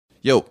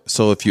Yo,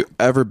 so if you've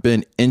ever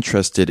been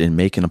interested in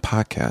making a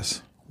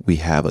podcast, we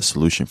have a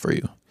solution for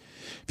you.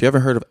 If you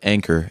haven't heard of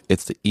Anchor,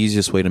 it's the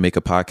easiest way to make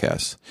a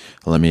podcast.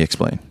 Let me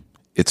explain.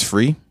 It's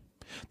free.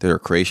 There are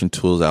creation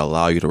tools that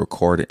allow you to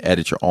record and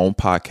edit your own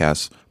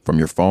podcast from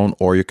your phone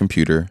or your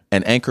computer.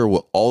 And Anchor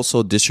will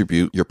also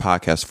distribute your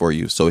podcast for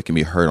you so it can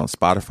be heard on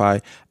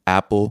Spotify,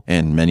 Apple,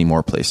 and many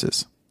more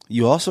places.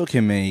 You also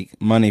can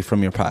make money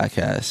from your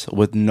podcast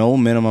with no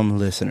minimum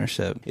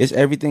listenership. It's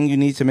everything you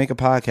need to make a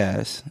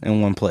podcast in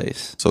one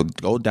place. So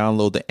go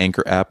download the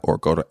Anchor app or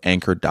go to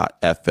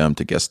anchor.fm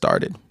to get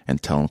started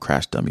and tell them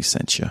Crash Dummy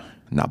sent you.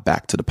 Now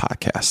back to the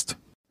podcast.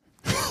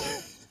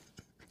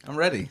 I'm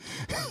ready.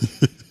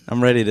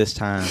 I'm ready this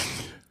time.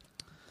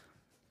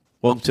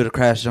 Welcome to the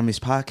Crash Dummies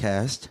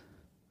podcast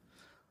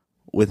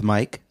with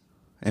Mike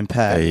and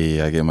Pat.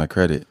 Hey, I get my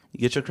credit. You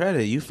get your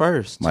credit. You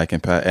first. Mike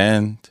and Pat,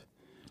 and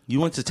you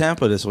went to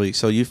Tampa this week,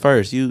 so you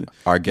first.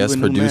 Our guest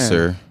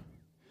producer,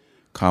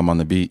 Calm on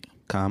the beat.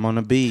 Calm on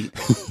the beat.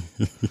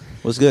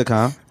 What's good,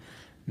 Calm?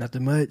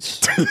 Nothing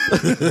much.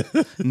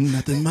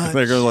 Nothing much.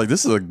 Like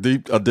this is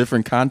a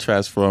different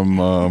contrast from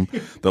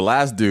the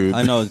last dude.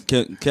 I know.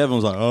 Kevin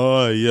was like,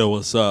 "Oh yeah,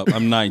 what's up?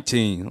 I'm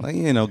 19." Like,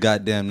 you know,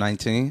 goddamn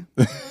 19.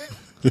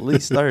 At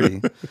least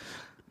 30.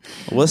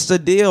 What's the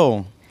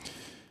deal?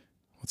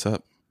 What's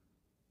up?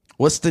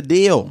 What's the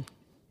deal?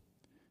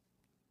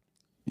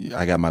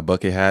 I got my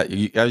bucket hat.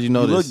 As you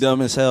notice, you look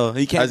dumb as hell.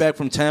 He came back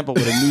from Tampa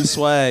with a new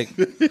swag.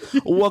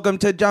 Welcome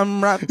to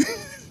Jam Rock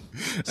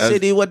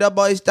City where the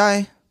boys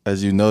die.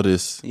 As you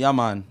notice, yeah,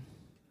 man.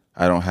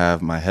 I don't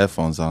have my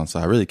headphones on, so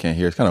I really can't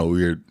hear. It's kind of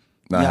weird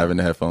not having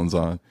the headphones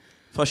on.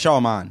 For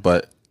sure, man.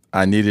 But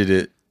I needed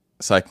it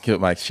so I can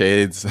get my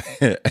shades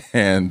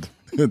and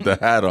the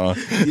hat on.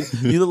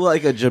 You look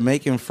like a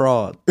Jamaican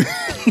fraud.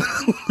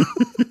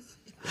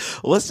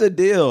 What's the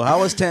deal? How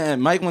was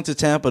Tampa? Mike went to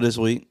Tampa this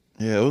week.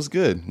 Yeah, it was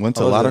good. Went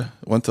to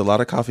a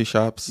lot of coffee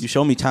shops. You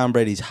showed me Tom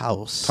Brady's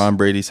house. Tom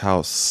Brady's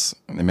house.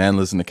 The man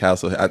lives in the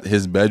castle.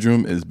 His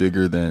bedroom is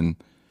bigger than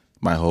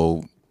my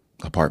whole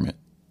apartment.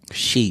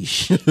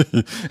 Sheesh.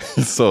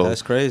 So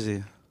that's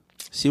crazy.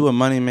 See what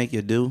money make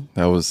you do?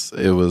 It was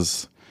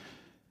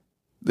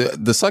the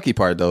sucky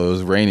part though. It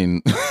was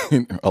raining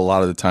a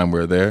lot of the time we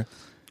were there.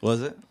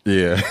 Was it?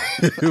 Yeah.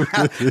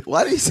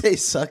 Why do you say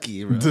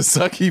sucky, bro? The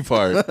sucky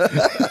part.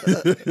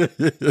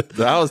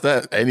 How is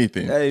that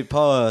anything? Hey,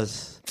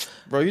 pause.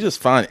 Bro, you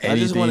just find anything. I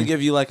just want to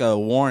give you like a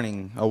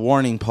warning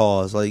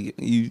pause. Like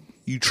you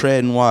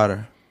tread in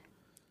water.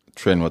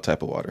 Tread in what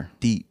type of water?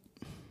 Deep.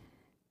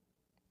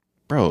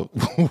 Bro,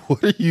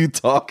 what are you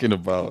talking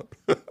about?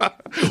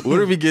 What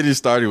are we getting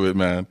started with,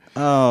 man?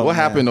 What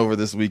happened over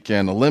this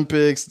weekend?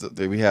 Olympics.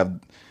 We have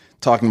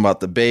talking about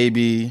the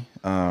baby.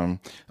 I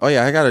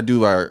gotta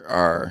do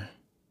our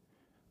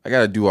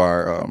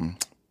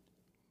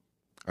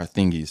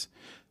thingies.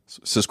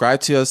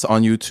 Subscribe to us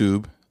on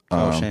YouTube.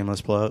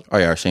 Shameless plug. Oh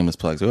yeah, our shameless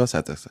plugs. We also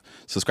have to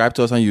subscribe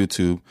to us on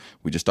YouTube.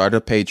 We just started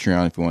a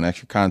Patreon. If you want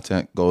extra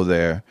content, go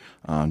there.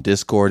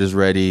 Discord is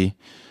ready.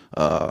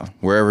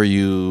 Wherever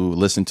you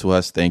listen to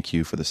us, thank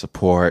you for the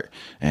support.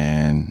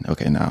 And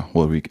okay, now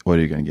what are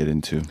you gonna get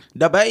into?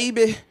 The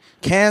baby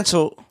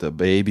canceled. The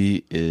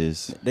baby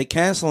is they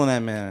canceling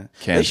that man.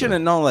 Canceled. They should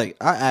have known. Like,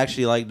 I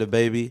actually like the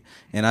baby,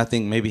 and I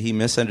think maybe he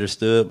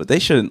misunderstood. But they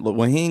shouldn't.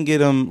 When he didn't get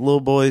them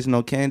little boys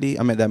no candy,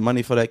 I mean that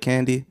money for that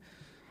candy.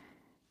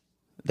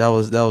 That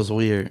was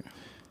weird.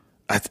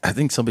 I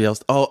think somebody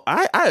else. Oh,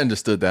 I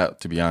understood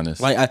that, to be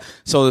honest. Like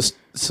so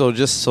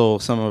just so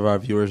some of our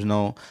viewers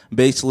know,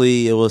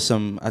 basically it was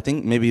I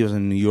think maybe it was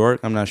in New York.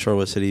 I'm not sure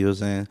what city he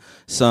was in.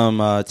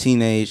 Some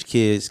teenage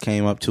kids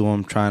came up to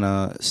him trying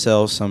to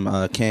sell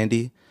some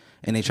candy,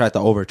 and they tried to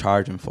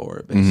overcharge him for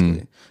it.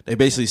 Basically, They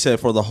basically said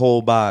for the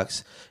whole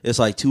box it's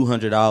like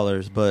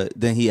 $200, but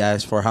then he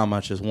asked for how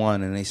much is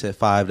one, and they said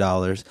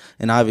 $5,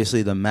 and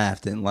obviously the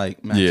math didn't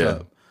match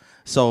up.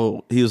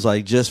 So he was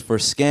like, just for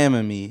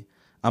scamming me,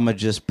 I'm gonna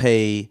just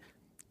pay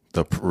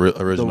the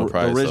original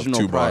price of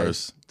 2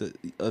 bars.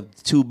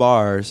 2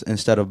 bars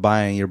instead of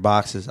buying your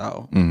boxes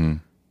out. Mm-hmm.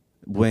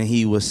 When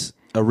he was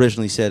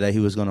originally said that he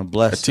was going to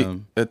bless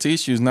them. It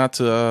teaches you not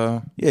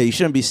to... you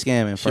shouldn't be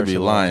scamming. Should be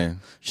lying.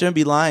 Shouldn't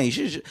be lying. You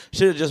should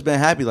have just been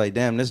happy like,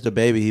 damn, this is the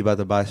baby. He about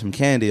to buy some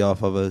candy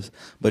off of us.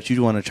 But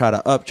you want to try to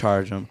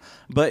upcharge him.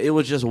 But it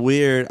was just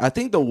weird. I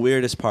think the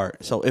weirdest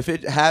part. So if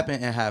it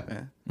happened, it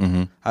happened.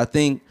 Mm-hmm. I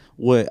think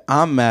what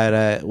I'm mad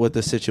at with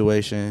the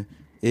situation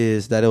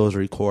is that it was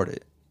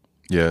recorded.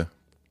 Yeah.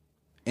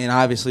 And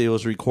obviously it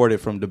was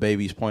recorded from the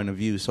baby's point of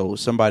view. So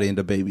somebody in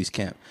the baby's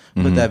camp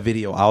put that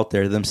video out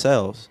there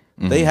themselves.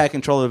 Mm-hmm. They had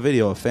control of the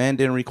video. A fan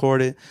didn't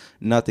record it,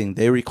 nothing.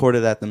 They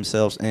recorded that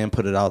themselves and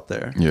put it out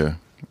there. Yeah.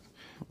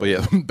 But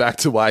yeah, back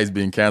to why he's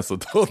being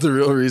canceled. The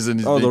real reason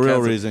he's being canceled.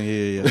 Real reason,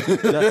 yeah.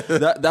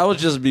 That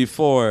was just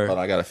before. Hold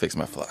on, I got to fix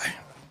my fly.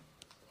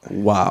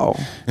 Wow.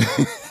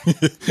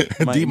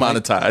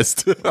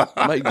 Demonetized.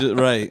 Mike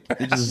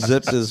he just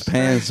zipped his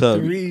pants up.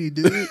 3,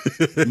 dude.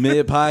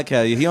 Mid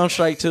podcast. He on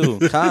strike 2.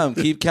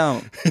 Keep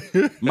count.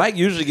 Mike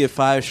usually get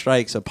 5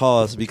 strikes a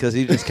pause because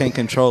he just can't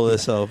control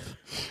himself.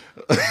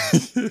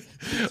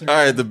 All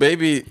right, the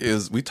baby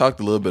is. We talked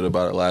a little bit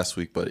about it last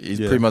week, but he's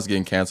pretty much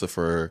getting canceled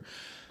for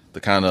the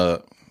kind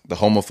of the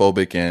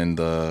homophobic and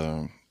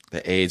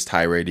the AIDS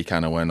tirade he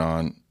kind of went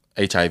on.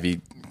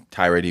 HIV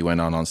tirade he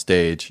went on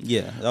stage.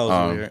 Yeah, that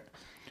was weird.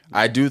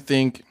 I do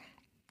think.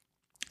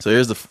 So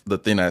here's the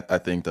thing I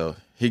think though.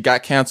 He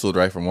got canceled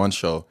right from one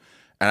show,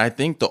 and I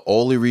think the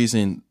only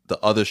reason the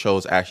other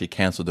shows actually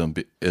canceled him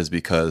is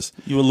because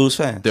you would lose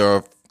fans. There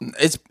are.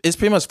 It's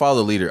pretty much follow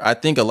the leader. I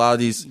think a lot of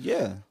these.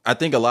 Yeah. I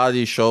think a lot of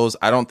these shows.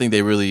 I don't think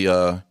they really.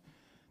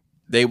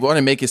 They want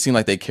to make it seem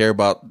like they care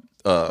about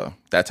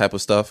that type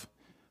of stuff,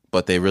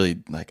 but they really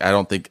like. I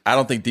don't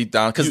think deep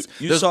down because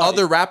there's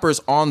other rappers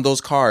on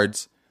those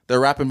cards. They're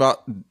rapping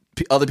about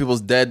other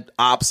people's dead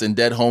ops and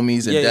dead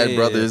homies and dead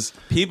brothers.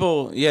 Yeah.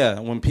 People,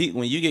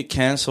 when you get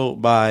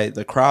canceled by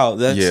the crowd,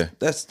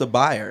 that's the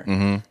buyer.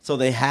 Mm-hmm. So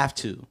they have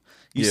to.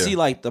 You see,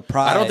 like the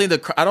pride.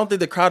 I don't think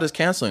the crowd is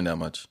canceling that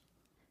much.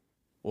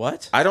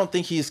 What? I don't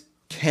think he's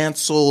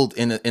canceled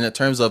in a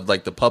terms of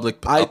like the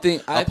public.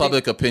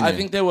 Public opinion. I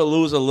think they would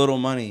lose a little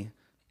money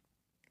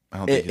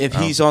if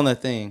he's on the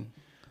thing.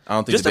 I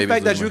don't think just the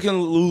fact that you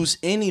can lose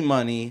any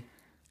money.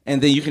 And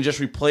then you can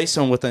just replace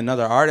him with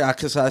another artist.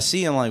 Because I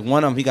see in like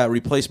one of them, he got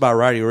replaced by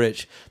Roddy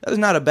Ricch. That is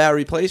not a bad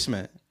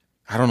replacement.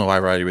 I don't know why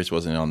Roddy Ricch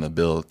wasn't on the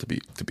bill to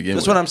begin with.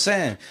 That's what I'm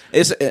saying.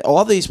 It's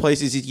all these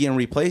places he's getting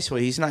replaced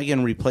with. He's not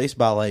getting replaced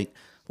by like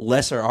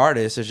lesser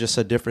artists. It's just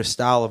a different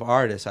style of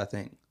artist, I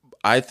think.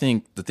 I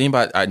think the thing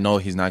about I know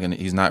he's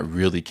not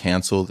really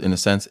canceled in a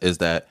sense is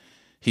that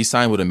he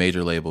signed with a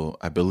major label.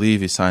 I believe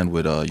he signed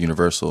with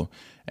Universal.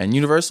 And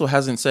Universal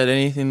hasn't said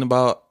anything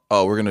about,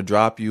 oh, we're gonna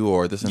drop you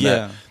or this and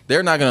that.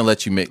 They're not gonna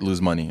let you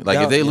lose money. Like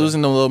if they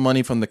losing a little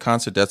money from the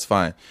concert, that's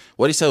fine.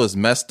 What he said was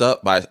messed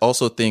up, but I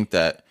also think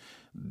that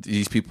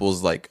these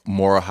people's like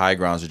moral high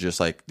grounds are just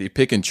like they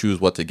pick and choose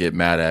what to get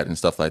mad at and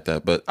stuff like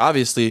that. But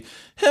obviously,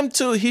 him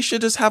too, he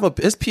should just have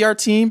his PR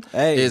team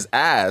is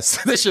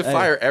ass. They should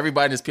fire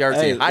everybody in his PR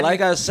team. Like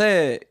I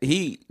said,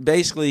 he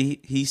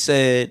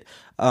said,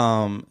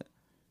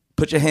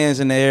 put your hands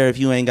in the air if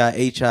you ain't got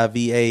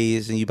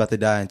HIV/AIDS and you about to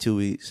die in 2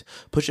 weeks.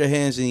 Put your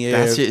hands in the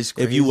air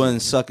if you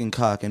wasn't sucking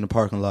cock in the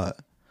parking lot.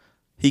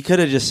 He could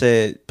have just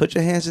said, put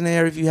your hands in the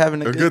air if you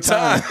having a good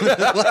time.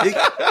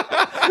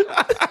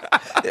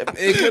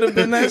 It could have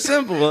been that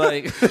simple.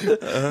 Like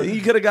you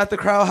could have got the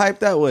crowd hyped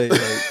that way.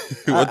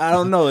 Like, I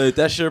don't know if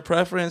that's your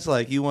preference.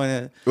 Like you want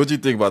to. What do you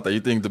think about that? You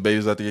think the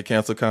baby's about to get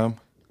canceled, Calm?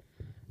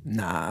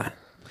 Nah.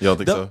 You don't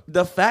think so?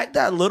 The fact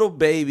that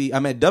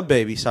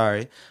DaBaby,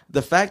 sorry.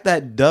 The fact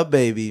that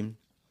DaBaby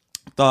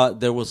thought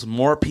there was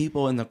more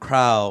people in the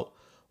crowd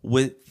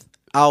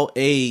without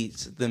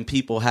AIDS than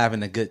people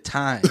having a good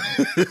time.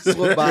 That's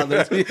what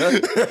bothers me.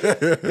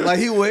 Like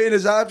he weighing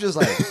his options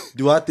like,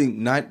 do I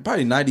think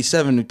probably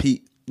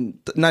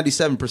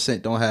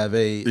 97% don't have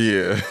AIDS.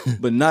 Yeah.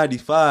 But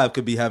 95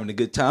 could be having a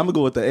good time. I'm going to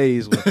go with the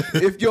AIDS one.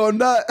 If you're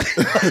not,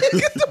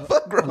 get the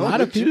fuck wrong. A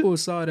lot of people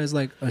saw it as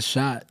like a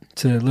shot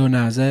to Lil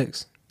Nas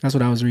X. That's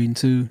what I was reading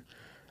too.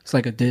 It's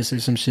like a diss or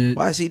some shit.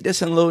 Why is he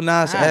dissing Lil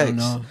Nas X? I don't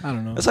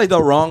know. It's like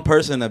the wrong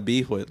person to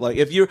beef with. Like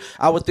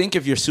I would think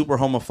if you're super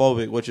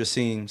homophobic, which it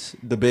seems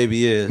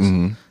DaBaby is,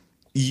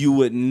 you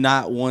would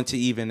not want to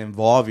even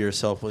involve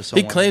yourself with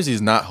someone. He claims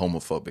he's not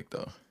homophobic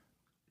though.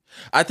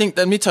 I think,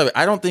 let me tell you,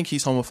 I don't think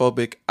he's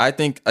homophobic. I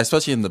think,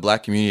 especially in the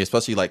black community,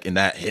 especially like in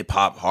that hip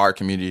hop hard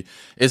community,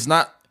 it's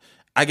not,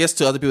 I guess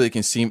to other people it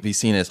can be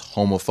seen as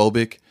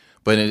homophobic,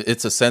 but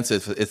it's a sense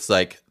it's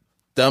like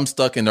them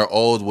stuck in their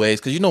old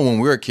ways. Because when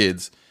we were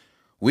kids,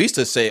 we used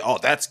to say, oh,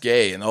 that's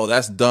gay, and oh,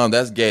 that's dumb,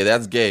 that's gay,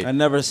 that's gay. I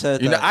never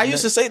said that. I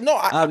used to say, no.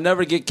 I'll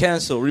never get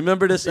canceled.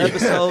 Remember this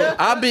episode?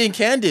 I'm being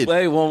candid.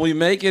 Wait, when we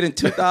make it in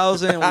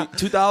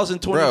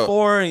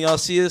 2024 and y'all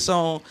see us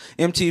on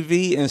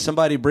MTV and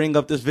somebody bring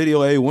up this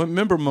video, hey,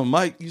 remember my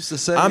Mike used to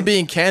say? I'm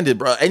being candid,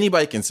 bro.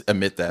 Anybody can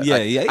admit that.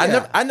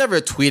 Yeah. I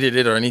never tweeted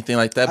it or anything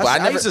like that. But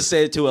I used to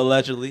say it too,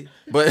 allegedly.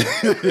 But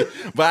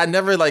I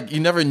never you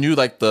never knew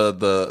like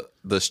the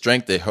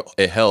strength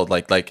it held,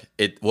 like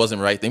it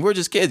wasn't right thing. We were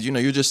just kids,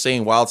 you're just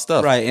saying wild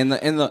stuff, right?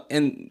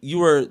 And you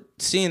were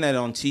seeing that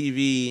on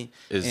TV,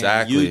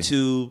 exactly, and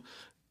YouTube.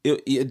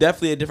 It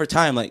definitely a different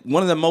time. Like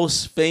one of the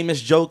most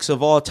famous jokes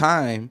of all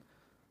time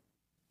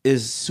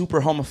is super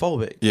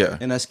homophobic. Yeah,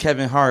 and that's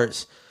Kevin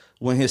Hart's.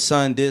 When his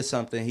son did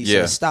something, he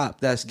said, "Stop,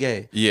 that's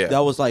gay." Yeah, that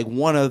was like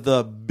one of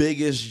the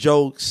biggest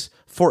jokes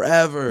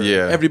forever.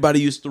 Yeah, everybody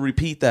used to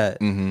repeat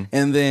that, and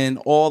then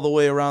all the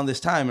way around this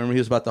time, remember he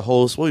was about to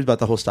host. He was about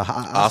to host the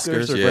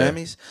Oscars or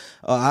Grammys,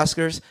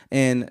 Oscars,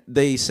 and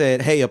they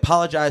said, "Hey,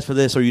 apologize for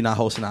this, or you're not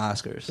hosting the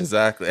Oscars."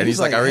 Exactly, and he's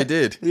like, "I already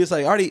did." He was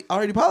like, "Already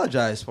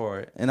apologized for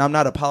it, and I'm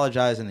not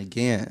apologizing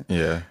again."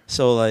 Yeah.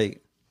 So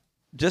like,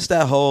 just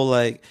that whole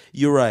like,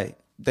 you're right.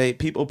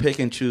 People pick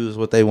and choose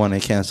what they want to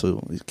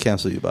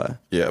cancel you by.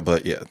 Yeah,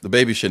 but the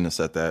baby shouldn't have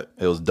said that.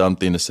 It was a dumb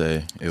thing to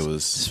say. It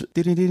was.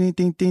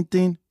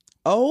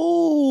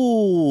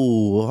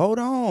 Oh, hold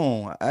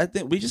on. I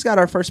think we just got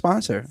our first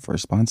sponsor.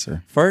 First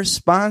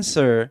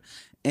sponsor.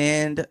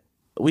 And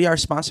we are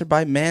sponsored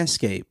by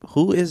Manscaped,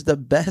 who is the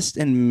best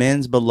in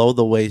men's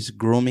below-the-waist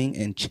grooming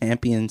and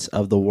champions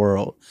of the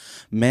world.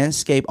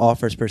 Manscaped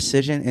offers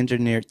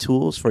precision-engineered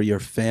tools for your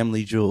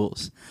family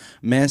jewels.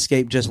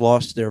 Manscaped just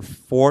launched their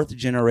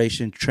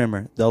 4th-generation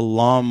trimmer, the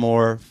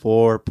Lawnmower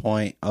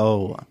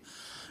 4.0.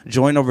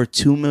 Join over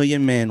 2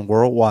 million men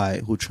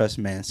worldwide who trust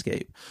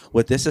Manscaped.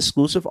 With this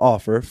exclusive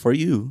offer for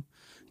you,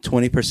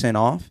 20%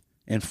 off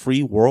and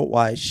free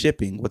worldwide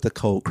shipping with the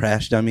code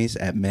CRASHDUMMIES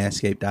at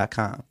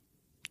manscaped.com.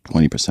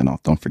 20%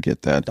 off. Don't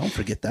forget that. Don't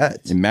forget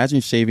that.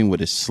 Imagine shaving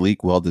with a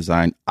sleek,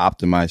 well-designed,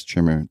 optimized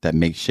trimmer that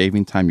makes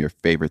shaving time your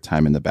favorite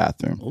time in the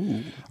bathroom.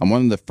 Ooh. I'm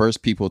one of the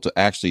first people to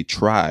actually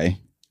try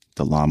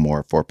the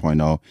Lawnmower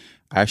 4.0.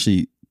 I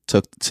actually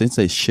since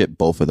they shipped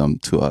both of them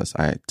to us,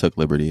 I took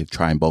liberty of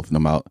trying both of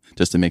them out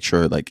just to make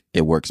sure like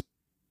it works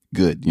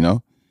good, you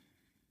know?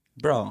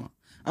 Bro,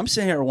 I'm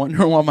sitting here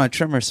wondering why my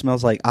trimmer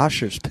smells like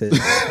Osher's piss.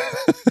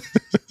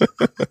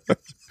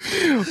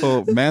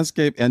 Well,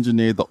 Manscaped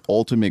engineered the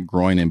ultimate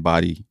groin and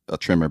body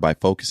trimmer by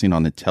focusing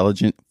on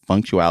intelligent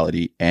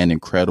functionality and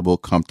incredible,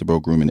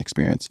 comfortable grooming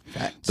experience.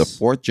 Facts. The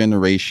 4th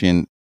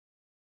generation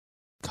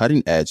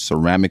cutting-edge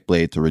ceramic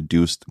blade to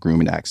reduce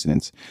grooming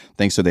accidents,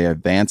 thanks to their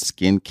advanced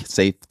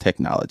skin-safe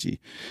technology.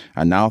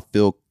 I now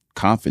feel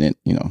confident,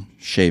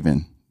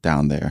 shaving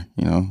down there,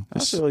 I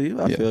feel you.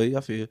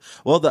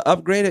 Well, the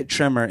upgraded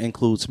trimmer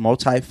includes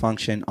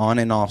multi-function on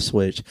and off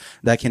switch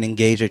that can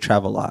engage a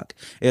travel lock.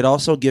 It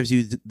also gives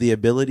you the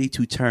ability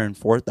to turn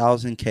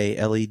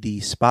 4000K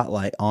LED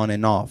spotlight on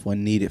and off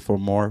when needed for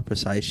more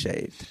precise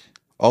shave.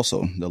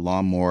 Also, the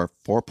Lawnmower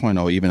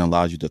 4.0 even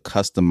allows you to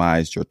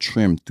customize your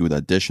trim through the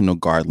additional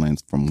guard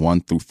lengths from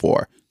 1 through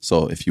 4.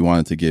 So if you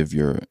wanted to give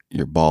your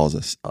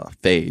balls a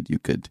fade, you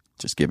could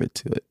just give it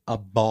to it. A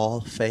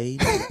ball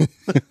fade?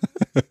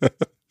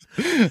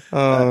 Did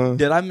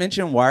I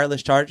mention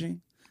wireless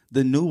charging?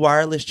 The new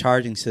wireless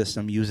charging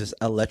system uses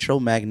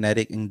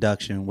electromagnetic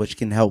induction, which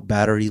can help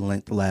battery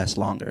length last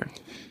longer.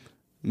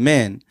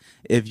 Men,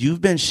 if you've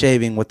been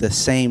shaving with the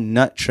same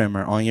nut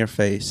trimmer on your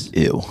face...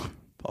 Ew.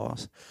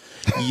 Pause.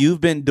 You've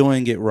been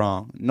doing it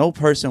wrong. No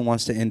person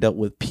wants to end up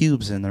with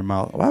pubes in their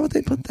mouth. Why would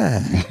they put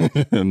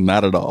that?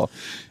 Not at all.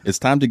 It's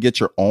time to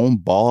get your own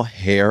ball,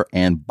 hair,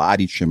 and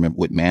body trimmer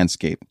with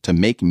Manscaped to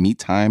make me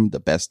time the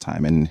best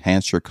time and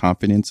enhance your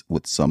confidence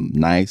with some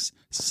nice,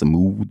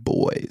 smooth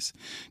boys.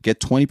 Get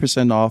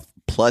 20% off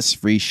plus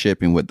free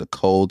shipping with the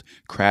code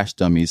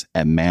CRASHDUMMIES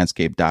at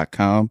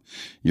manscaped.com.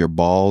 Your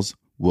balls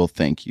will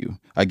thank you.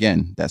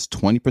 Again, that's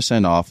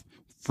 20% off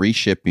free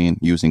shipping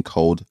using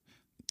code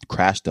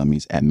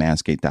CRASHDUMMIES at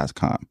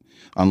manscaped.com.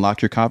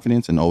 Unlock your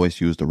confidence and always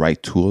use the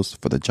right tools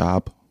for the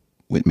job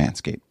with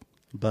Manscaped.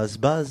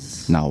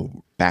 Buzz. Now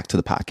back to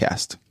the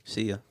podcast.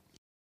 See ya.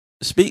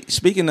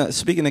 Speaking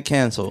of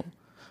cancel,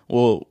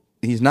 well,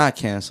 he's not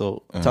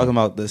canceled. Talking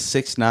about the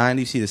 6ix9ine.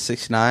 You see the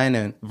 6ix9ine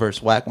and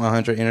versus Whack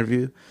 100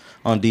 interview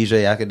on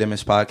DJ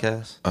Academics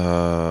podcast?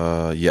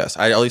 Yes.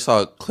 I only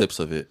saw clips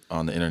of it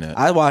on the internet.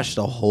 I watched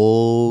the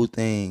whole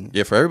thing.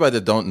 Yeah, for everybody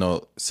that don't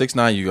know,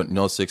 6ix9ine, you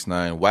know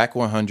 6ix9ine. Whack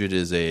 100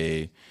 is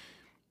a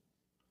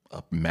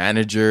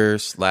manager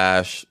 /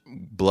 blood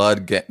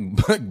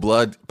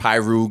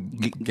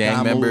Pyru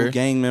gang member.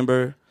 Gang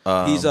member.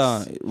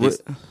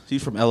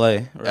 He's from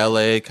LA. Right?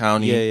 LA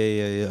County.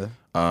 Yeah.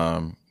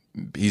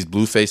 He's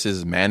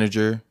Blueface's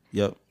manager.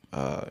 Yep.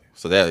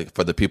 So that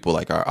for the people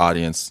like our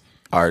audience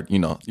are you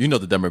know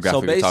the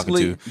demographic we're talking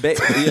to.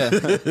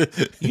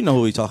 You know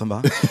who we're talking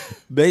about.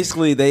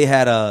 Basically, they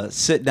had a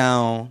sit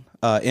down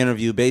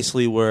interview.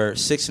 Basically, where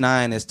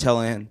 6ix9ine is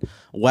telling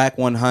Whack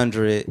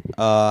 100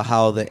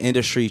 how the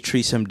industry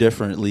treats him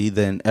differently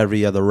than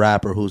every other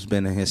rapper who's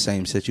been in his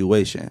same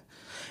situation,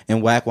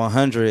 and Whack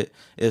 100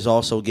 is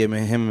also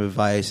giving him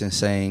advice and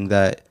saying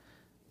that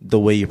the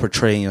way you're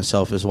portraying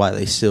yourself is why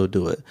they still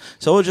do it.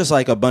 So it's just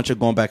like a bunch of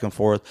going back and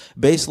forth.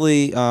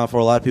 Basically, for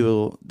a lot of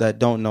people that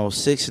don't know,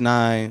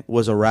 6ix9ine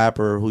was a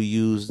rapper who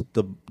used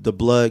the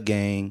Blood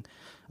Gang,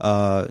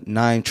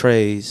 9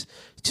 Treys,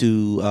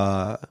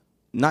 to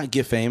not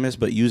get famous,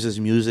 but use his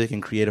music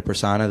and create a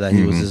persona that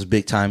he was this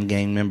big time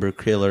gang member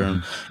killer.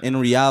 And in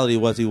reality,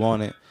 what he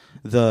wanted,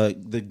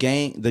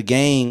 the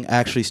gang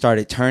actually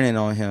started turning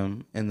on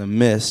him in the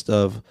midst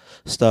of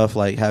stuff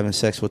like having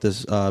sex with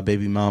his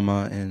baby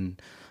mama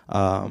and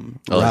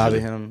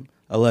robbing him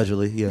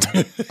allegedly,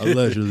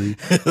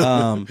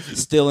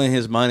 stealing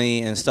his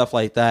money and stuff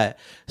like that.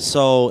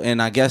 So,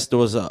 and I guess there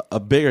was a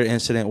bigger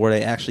incident where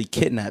they actually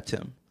kidnapped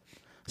him.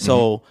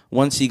 So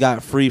once he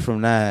got free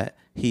from that,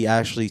 he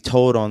actually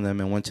told on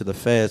them and went to the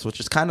feds, which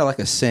is kind of like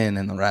a sin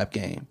in the rap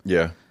game.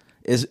 Yeah.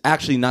 It's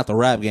actually not the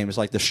rap game. It's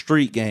like the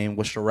street game,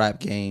 which the rap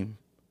game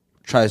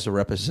tries to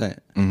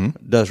represent,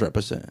 does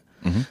represent.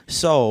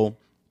 So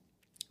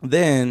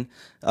then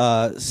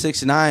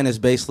 6ix9ine is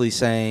basically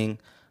saying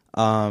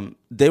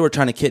they were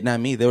trying to kidnap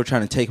me. They were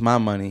trying to take my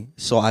money.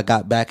 So I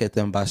got back at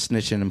them by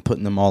snitching and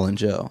putting them all in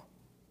jail.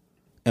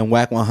 And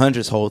Whack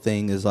 100's whole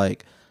thing is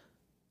like,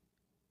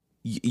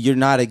 you're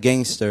not a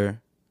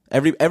gangster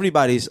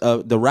Everybody's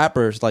the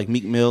rappers like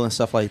Meek Mill and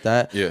stuff like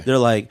that. Yeah. They're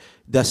like,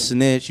 that's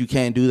snitch. You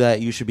can't do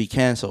that. You should be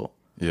canceled.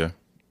 Yeah.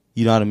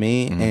 You know what I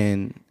mean? Mm-hmm.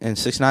 And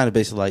 6ix9ine is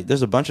basically like,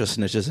 there's a bunch of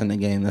snitches in the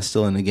game that's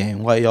still in the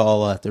game. Why y'all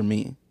all after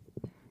me?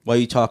 Why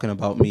you talking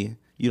about me?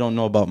 You don't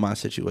know about my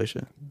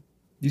situation.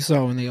 You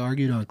saw when they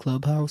argued on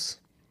Clubhouse?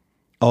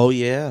 Oh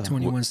yeah,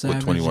 21 Savage.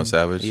 With 21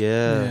 Savage.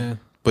 yeah.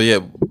 But yeah,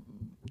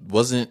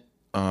 wasn't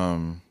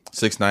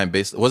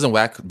 6ix9ine wasn't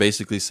Wack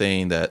basically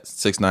saying that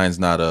 6ix9ine's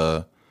not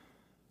a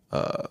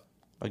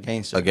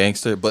Gangster.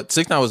 gangster? But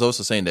 6ix9ine was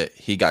also saying that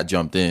he got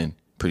jumped in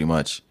pretty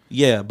much.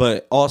 Yeah,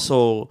 but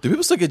also, Do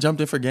people still get jumped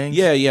in for gangs?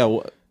 yeah. I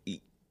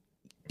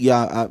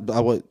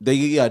would.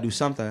 You gotta do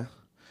something.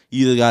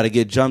 You either gotta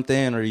get jumped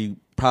in, or you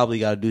probably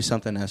gotta do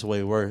something that's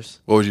way worse.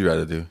 What would you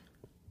rather do?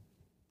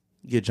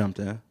 Get jumped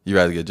in. You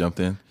rather get jumped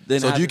in?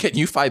 Then So I- can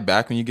you fight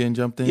back when you're getting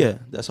jumped in? Yeah,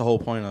 that's the whole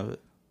point of it.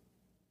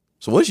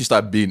 So what if you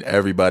start beating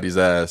everybody's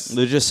ass?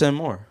 They just send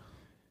more.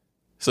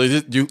 So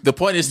the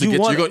point is to You get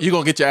want- you're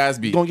gonna get your ass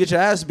beat. You're gonna get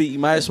your ass beat. You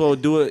might as well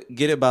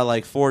get it by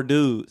like 4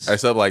 dudes.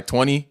 Except like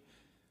 20.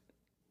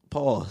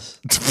 Pause.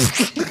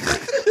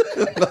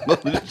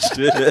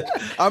 Shit.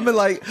 I'm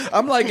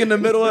like in the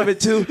middle of it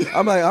too.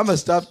 I'm like, I'm gonna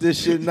stop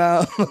this shit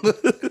now.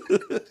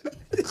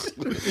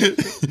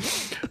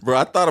 Bro,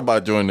 I thought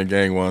about joining the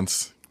gang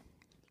once.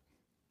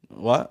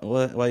 What?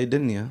 Why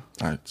didn't you?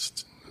 It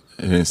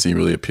didn't seem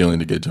really appealing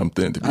to get jumped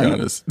in, to be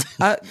honest.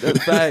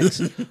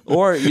 Facts.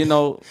 Or,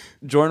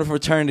 join a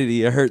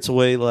fraternity. It hurts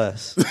way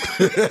less.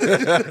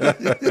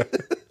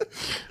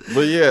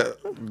 But yeah,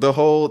 the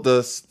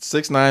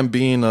 6ix9ine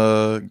being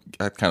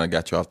I kind of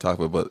got you off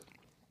topic, but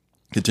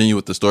continue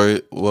with the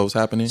story. What was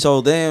happening?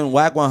 So then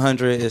Whack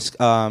 100 is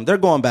they're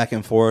going back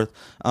and forth.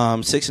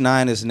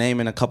 6ix9ine is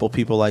naming a couple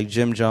people like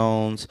Jim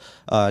Jones,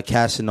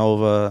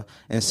 Casanova,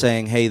 and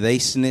saying, hey, they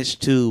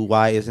snitched too.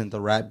 Why isn't the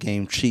rap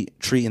game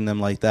treating them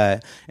like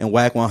that? And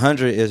Whack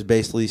 100 is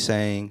basically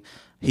saying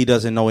he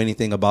doesn't know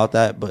anything about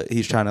that, but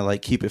he's trying to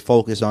like keep it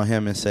focused on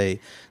him and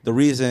say the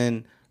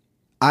reason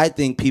I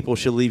think people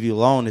should leave you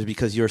alone is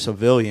because you're a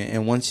civilian.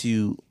 And once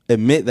you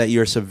admit that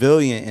you're a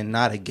civilian and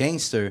not a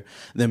gangster,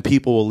 then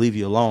people will leave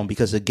you alone,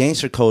 because the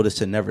gangster code is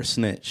to never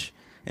snitch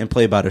and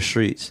play by the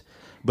streets.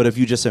 But if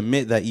you just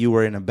admit that you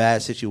were in a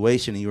bad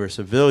situation and you were a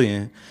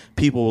civilian,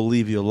 people will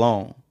leave you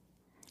alone.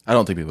 I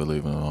don't think people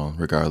leave him alone,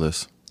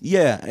 regardless.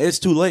 Yeah, it's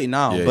too late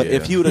now. Yeah, but yeah.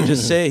 if he would have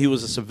just said he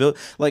was a civilian,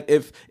 like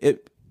if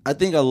I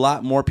think a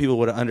lot more people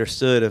would have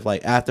understood if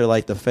like after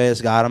like the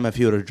feds got him, if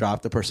he would have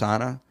dropped the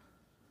persona.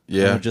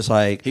 Yeah, Just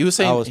like he was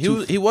I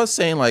saying, he was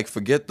saying like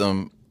forget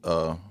them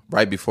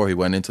right before he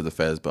went into the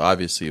feds, but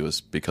obviously it was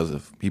because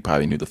of he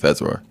probably knew the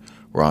feds were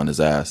on his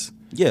ass.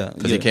 Yeah,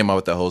 Because he came out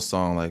with that whole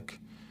song like,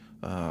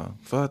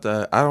 fuck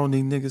that, I don't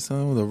need niggas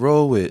on the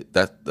road with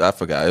that. I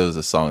forgot, it was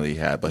a song that he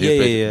had, but he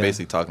was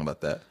basically talking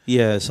about that.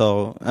 Yeah,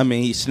 so I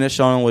mean, he snitched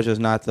on him, which is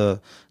not the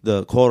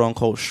quote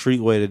unquote street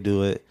way to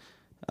do it.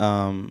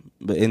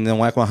 But and then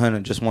Whack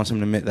 100 just wants him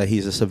to admit that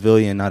he's a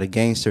civilian, not a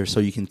gangster, so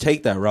you can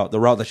take that route, the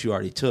route that you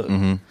already took.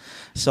 Mm-hmm.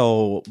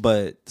 So,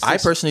 but I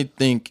personally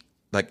think,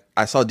 like,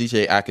 I saw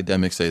DJ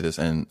Academic say this,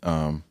 and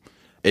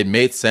it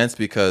made sense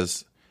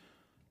because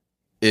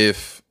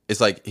if it's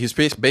like he's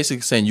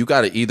basically saying you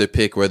got to either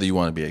pick whether you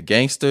want to be a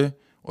gangster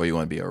or you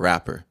want to be a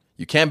rapper.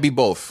 You can't be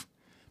both,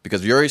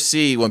 because you already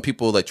see when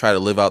people like try to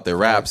live out their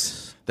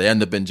raps, they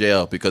end up in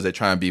jail because they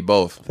try and be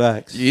both.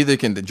 Facts. You either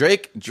can.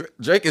 Drake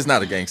is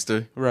not a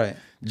gangster. Right.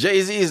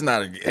 Jay-Z is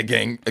not a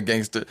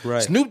gangster.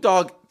 Right. Snoop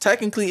Dogg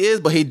technically is,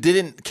 but he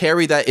didn't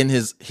carry that in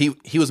his. He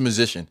was a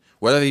musician.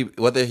 Whether he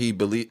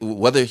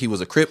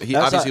was a Crip, he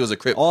obviously was a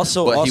Crip.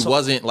 But he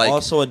wasn't like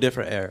also a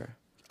different era.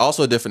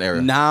 Also a different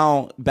era.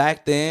 Now,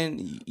 back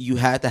then, you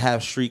had to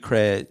have street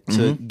cred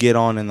to get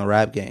on in the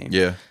rap game.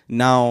 Yeah.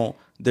 Now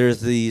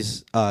there's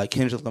these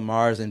Kendrick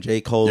Lamar's and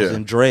J. Cole's Yeah.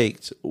 and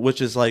Drake's,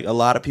 which is like a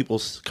lot of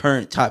people's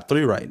current top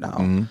 3 right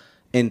now.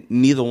 And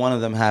neither one of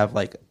them have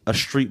like a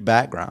street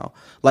background.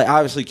 Like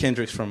obviously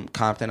Kendrick's from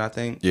Compton, I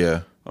think.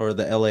 Yeah. Or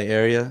the LA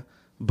area,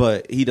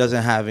 but he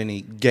doesn't have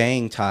any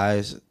gang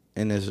ties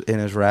in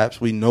his raps.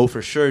 We know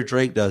for sure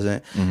Drake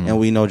doesn't, and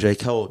we know J.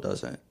 Cole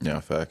doesn't. Yeah,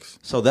 facts.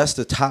 So that's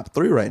the top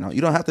 3 right now. You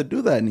don't have to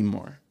do that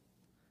anymore.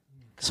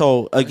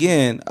 So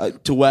again,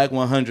 to Wag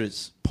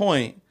 100's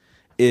point,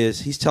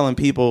 is he's telling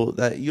people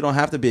that you don't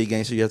have to be a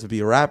gangster, you have to be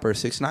a rapper.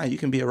 6ix9ine, you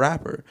can be a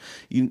rapper.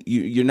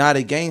 You're not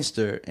a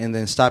gangster, and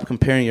then stop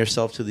comparing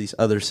yourself to these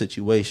other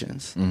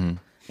situations.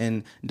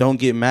 And don't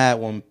get mad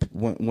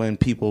when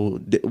people.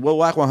 Well,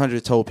 Whack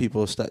 100 told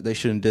people they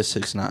shouldn't diss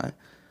 6ix9ine.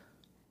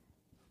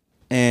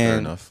 And Fair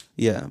enough.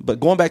 Yeah, but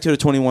going back to the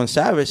 21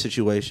 Savage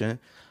situation,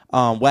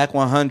 Whack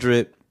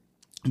 100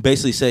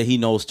 basically said he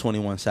knows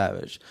 21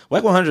 Savage.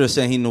 Whack 100 is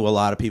saying he knew a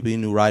lot of people. He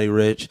knew Roddy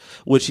Ricch,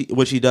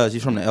 which he does.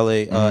 He's from the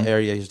LA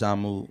area. He's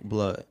Damu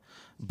blood.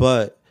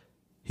 But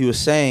he was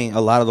saying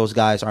a lot of those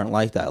guys aren't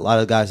like that. A lot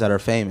of guys that are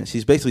famous.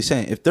 He's basically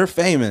saying if they're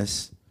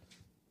famous,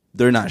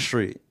 they're not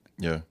street.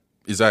 Yeah.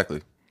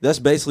 Exactly. That's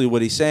basically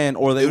what he's saying.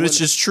 Or It's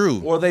just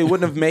true. Or they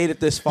wouldn't have made it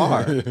this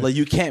far. Like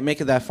you can't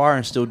make it that far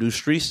and still do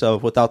street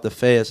stuff without the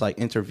feds like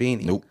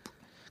intervening. Nope.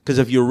 Because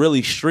if you're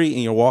really street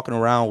and you're walking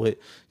around with,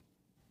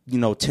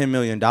 $10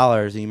 million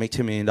and you make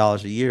 $10 million a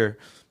year,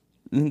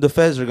 the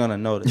feds are gonna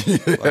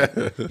notice.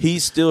 Like,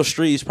 he's still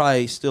street. He's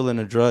probably still in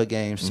the drug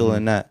game, still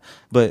in that.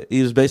 But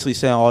he was basically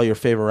saying all your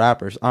favorite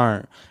rappers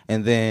aren't.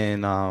 And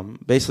then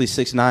basically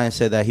 6ix9ine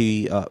said that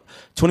he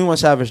 21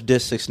 Savage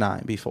dissed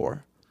 6ix9ine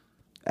before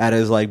at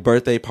his like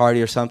birthday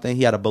party or something.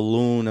 He had a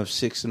balloon of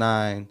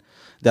 6ix9ine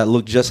that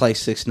looked just like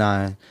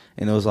 6ix9ine,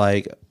 and it was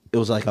like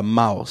a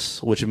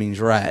mouse, which means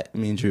rat. It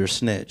means you're a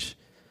snitch.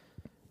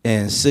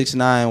 And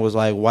 6ix9ine was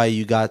like, why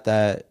you got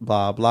that,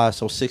 blah, blah.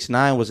 So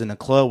 6ix9ine was in a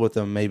club with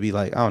him maybe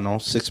like, I don't know,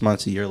 6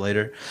 months, a year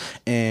later.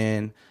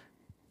 And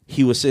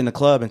he was in the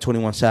club and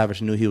 21 Savage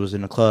knew he was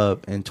in the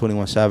club, and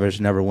 21 Savage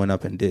never went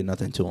up and did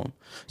nothing to him.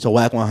 So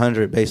Wack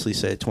 100 basically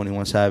said,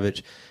 21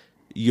 Savage,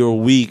 you're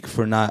weak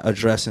for not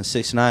addressing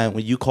 6ix9ine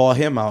when you call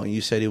him out and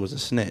you said he was a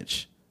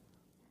snitch.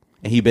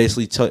 And he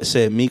basically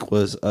said Meek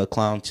was a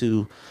clown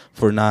too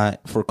for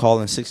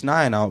calling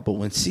 6ix9ine out, but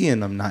when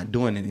seeing them not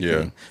doing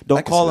anything, Yeah.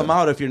 don't call them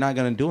out if you're not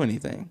going to do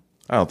anything.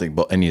 I don't think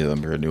any of them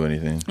are going to do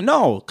anything.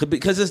 No,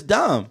 because it's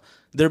dumb.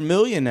 They're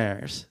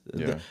millionaires.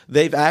 Yeah.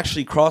 They've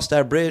actually crossed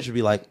that bridge to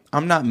be like,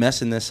 I'm not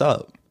messing this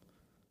up.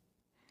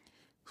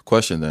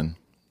 Question then.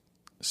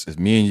 If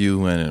me and you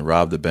went and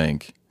robbed the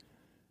bank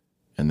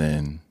and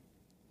then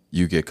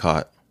you get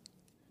caught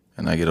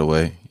and I get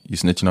away, you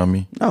snitching on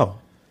me? No.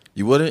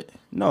 You wouldn't?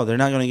 No, they're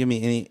not going to give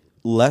me any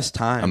less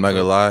time. I'm not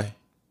going to lie.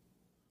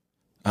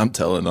 I'm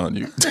telling on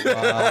you.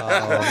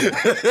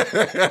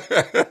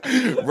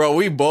 Bro,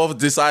 we both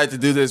decided to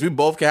do this. We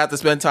both can have to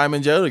spend time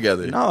in jail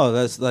together. No,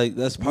 that's part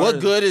What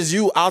of good is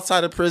you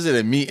outside of prison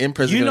and me in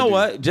prison? You know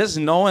gonna what? Just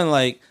knowing,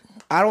 like,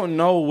 I don't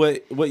know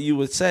what you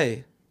would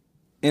say.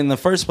 In the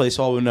first place,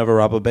 so I would never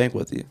rob a bank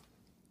with you.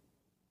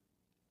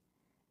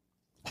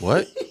 do?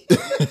 What?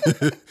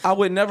 I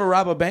would never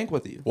rob a bank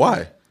with you.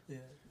 Why?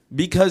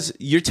 Because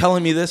you're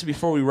telling me this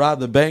before we rob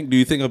the bank. Do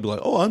you think I'd be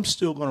like, oh, I'm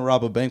still going to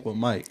rob a bank with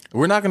Mike?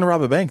 We're not going to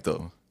rob a bank,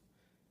 though.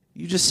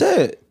 You just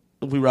said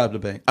we robbed a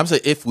bank. I'm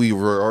saying if we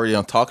were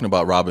already talking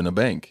about robbing a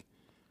bank.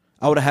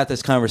 I would have had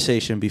this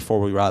conversation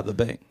before we robbed the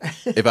bank.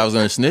 If I was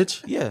going to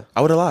snitch, Yeah. I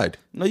would have lied.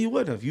 No, you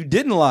wouldn't have. You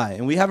didn't lie,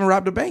 and we haven't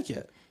robbed a bank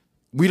yet.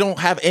 We don't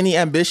have any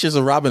ambitions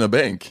of robbing a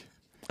bank.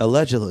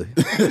 Allegedly.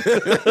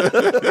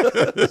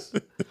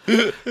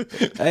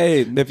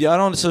 Hey, if y'all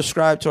don't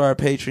subscribe to our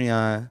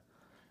Patreon,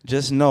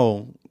 just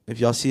know if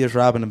y'all see us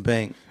robbing a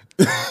bank,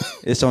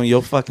 it's on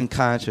your fucking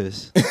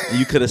conscience.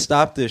 You could have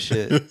stopped this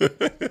shit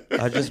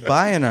by just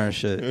buying our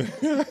shit.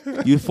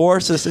 You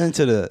forced us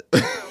into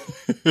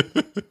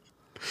that.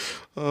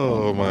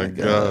 Oh, my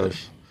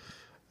gosh.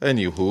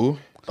 Anywho.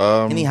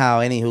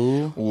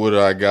 Anywho. What do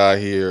I got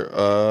here?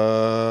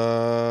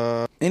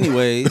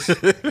 Anyways,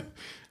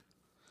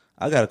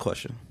 I got a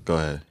question. Go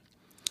ahead.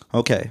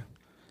 Okay.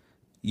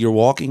 You're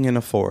walking in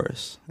a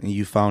forest and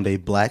you found a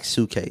black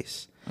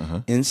suitcase.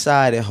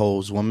 Inside it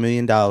holds $1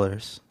 million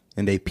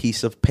and a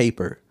piece of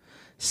paper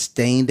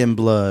stained in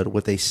blood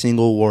with a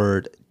single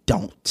word,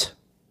 don't.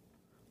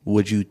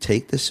 Would you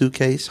take the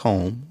suitcase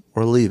home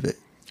or leave it?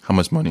 How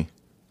much money?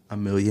 $1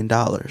 million,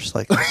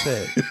 like I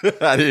said.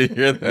 I didn't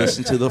hear that.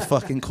 Listen to the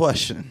fucking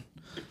question.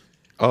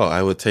 Oh,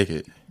 I would take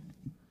it.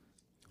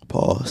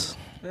 Pause.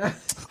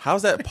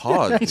 How's that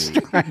pause,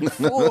 dude?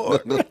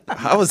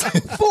 How was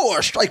that?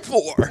 Strike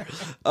four.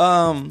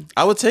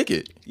 I would take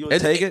it. You would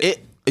take it?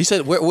 You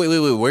said, wait,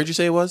 where'd you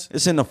say it was?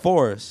 It's in the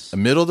forest. The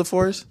middle of the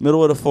forest?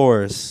 Middle of the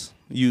forest.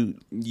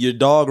 Your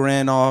dog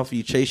ran off.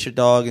 You chased your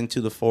dog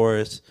into the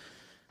forest.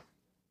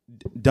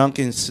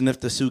 Duncan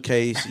sniffed the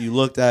suitcase. You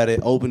looked at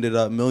it, opened it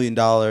up, $1 million,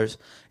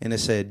 and it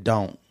said,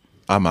 don't.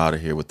 I'm out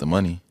of here with the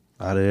money.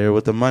 Out of there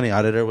with the money.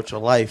 Out of there with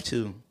your life,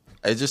 too.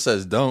 It just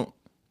says don't.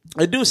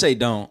 I do say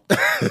don't.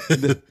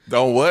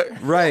 Don't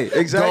what? Right,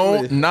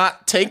 exactly. Don't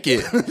not take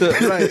it.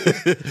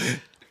 Right.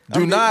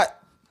 Do not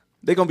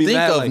They're going to be think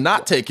mad of like,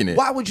 not taking it.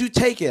 why would you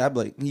take it? I'd be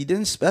like, he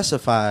didn't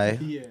specify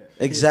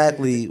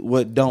exactly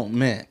what don't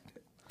meant.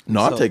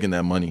 No, I'm So- taking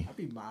that money.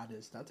 Be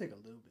modest. I'll take a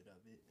little bit of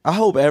it. I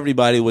hope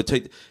everybody would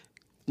take.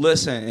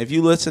 Listen, if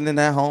you listening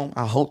at home,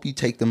 I hope you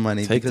take the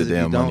money. Take the because if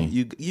damn you don't,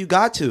 money. You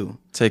got to.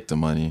 Take the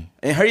money.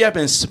 And hurry up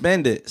and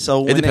spend it.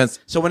 So when depends.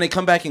 So when they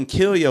come back and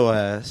kill your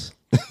ass,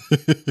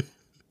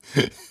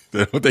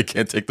 They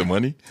can't take the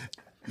money?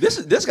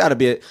 this got to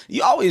be it.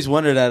 You always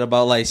wonder that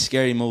about like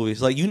scary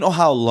movies. Like, you know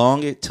how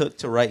long it took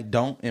to write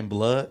 "don't" in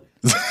blood.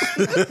 Like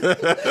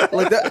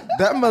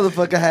that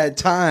motherfucker had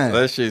time.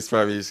 That shit's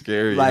probably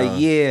scary. Like, huh?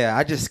 yeah,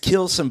 I just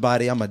killed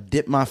somebody. I'm gonna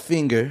dip my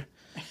finger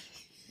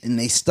in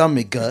their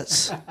stomach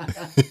guts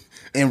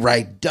and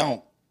write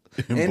 "don't."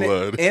 In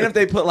blood. And if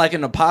they put like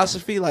an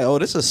apostrophe, like, oh,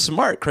 this is a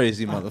smart,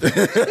 crazy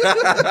motherfucker.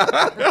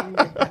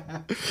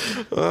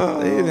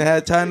 They even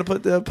had time to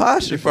put the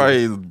apostrophe.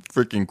 Probably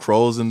freaking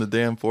crows in the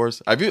damn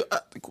forest. Have you?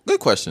 Good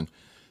question.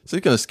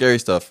 Speaking of scary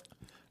stuff,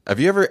 have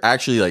you ever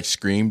actually like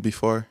screamed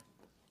before?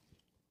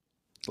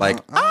 Like,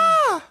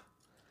 I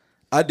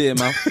did,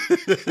 man.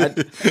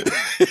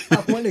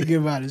 I want to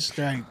give out a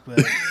strike, but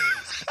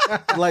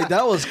Like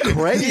that was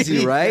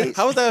crazy, right?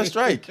 How was that a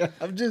strike?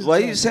 I'm just. Why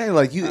are you saying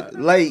like you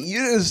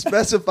didn't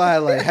specify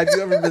like have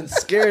you ever been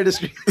scared to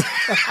scream?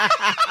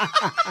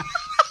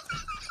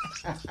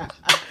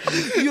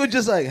 You were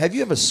just like, have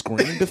you ever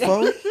screamed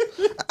before?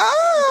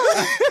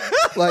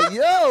 Like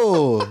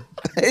yo,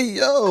 hey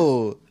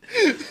yo,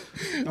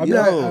 I'm yo.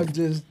 not. I'm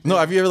just. No,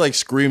 have you ever like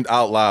screamed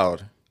out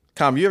loud?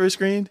 Com, you ever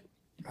screamed?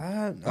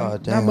 I'm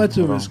damn, not much of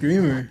hold a on.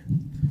 screamer.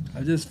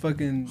 I just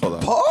fucking. Hold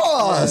on.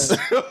 Pause.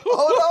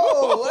 Hold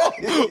on.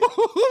 Wait.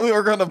 We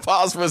were gonna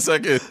pause for a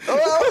second.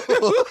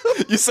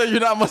 You said you're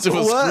not much of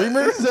a What?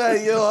 screamer? Is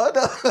that, yo, I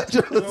know.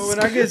 So when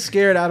I get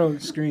scared, I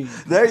don't scream.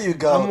 There you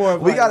go. I'm more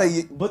of we like-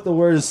 gotta put the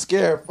word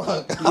scare.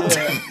 Fuck.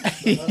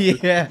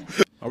 Yeah.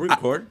 Are we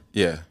recording?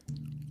 Yeah.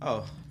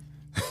 Oh.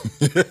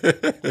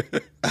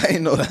 I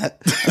ain't know that.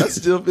 I'm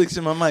still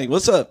fixing my mic.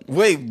 What's up?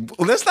 Wait,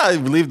 let's not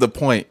leave the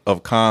point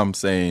of Com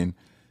saying.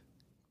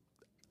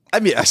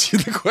 Let me ask you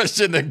the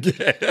question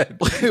again.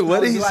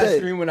 What did he I say?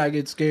 scream when I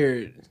get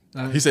scared.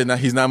 He said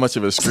he's not much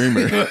of a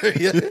screamer.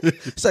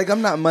 It's like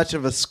I'm not much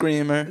of a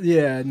screamer.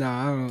 Yeah,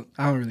 no,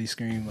 I don't really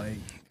scream like.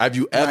 Have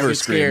you when I ever get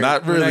screamed? scared.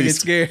 Not When I really. get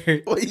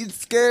scared. Well, you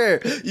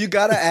scared. You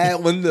gotta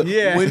add when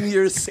Yeah. when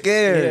you're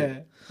scared.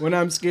 Yeah. When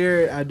I'm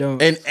scared, I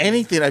don't. And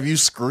anything, have you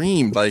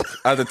screamed like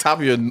at the top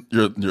of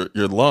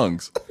your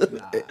lungs?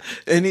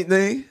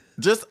 Anything?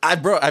 Just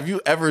bro, have you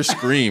ever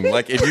screamed?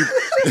 Like if you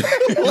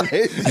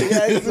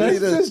Let's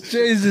just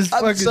change this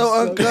I'm fucking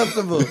so subject.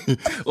 uncomfortable.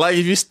 like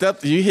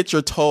if you hit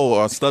your toe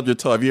or stubbed your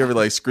toe, have you ever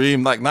like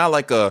screamed? Like not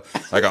like a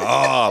like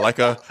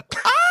a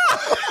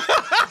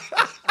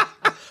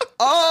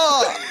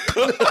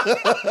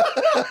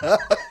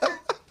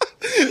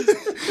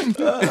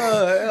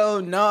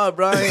Hell no,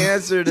 bro. I ain't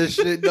answer this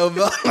shit no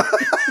more.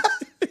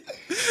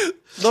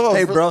 no,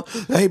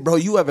 Hey bro,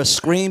 you ever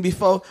screamed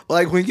before?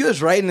 Like when you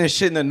was writing this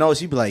shit in the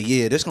notes, you be like,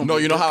 yeah, this gonna No,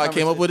 be you know how I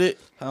came up with it?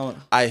 How?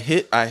 I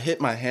hit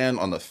my hand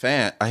on the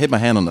fan. I hit my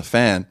hand on the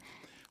fan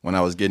when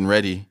I was getting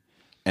ready,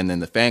 and then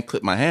the fan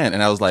clipped my hand,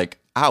 and I was like,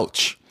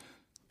 "Ouch!"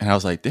 And I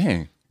was like,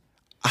 "Dang,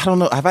 I don't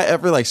know. Have I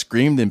ever like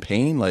screamed in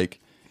pain? Like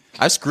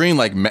I screamed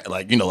like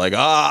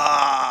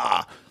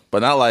ah, but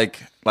not like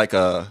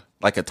a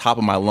top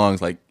of my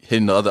lungs, like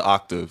hitting the other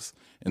octaves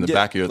in the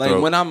back of your like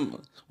throat.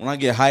 when I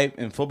get hyped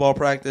in football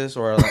practice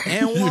or like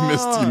and you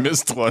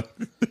missed one.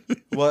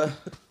 what?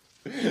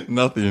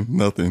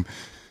 Nothing.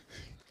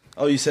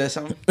 Oh, you said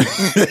something?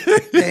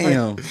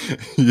 Damn.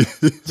 Dude,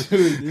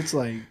 it's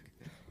like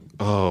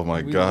Oh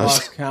my we gosh.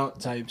 lost count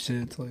type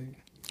shit. It's like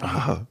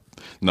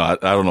No, I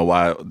don't know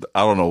why. I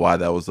don't know why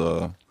that was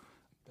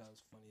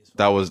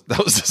that was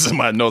just in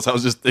my notes. I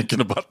was just thinking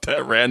about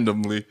that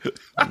randomly.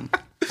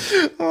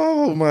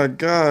 Oh my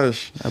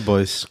gosh! That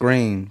boy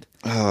screamed.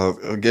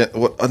 Again,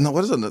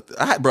 what is it?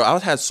 I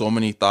had so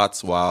many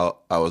thoughts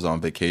while I was on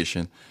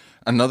vacation.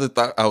 Another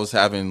thought I was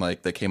having,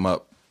 like that came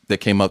up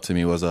to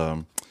me was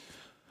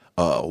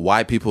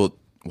why people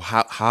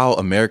how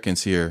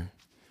Americans here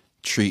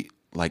treat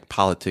like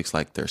politics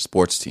like their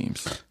sports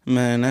teams.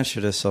 Man, that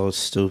shit is so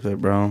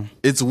stupid, bro.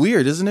 It's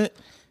weird, isn't it?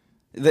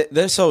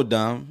 They're so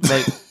dumb.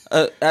 Like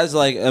as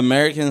like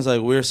Americans,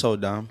 like we're so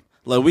dumb.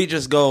 Like we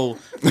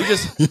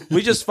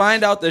just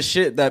find out the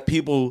shit that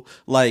people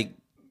like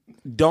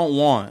don't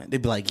want. They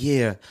be like,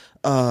 yeah,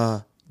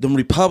 them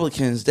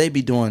Republicans, they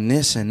be doing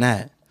this and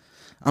that.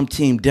 I'm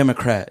Team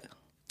Democrat.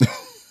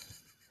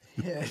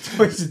 yeah,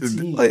 towards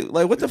the team.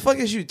 Like what the fuck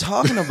is you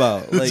talking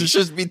about? Like It should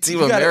just be Team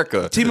you gotta-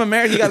 America. Team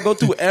America, you got to go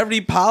through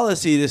every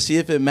policy to see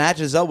if it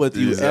matches up with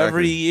you Exactly.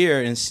 every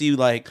year and see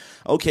like,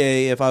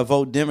 okay, if I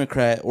vote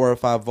Democrat or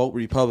if I vote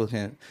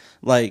Republican,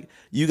 like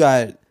you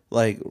got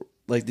like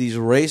these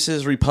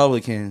racist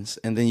Republicans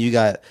and then you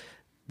got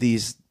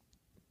these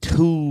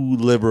two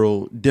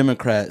liberal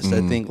Democrats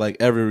that think like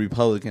every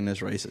Republican is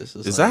racist.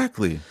 It's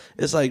Exactly. Like,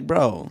 it's like,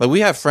 bro, Like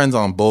we have friends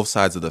on both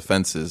sides of the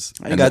fences.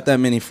 I ain't got that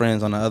many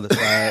friends on the other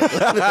side.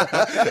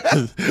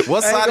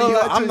 What side gonna are you?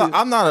 lie to you.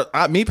 I'm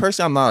not. Me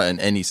personally, I'm not on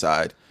any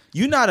side.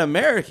 You not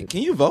American.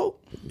 Can you vote?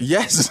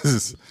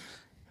 Yes,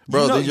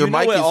 bro. You know- your you know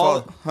mic what keeps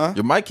all- falling. huh?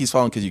 Your mic keeps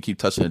falling because you keep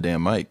touching the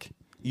damn mic.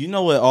 You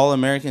know what all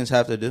Americans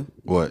have to do?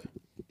 What?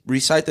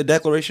 Recite the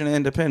Declaration of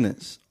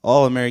Independence.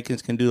 All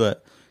Americans can do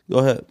that. Go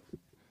ahead.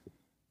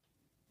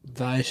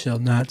 Thou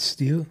shalt not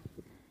steal.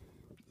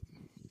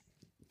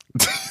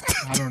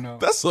 I don't know.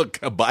 That's a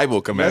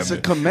Bible commandment. That's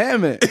a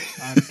commandment.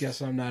 I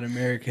guess I'm not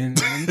American.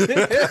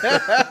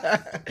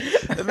 That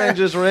man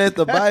just read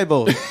the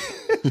Bible.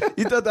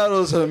 You thought that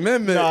was an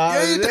amendment.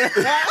 Yeah, you did.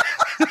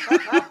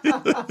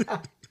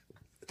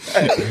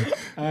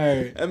 All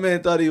right. That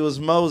man thought he was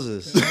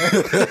Moses.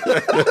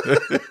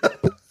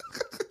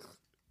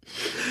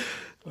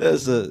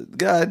 That's a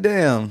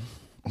goddamn.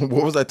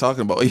 What was I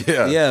talking about?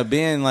 Yeah. Yeah,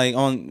 being like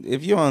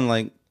if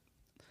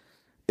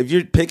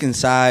you're picking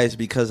sides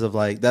because of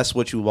like that's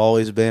what you've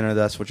always been or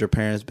that's what your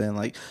parents been,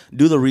 like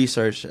do the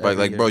research.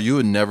 Like, bro, you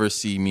would never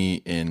see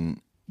me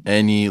in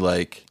any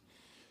like.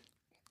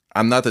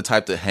 I'm not the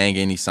type to hang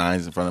any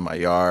signs in front of my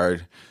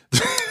yard.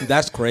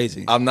 That's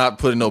crazy. I'm not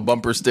putting no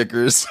bumper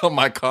stickers on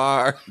my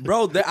car.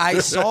 Bro,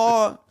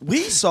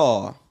 we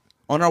saw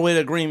on our way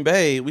to Green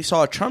Bay, we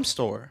saw a Trump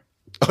store.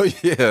 Oh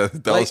yeah,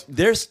 that Like, was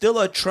there's still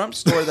a Trump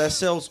store that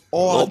sells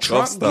all all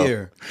Trump stuff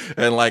gear.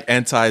 and like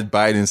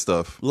anti-Biden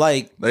stuff.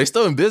 Like, They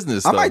still in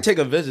business. I Though. might take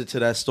a visit to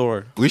that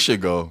store. We should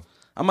go.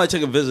 I might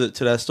take a visit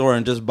to that store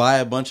and just buy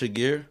a bunch of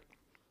gear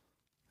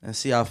and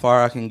see how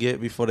far I can get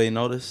before they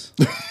notice.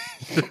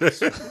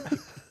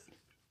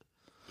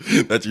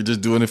 That you're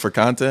just doing it for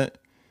content.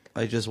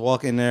 Like, just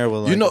walk in there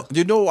with, like,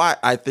 You know why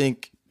I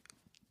think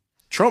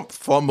Trump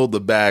fumbled the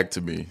bag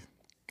to me,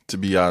 to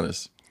be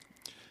honest.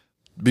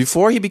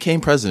 Before he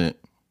became president,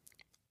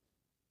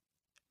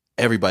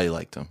 everybody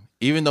liked him.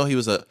 Even though he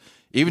was the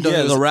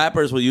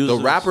rappers will use the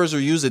this. rappers were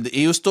using,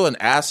 he was still an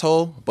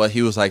asshole, but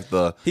he was like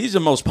He's the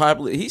most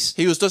popular.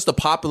 he was just a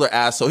popular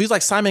asshole. He's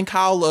like Simon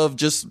Cowell of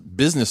just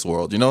business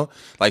world, you know?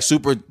 Like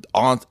super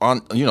on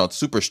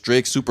super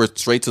strict, super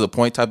straight to the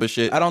point type of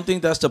shit. I don't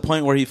think that's the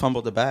point where he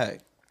fumbled the bag.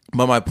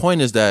 But my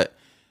point is that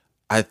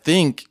I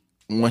think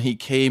when he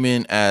came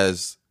in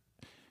as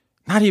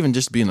not even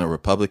just being a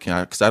Republican,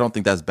 because I don't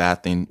think that's a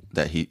bad thing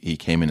that he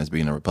came in as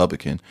being a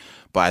Republican.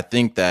 But I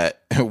think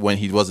that when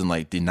he wasn't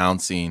like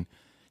denouncing,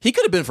 he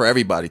could have been for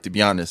everybody, to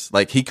be honest.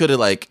 Like he could have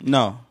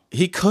No.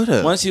 he could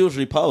have. Once he was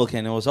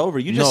Republican, it was over.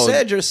 You just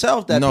said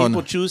yourself that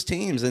people choose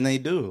teams, and they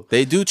do.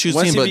 They do choose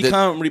Once teams, he but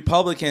become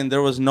Republican,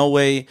 there was no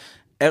way.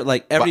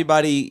 Like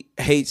everybody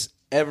hates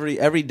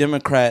every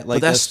Democrat.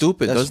 Like but that's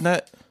stupid, doesn't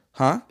that?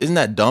 Huh? Isn't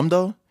that dumb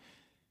though?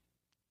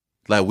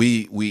 Like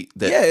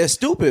yeah, it's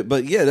stupid,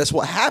 but yeah, that's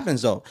what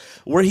happens though.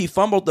 Where he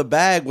fumbled the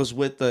bag was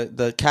with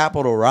the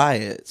Capitol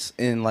riots,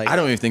 and like I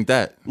don't even think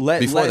that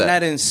letting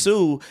that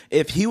ensue.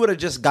 If he would have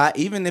just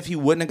even if he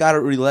wouldn't have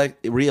got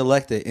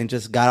reelected and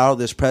just got out of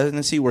this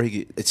presidency where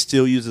he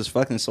still uses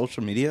fucking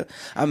social media.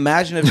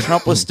 Imagine if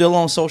Trump was still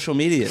on social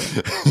media.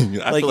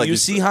 like you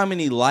see how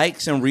many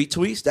likes and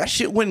retweets. That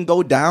shit wouldn't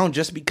go down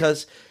just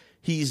because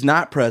he's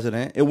not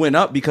president. It went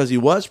up because he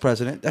was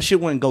president. That shit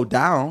wouldn't go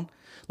down.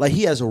 Like,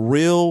 he has a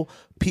real...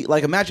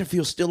 Like, imagine if he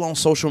was still on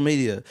social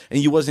media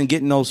and you wasn't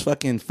getting those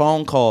fucking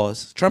phone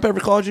calls. Trump ever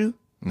called you?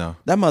 No.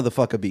 That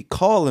motherfucker be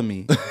calling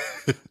me.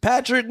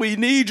 Patrick, we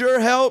need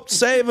your help.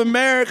 Save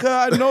America.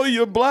 I know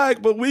you're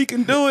black, but we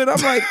can do it.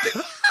 I'm like...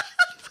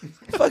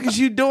 the fuck is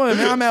you doing,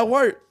 man? I'm at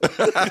work.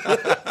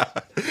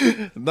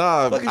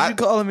 Nah, fuck is you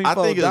calling me I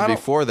for? think it was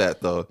before that,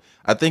 though.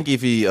 I think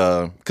if he...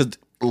 Because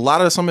a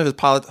lot of some of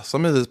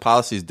his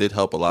policies did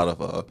help a lot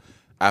of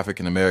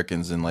African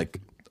Americans and,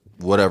 like...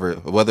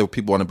 whether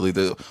people want to believe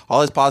that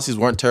all his policies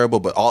weren't terrible,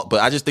 but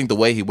I just think the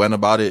way he went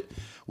about it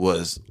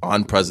was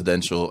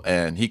unpresidential,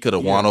 and he could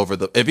have won over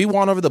if he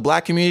won over the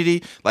black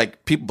community,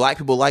 like black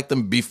people liked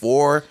him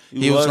before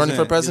he was running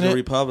for president. He's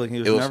a Republican.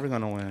 He was never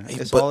going to win.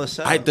 It's all a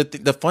setup.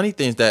 The funny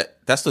thing is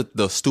that's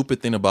the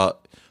stupid thing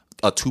about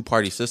a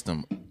two-party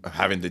system,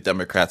 having the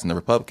Democrats and the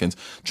Republicans.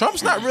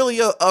 Trump's not really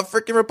a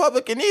freaking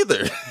Republican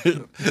either.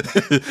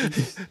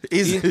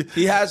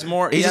 he has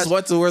more. He just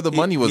went to where the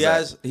money was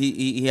at.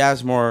 He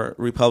has more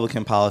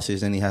Republican policies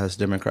than he has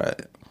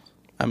Democrat.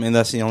 I mean,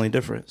 that's the only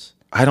difference.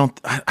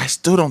 I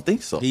still don't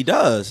think so. He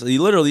does. He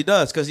literally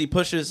does, because he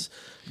pushes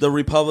the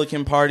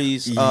Republican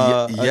Party's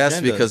yes,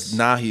 agendas. because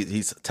now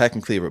he's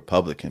technically a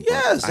Republican.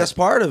 Yes, that's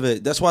part of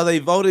it. That's why they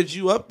voted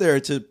you up there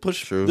to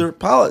push their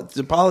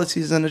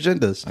policies and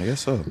agendas. I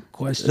guess so.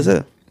 Question. Is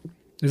it?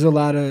 There's a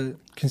lot of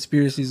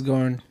conspiracies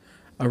going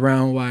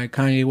around why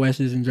Kanye West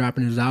isn't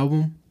dropping his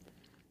album.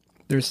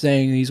 They're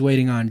saying he's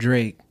waiting on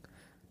Drake.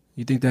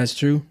 You think that's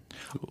true?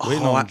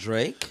 Waiting on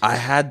Drake? I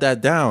had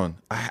that down.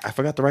 I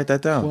forgot to write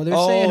that down. Well, they're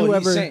saying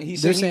whoever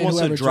he's saying he wants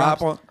to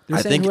drop on. They're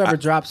saying whoever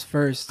drops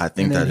first. I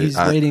think and then that he's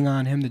waiting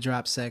on him to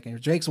drop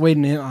second. Drake's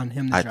waiting on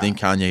him to drop. I think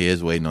Kanye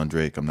is waiting on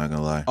Drake. I'm not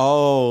gonna lie.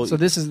 Oh, so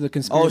this is the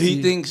conspiracy. Oh,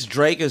 he thinks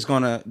Drake is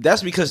gonna.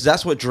 That's because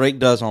that's what Drake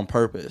does on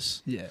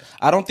purpose. Yeah,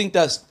 I don't think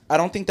that's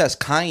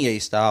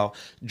Kanye style.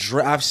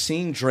 I've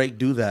seen Drake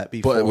do that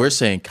before. But we're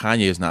saying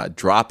Kanye is not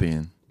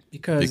dropping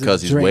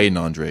because he's Drake. waiting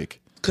on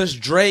Drake. Because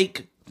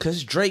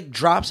Drake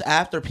drops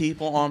after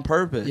people on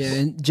purpose. Yeah,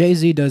 and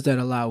Jay-Z does that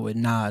a lot with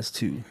Nas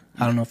too.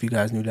 I don't know if you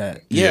guys knew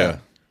that. Yeah.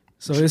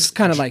 So it's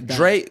kind of like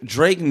that.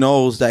 Drake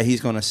knows that he's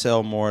going to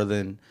sell more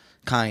than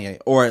Kanye,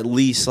 or at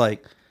least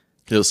like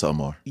he'll sell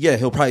more. Yeah,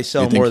 he'll probably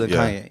sell more than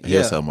Kanye.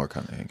 He'll sell more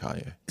than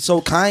Kanye.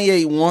 So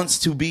Kanye wants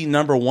to be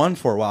number one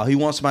for a while. He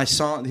wants my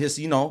song,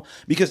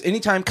 because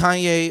anytime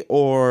Kanye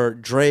or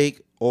Drake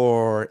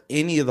or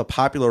any of the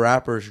popular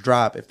rappers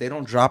drop, if they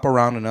don't drop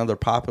around another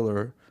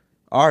popular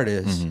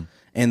artist. Mm-hmm.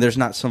 And there's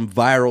not some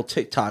viral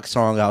TikTok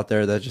song out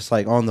there that's just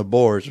like on the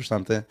boards or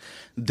something,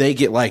 they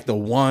get like the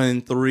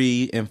 1,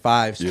 3, and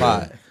 5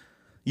 spot. Yeah.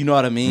 You know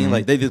what I mean? Mm-hmm.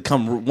 Like they just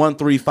come 1,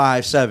 3,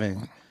 5,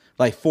 7.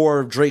 Like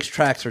 4 of Drake's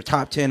tracks are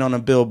top 10 on a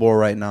Billboard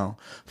right now.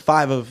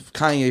 5 of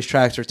Kanye's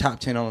tracks are top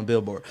 10 on a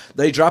Billboard.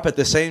 They drop at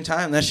the same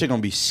time, that shit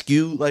gonna be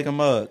skewed like a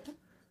mug.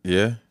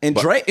 Yeah. And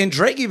But-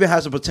 Drake even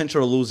has the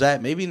potential to lose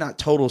that. Maybe not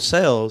total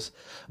sales,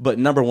 but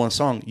number one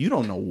song. You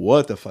don't know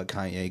what the fuck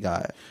Kanye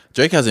got.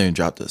 Drake hasn't even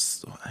dropped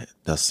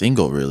the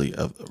single really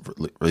of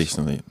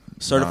recently.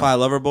 Certified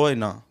Lover Boy?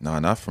 No. No,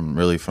 not from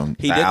the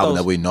He did album those,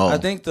 that we know. I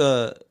think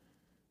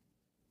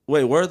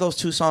wait, where are those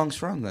two songs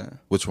from then?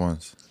 Which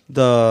ones?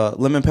 The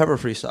Lemon Pepper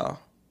freestyle.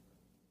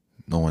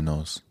 No one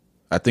knows.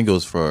 I think it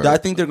was for. I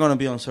think they're gonna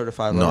be on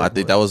Certified Lover No, I Boy.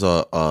 think that was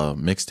a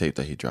mixtape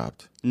that he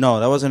dropped. No,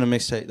 that wasn't a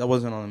mixtape. That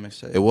wasn't on a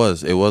mixtape. It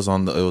was. It was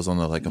on the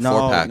like a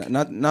 4-pack.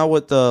 Not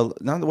with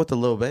the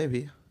Lil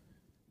Baby.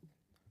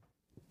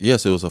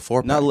 Yes, it was a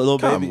 4-pack. Not Lil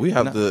Come, Baby. We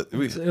have Not-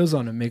 It was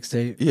on a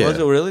mixtape. Yeah. Was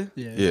it really?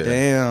 Yeah. Yeah.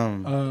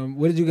 Damn.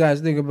 What did you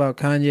guys think about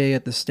Kanye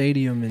at the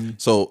stadium and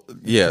So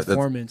yeah,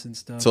 performance and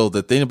stuff? so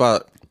the thing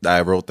about that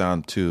I wrote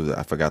down too that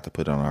I forgot to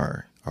put on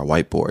our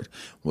whiteboard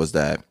was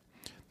that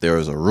there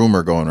was a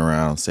rumor going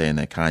around saying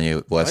that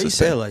Kanye Why West you is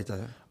say it like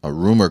that? a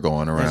rumor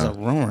going There's a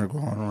around. rumor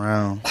going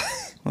around.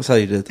 That's how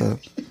you did that.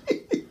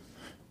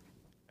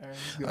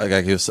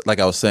 Like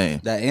I was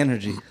saying, That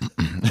energy.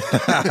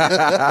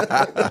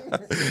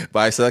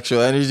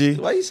 bisexual energy.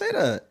 Why you say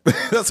that?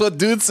 That's what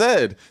dude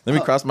said. Let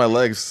me cross my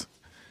legs.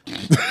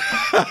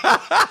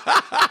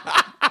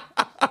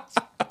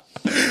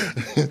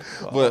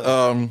 But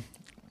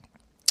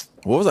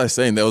what was I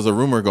saying? There was a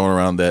rumor going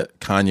around that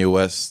Kanye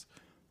West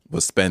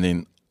was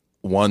spending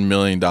 $1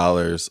 million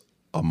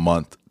a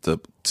month to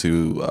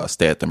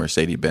stay at the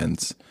Mercedes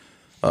Benz.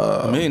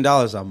 $1 million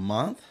a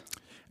month?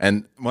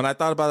 And when I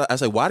thought about it, I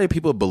was like, why do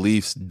people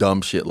believe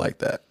dumb shit like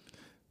that?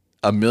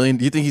 $1 million?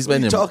 Do you think he's Who you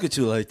spending? talking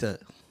to like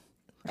that?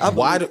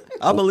 Why do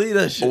I believe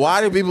that shit.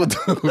 why do people?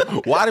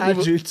 Why do I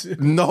people? do too.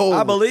 No,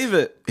 I believe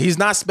it. he's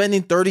not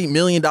spending $30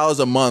 million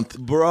a month.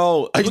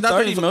 Bro, He's not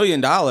 $30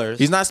 million.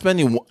 He's not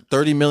spending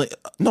 30 million.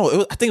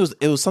 No, I think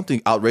it was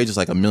something outrageous,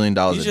 like $1 million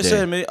a You day. just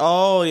said,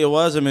 oh, it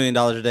was $1 million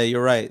a day.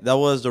 You're right. That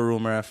was the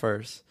rumor at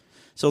first.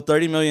 So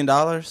 $30 million?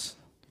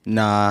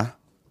 Nah,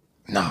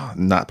 No,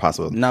 not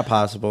possible. not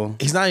possible.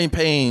 He's not even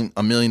paying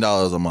 $1 million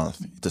a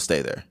month to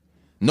stay there.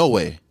 No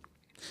way.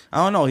 I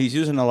don't know. He's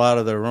using a lot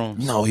of their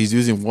rooms. No, he's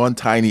using one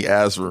tiny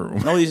ass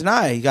room, No, he's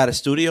not. He got a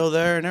studio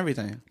there and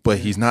everything. but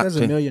he's not. That's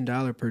 $1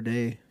 million per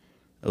day.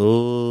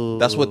 Ooh.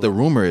 That's what the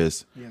rumor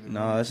is.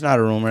 No, it's not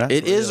a rumor. That's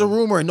It is a real.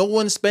 rumor. No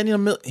one's spending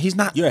 $1 million. He's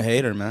not. You're a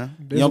hater, man.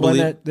 You There's don't one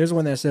believe? there's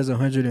one that says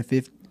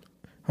 150K.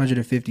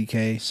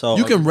 So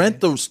You can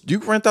rent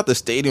out the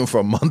stadium for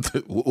a month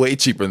way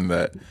cheaper than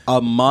that.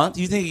 a month?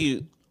 You think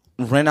you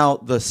rent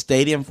out the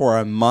stadium for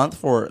a month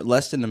for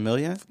less than $1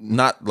 million?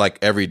 Not like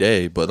every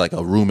day, but like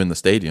a room in the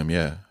stadium.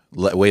 Yeah,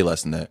 way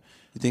less than that.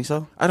 You think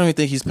so? I don't even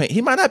think he's paying.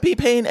 He might not be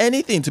paying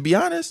anything, to be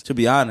honest. To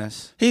be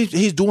honest,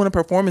 He's doing a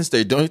performance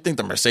there. Don't you think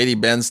the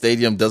Mercedes-Benz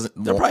Stadium doesn't?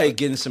 they're probably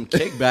getting some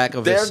kickback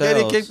of they're his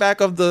sales. getting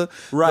kickback of the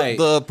Right.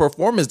 the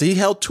performance. He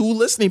held 2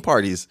 listening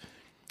parties,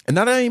 and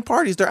not only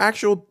parties, they're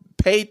actual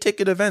paid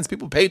ticket events.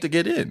 People paid to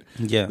get in.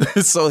 Yeah.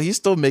 So he's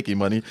still making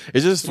money.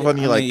 It's just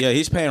funny, I mean, yeah,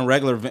 he's paying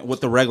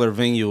what the regular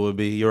venue would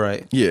be. You're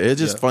right. it's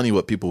just funny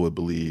what people would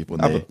believe when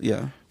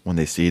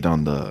they see it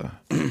on the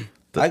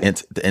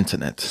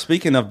internet.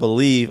 Speaking of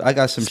believe, I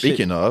got some.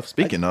 Speaking of,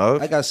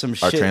 I got some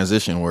our shit.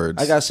 transition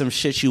words. I got some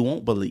shit you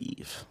won't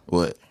believe.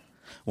 what?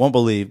 Won't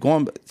believe.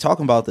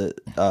 Talking about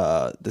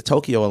the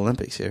Tokyo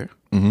Olympics here.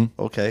 Mm-hmm.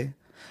 Okay,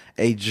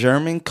 a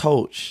German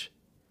coach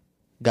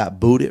got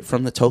booted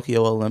from the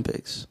Tokyo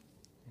Olympics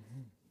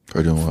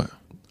For doing what?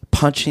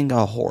 punching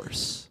a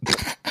horse.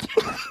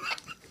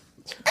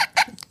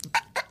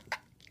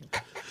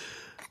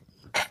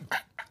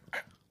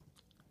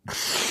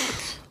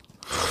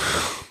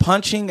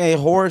 Punching a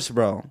horse,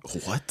 bro.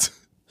 What?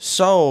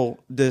 So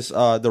this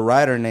the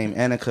rider named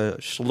Annika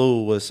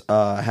Schlu was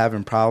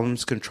having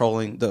problems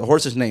controlling the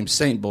horse's name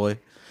Saint Boy.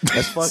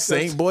 That's fucked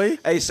Saint up. Boy?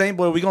 Hey Saint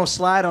Boy, we gonna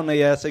slide on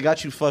their ass. They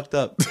got you fucked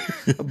up.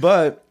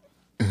 But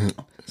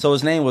so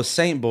his name was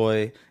Saint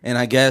Boy, and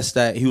I guess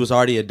that he was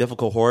already a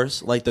difficult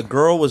horse. Like the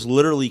girl was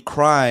literally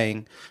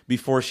crying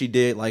before she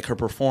did like her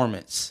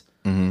performance.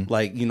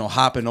 Like,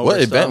 hopping over. What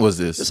stuff. event was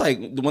this? It's like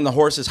when the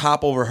horses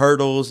hop over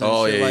hurdles and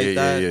shit like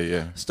that.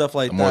 yeah. Stuff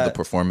like More that. the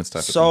performance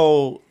type of thing.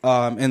 So,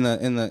 in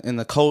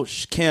the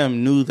coach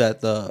Kim knew that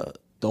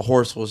the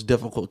horse was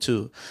difficult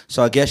too.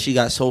 So I guess she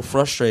got so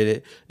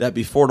frustrated that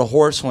before the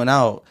horse went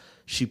out,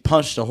 she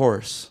punched the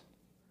horse.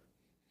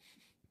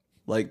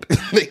 Like,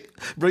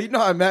 bro, you know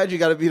how mad you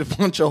got to be to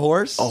punch a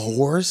horse? A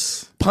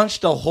horse?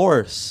 Punched a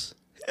horse.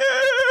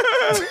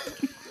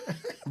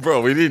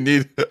 Bro, we didn't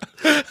need.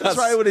 That's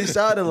probably what he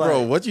sounded like.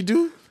 Bro, what'd you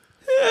do?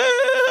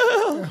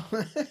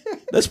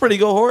 That's pretty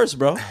good horse,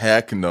 bro.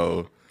 Heck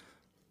no.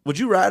 Would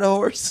you ride a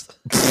horse?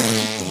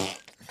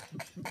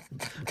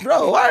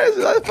 Bro, why is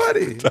that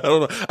funny? I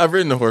don't know. I've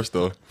ridden a horse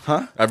though.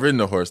 Huh? I've ridden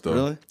a horse though.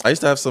 Really? I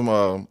used to have some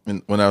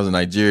when I was in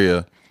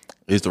Nigeria.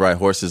 I used to ride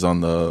horses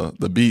on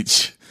the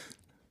beach.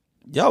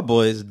 Y'all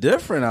boys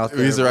different out there.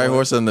 We used to ride bro.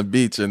 horses on the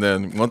beach, and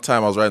then one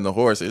time I was riding the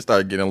horse, it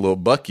started getting a little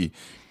bucky.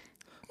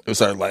 It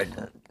started like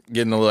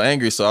getting a little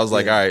angry, so I was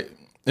like, all right,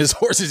 this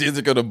horse is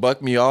either gonna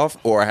buck me off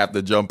or I have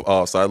to jump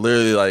off. So I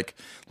literally like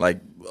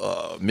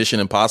Mission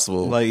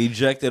Impossible. Like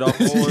ejected off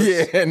the horse.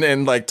 Yeah, and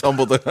then like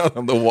tumbled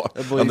on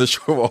the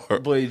shore.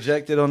 Boy,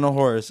 ejected on the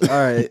horse. All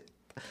right.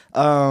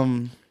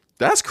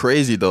 That's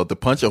crazy though. To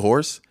punch a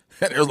horse,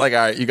 and it was like, all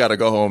right, you got to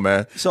go home,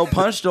 man. So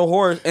punched the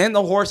horse, and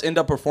the horse ended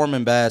up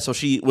performing bad. So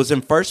she was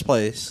in first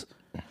place,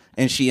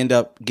 and she ended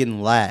up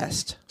getting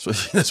last. So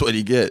that's what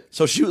you get.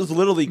 So she was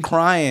literally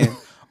crying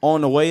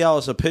on the way out.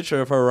 It's a picture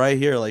of her right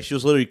here. Like she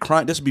was literally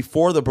crying. This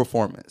before the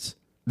performance.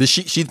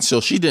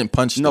 So she didn't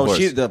punch the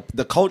horse. No,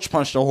 the coach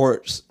punched the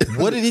horse.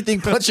 What did he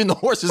think punching the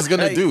horse is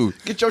gonna Hey, do?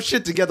 Get your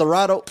shit together,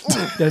 Rado.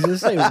 Does it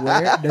say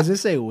where? Does it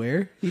say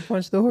where he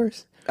punched the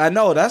horse? I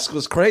know that's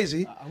what's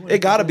crazy. It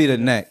got to be the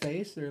neck.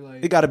 Face or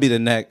like It got to be the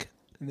neck.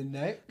 in the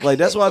neck? Like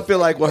that's what I feel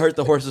like what hurt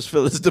the horse's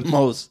feelings the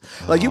most.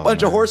 Like you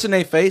punch a horse in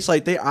their face,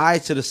 like their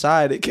eyes to the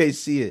side, they can't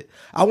see it.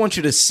 I want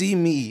you to see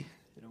me.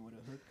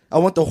 I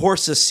want the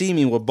horse to see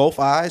me with both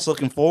eyes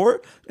looking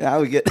forward, and I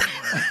would get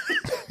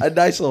a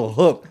nice little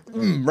hook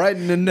right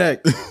in the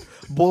neck.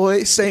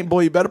 Boy, Saint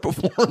boy, you better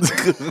perform.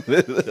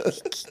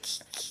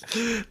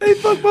 They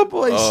fucked my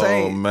boy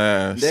Saint. Oh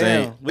man, Damn,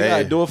 Saint. we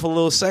gotta do it for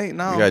little Saint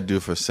now. We gotta do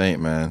it for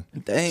Saint, man.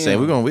 Damn. Saint,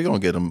 we gonna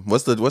get him.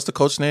 What's the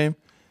coach name?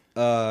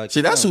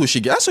 See, that's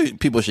who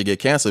people should get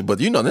canceled. But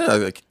you know,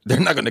 they're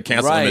not gonna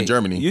cancel him in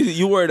Germany.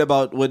 You worried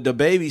about what the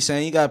baby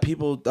saying? You got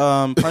people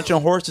punching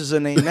horses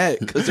in their neck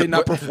because they're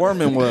not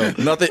performing well.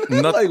 Nothing.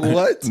 Like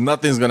what?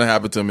 Nothing's gonna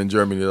happen to him in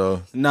Germany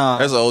though. Nah.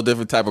 That's a whole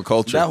different type of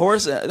culture. That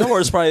horse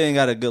probably ain't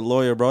got a good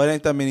lawyer, bro. It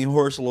ain't that many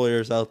horse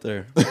lawyers out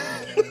there.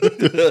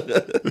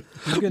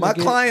 My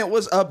client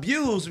was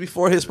abused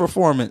before his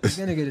performance. He's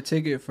gonna get a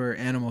ticket for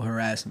animal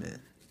harassment.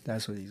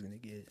 That's what he's gonna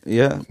get.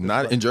 Yeah.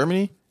 Not in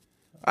Germany.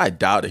 I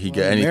doubt that he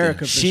get anything. America,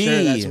 for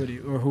sure, that's what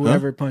or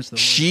whoever punched the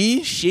horse.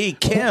 She,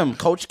 Kim,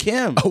 Coach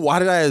Kim. Why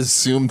did I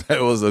assume that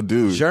it was a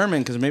dude?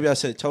 German, because maybe I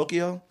said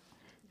Tokyo.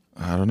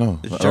 I don't know.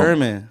 It's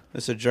German.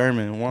 It's a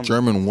German woman.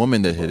 German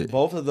woman that hit it.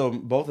 Both of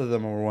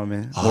them were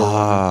women.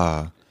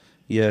 Ah,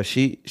 Yeah,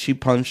 she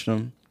punched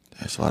him.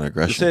 that's a lot of It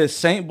aggression. says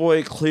Saint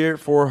Boy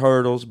cleared 4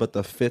 hurdles, but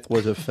the 5th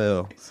was a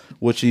fail,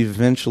 which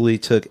eventually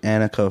took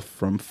Annika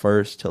from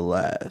first to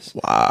last.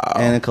 Wow.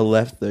 Annika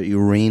left the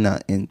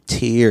arena in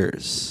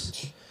tears.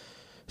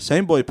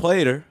 Saint Boy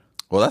played her.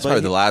 Well, that's but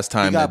probably the last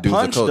time that dude's a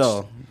punched, coach.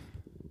 though.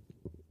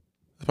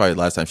 That's probably the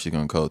last time she's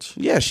gonna coach.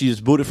 Yeah, she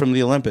was booted from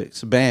the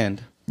Olympics,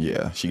 banned.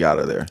 Yeah, she got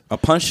her there. A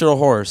punch to the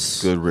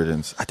horse. Good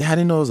riddance. I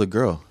didn't know it was a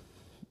girl.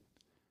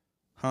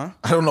 Huh?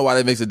 I don't know why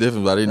that makes a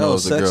difference, but I didn't know it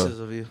was a girl. Sexist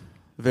of you.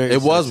 Very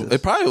It was. sexist.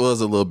 It probably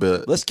was a little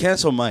bit. Let's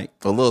cancel Mike.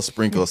 A little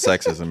sprinkle of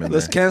sexism in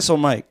Let's there. cancel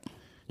Mike.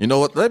 You know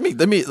what? Let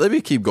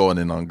me keep going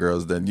in on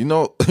girls. Then you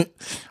know,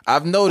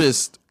 I've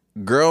noticed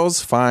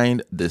girls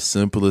find the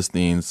simplest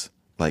things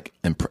like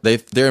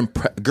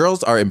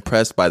girls are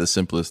impressed by the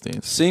simplest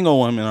things. Single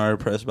women are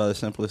impressed by the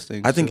simplest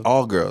things. I think too.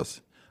 all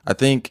girls. I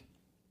think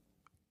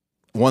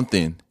one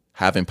thing,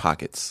 having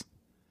pockets.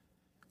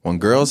 When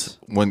girls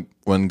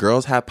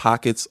have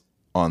pockets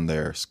on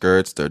their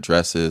skirts, their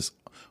dresses,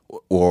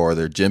 or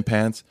their gym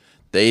pants,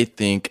 they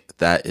think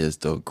that is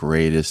the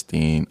greatest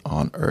thing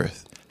on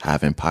earth.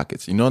 Having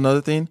pockets. You know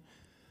another thing?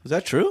 Is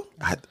that true?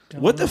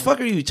 What the fuck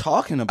are you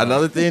talking about?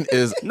 Another thing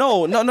is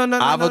No.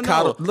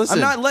 Avocado- No. listen.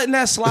 I'm not letting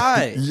that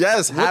slide.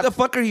 Yes, What the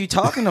fuck are you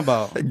talking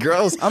about?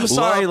 girls. I'm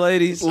sorry, love-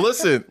 ladies.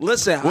 Listen.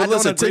 Listen, I Well, don't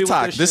listen. agree with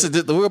TikTok. this shit.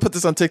 We're gonna put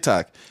this on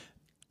TikTok.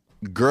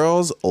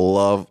 Girls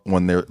love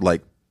when they're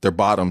like their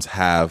bottoms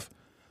have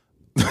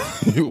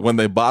when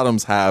their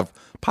bottoms have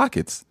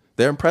pockets.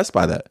 They're impressed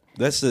by that.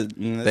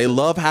 They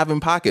love having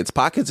pockets.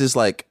 Pockets is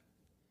like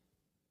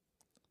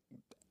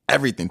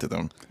everything to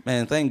them.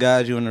 Man, thank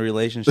God you in a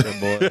relationship,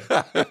 boy.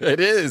 It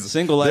is.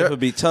 Single life They're- would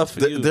be tough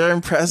for you. They're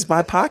impressed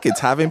by pockets,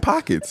 having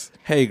pockets.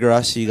 Hey, girl,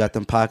 I see you got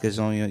them pockets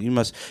on you. You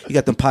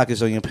got them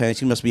pockets on your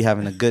pants. You must be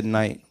having a good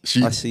night.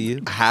 I see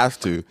you. Have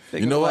to.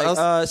 You know what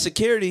else?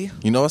 Security.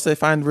 You know what they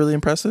find really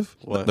impressive?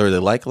 What? Or they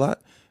like a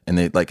lot? And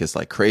they like it's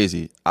like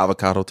crazy.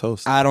 Avocado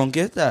toast. I don't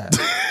get that.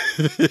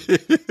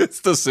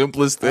 It's the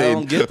simplest thing.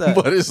 don't get that.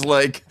 But it's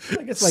like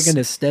It's like an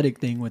aesthetic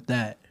thing with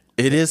that.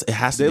 it is. It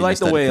has to They be like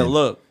the way it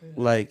look. look.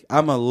 Like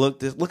I'm gonna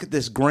look at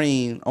this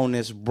green on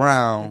this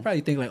brown.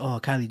 Probably think like, oh,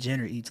 Kylie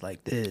Jenner eats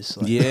like this.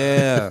 Like,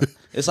 Yeah,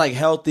 it's like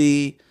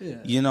healthy. Yeah.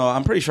 You know,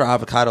 I'm pretty sure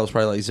avocado is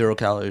probably like 0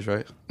 calories,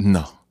 right?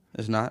 No.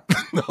 It's not.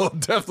 No,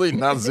 definitely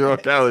not 0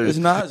 calories. It's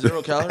not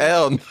 0 calories.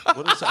 Hell no.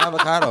 What is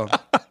avocado?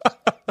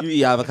 You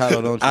eat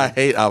avocado, don't you? I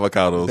hate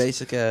avocados.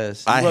 Basic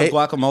ass. You I love hate-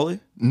 guacamole.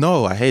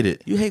 No, I hate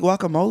it. You hate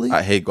guacamole?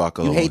 I hate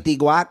guacamole. You hate the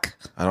guac?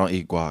 I don't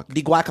eat guac.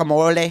 The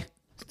guacamole?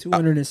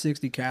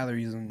 260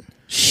 calories on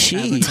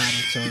Sheesh.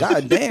 avocado toast.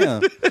 God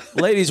damn.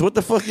 Ladies, what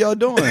the fuck y'all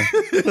doing?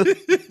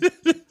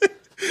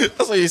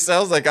 That's what you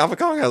sounds like.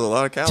 Avocado has a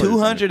lot of calories.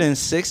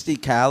 260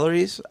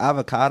 calories,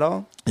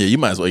 avocado? Yeah, you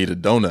might as well eat a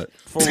donut.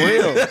 For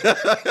real.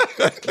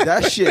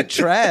 That shit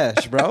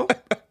trash, bro.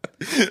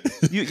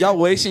 Y'all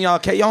wasting y'all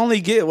Y'all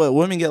only get what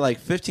women get like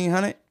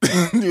 1,500?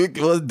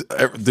 Well,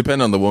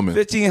 depend on the woman.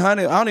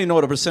 1,500? I don't even know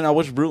what a percent. I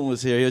wish Bruton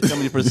was here. He'll tell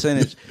me the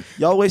percentage.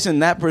 Y'all wasting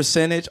that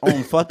percentage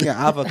on fucking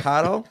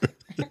avocado?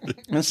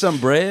 and some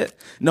bread.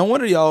 No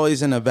wonder y'all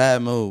always in a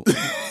bad mood.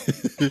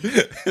 They're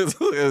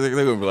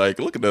gonna be like,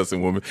 look at us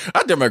and women.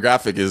 Our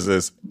demographic is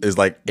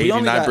like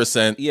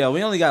 89%. Yeah,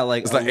 we only got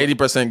like It's like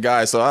 80%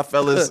 guys. So our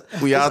fellas,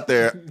 we out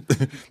there.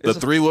 The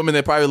 3 women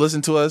that probably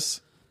listen to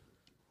us,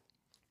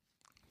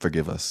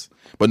 forgive us.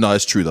 But no,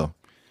 it's true though.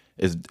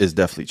 It's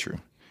definitely true.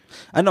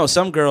 I know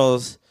some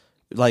girls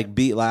like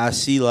I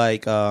see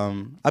like I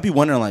be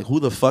wondering like who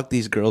the fuck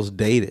these girls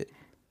dated.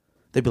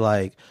 They'd be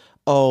like,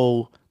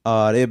 oh,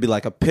 they'd be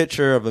like a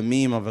picture of a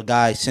meme of a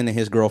guy sending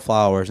his girl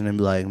flowers, and then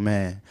be like,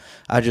 man,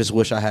 I just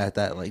wish I had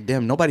that. Like,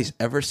 damn, nobody's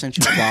ever sent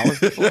you flowers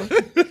before.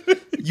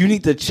 You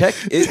need to check.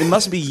 It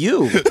must be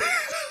you.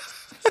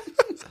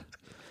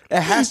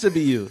 It has to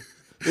be you.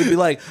 It'd be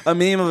like a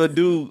meme of a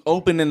dude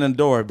opening the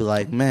door. It'd be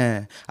like,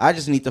 man, I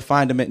just need to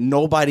find him.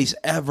 Nobody's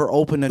ever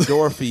opened a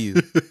door for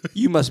you.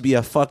 You must be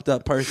a fucked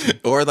up person.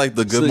 Or like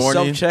the good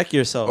morning. Self-check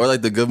yourself. Or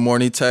like the good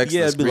morning text,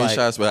 yeah, the be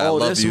screenshots, like, but I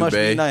love this you, must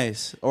babe. be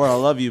nice. Or I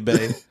love you,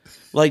 babe.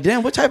 Like,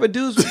 damn, what type of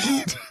dudes would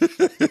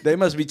you? They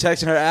must be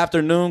texting her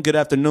afternoon. Good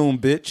afternoon,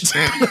 bitch.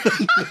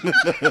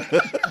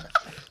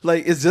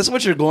 Like, is this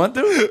what you're going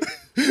through?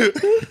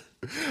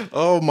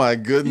 Oh my You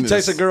goodness.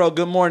 text a girl,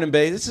 good morning,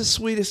 babe. It's the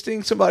sweetest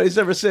thing somebody's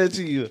ever said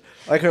to you.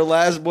 Like her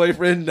last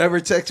boyfriend never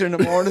texted her in the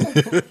morning.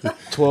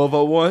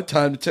 12:01,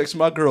 time to text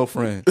my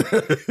girlfriend.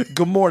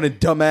 Good morning,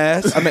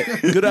 dumbass. I mean,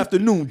 good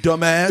afternoon,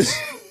 dumbass.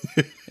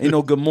 Ain't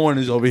no good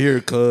mornings over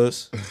here,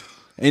 cuz.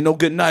 Ain't no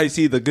good nights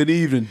either. Good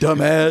evening,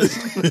 dumbass.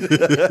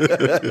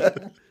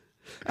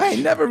 I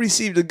ain't never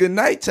received a good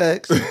night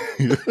text.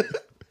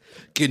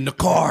 Get in the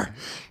car.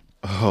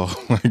 Oh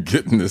my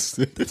goodness.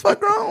 What the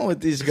fuck wrong with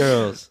these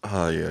girls?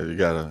 Oh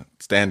yeah,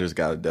 standards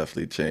gotta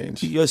definitely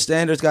change. Your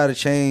standards got to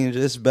change.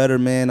 It's better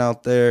men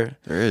out there.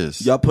 There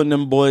is. Y'all putting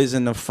them boys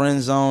in the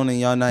friend zone and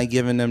y'all not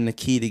giving them the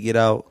key to get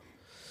out.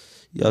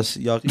 Y'all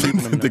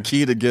keeping them The there.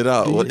 key to get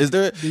out. What is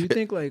there? Do you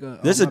think like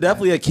There's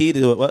definitely a key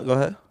to it. What? Go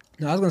ahead.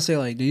 No, I was gonna say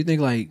like, do you think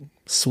like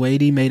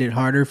Sweetie made it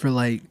harder for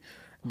like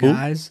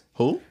guys?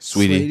 Who?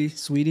 Sweetie.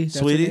 Sweetie, that's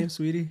her Sweetie? name?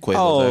 Sweetie, Quavo's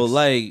Oh, ex.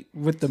 like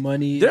with the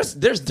money. there's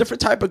different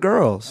type of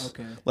girls.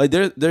 Okay. Like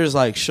there's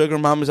like sugar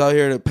mamas out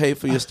here that pay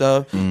for your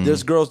stuff.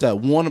 There's girls that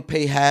want to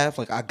pay half.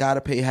 Like I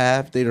gotta pay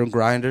half. They don't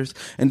grinders.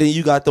 And then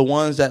you got the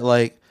ones that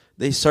like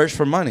they search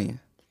for money,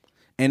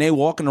 and they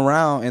walking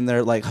around and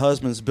their like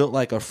husbands built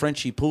like a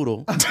Frenchie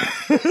poodle.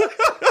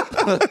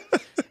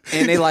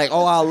 And they like,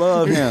 oh, I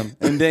love him.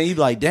 And then you be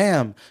like,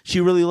 damn,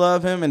 she really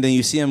love him. And then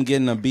you see him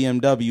getting a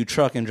BMW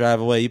truck and drive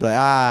away. You be like,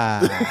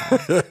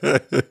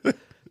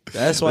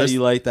 that's why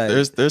you like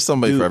that. There's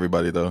somebody Dude. for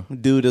everybody though.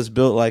 Dude is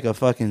built like a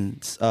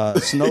fucking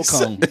snow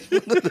cone.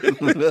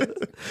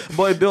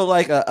 Boy built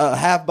like a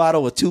half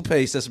bottle of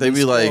toothpaste that's They been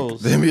be like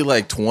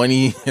exposed.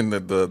 20 and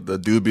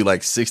the dude be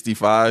like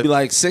 65. Be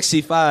like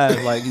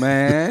 65. Like,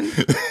 man,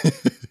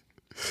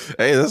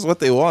 Hey, that's what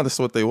they want. That's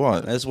what they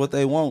want. that's what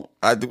they want.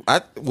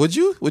 Would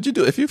you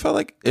do if you felt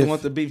like They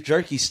want the beef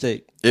jerky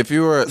steak. if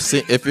you were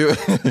if you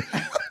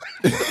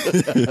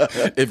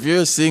if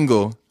you're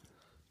single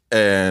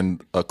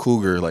and a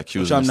cougar like she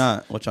was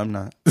Which I'm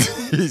not.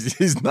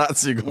 he's not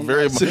single.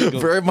 Very not single.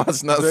 very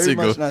much not Very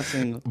single. much not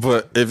single.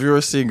 But if you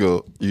were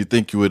single, you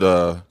think you would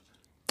I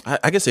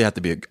guess you have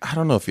to be I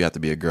don't know if you have to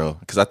be a girl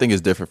because I think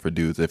it's different for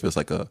dudes. If it's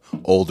like a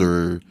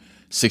older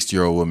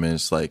 60-year-old woman,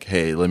 it's like,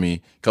 hey, let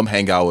me come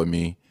hang out with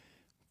me,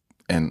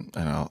 and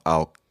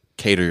I'll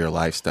cater your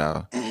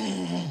lifestyle.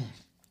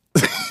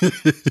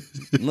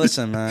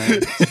 Listen,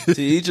 man.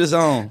 To each his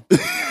own.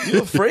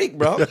 You a freak,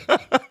 bro.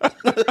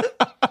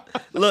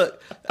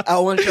 Look, I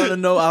want y'all to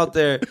know out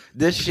there,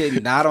 this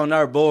shit not on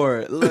our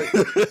board. Look,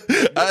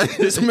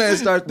 this man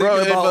start thinking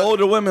Bro, about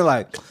older women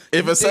like,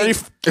 if a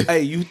 70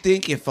 hey, you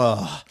think if if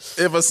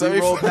a we 70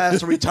 roll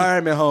past a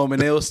retirement home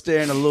and they was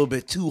staring a little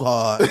bit too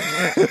hard,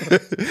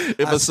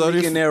 if I a sneak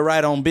 70 in there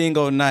right on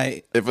bingo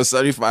night. if a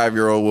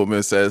 75-year-old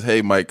woman says,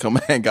 "Hey, Mike, come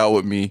hang out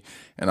with me,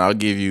 and I'll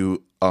give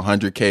you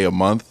 $100K a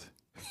month,"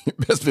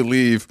 best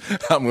believe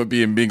I'm gonna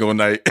be in bingo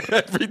night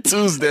every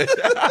Tuesday.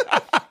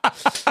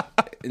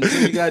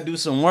 Until you gotta do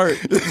some work.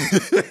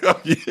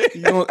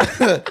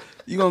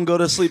 You gonna go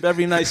to sleep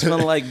every night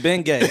smelling like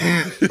Bengay.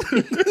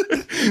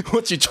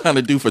 What you trying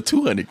to do for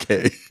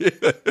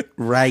 $200K?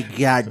 Right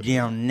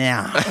goddamn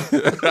now.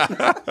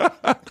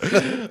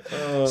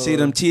 See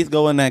them teeth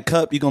go in that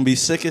cup, you gonna be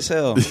sick as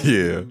hell.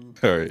 Yeah.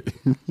 All right.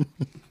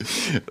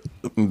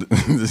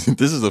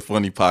 This is a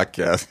funny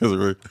podcast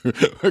because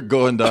we're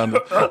going down.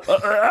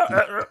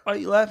 Why are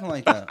you laughing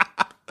like that?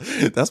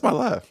 That's my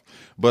laugh.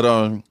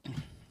 But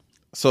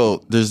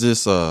so there's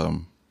this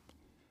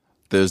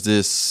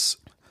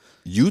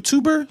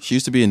YouTuber. She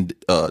used to be in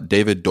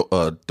David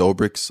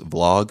Dobrik's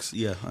vlogs.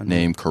 Yeah, I know.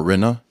 Named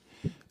Corinna,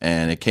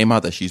 and it came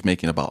out that she's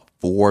making about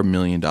 $4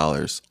 million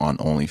on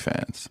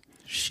OnlyFans.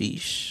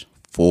 Sheesh.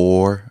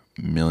 $4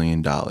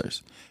 million,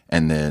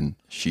 and then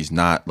she's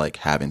not like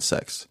having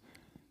sex,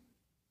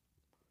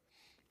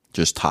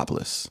 just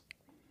topless.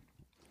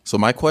 So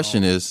my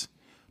question is,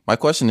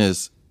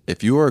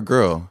 if you were a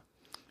girl,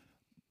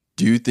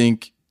 do you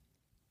think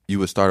you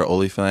would start an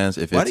OnlyFans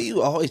if Why it's do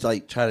you always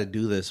like try to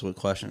do this with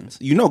questions?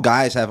 You know,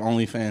 guys have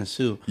OnlyFans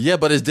too. yeah,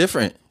 but it's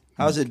different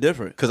How's it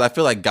different? because I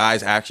feel like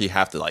guys actually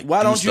have to like. Why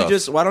do don't you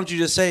stuff.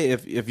 just say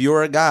if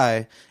you're a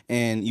guy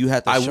and you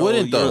have to I show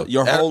wouldn't though.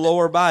 your whole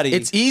lower body?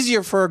 It's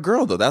easier for a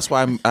girl though. That's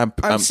why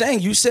I'm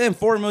saying you said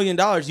 $4 million.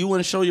 You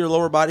wouldn't show your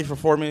lower body for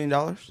 $4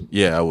 million?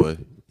 yeah, I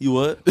would. You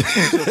would?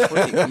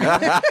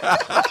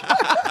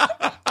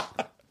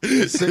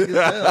 Sick as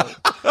hell.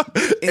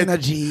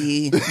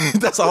 Energy.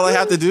 That's all I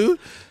have to do.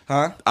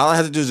 Huh? All I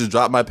have to do is just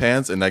drop my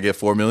pants and I get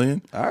 $4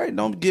 million. All right,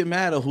 don't get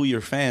mad at who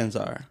your fans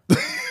are.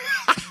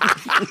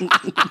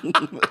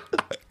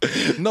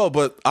 No,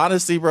 but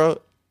honestly, bro,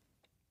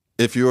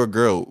 if you're a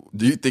girl,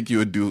 do you think you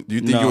would do? Do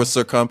you think No. you would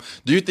succumb?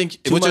 Do you think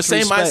with your much same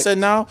respect. mindset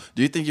now?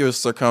 Do you think you would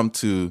succumb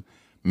to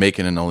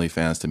making an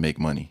OnlyFans to make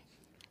money?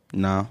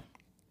 No.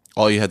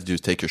 All you had to do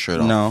is take your shirt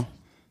off. No.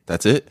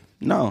 That's it.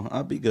 No,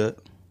 I'll be good.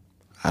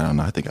 I don't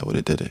know. I think I would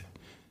have did it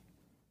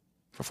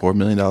for $4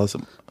 million.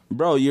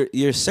 Bro,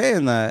 you're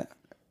saying that,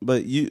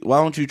 but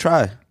why don't you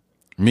try?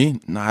 Me?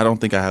 No, I don't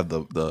think I have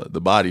the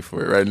body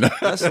for it right now.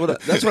 That's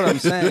what I'm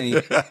saying.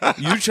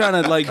 You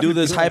trying to like do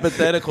this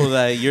hypothetical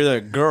that you're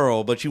a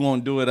girl, but you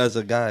won't do it as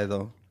a guy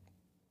though.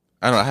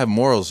 I don't know. I have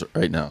morals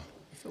right now.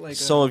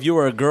 So if you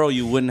were a girl,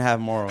 you wouldn't have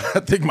morals.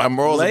 I think my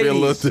morals would be a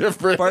little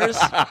different.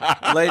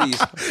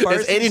 Ladies,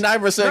 it's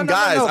 89%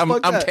 guys. fuck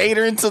I'm that.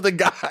 catering to the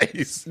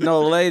guys.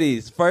 No,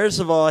 ladies. First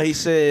of all, he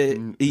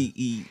said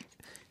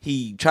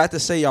he tried to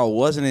say y'all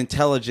wasn't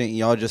intelligent.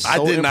 Y'all just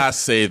I did not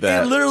say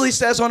that. It literally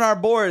says on our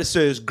board. It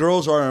says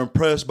girls are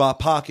impressed by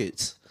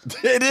pockets.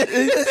 It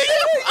is.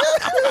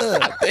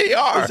 They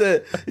are.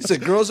 It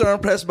said girls are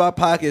impressed by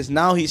pockets.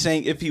 Now he's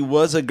saying if he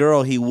was a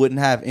girl, he wouldn't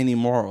have any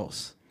My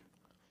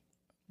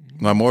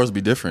morals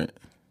be different.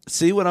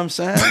 See what I'm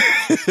saying?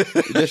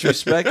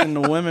 Disrespecting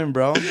the women,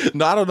 bro.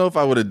 No, I don't know if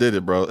I would have did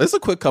it, bro. It's a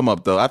quick come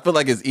up though. I feel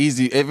like it's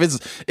easy. If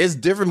it's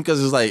different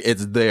because it's like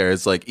it's there.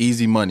 It's like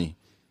easy money.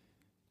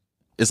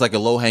 It's like a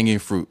low hanging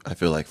fruit. I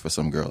feel like for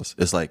some girls,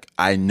 it's like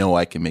I know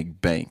I can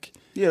make bank.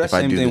 Yeah, that's if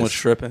I same do thing this. with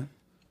stripping.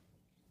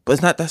 But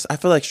it's not. I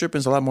feel like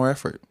stripping's a lot more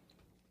effort.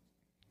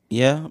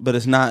 Yeah, but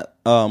it's not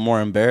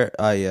more embarrassing.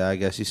 Yeah, I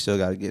guess you still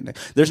got to get in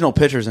it. There's no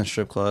pictures in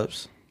strip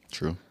clubs.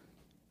 True.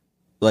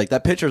 Like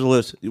that pictures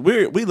lives.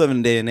 We live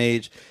in a day and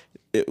age.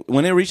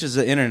 When it reaches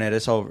the internet,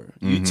 it's over.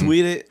 You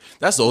tweet it.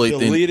 That's the only thing.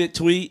 Deleted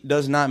tweet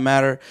does not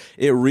matter.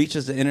 It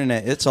reaches the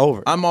internet. It's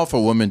over. I'm all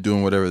for women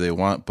doing whatever they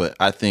want, but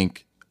I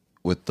think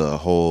with the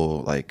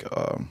whole like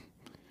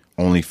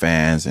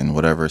OnlyFans and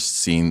whatever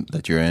scene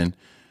that you're in,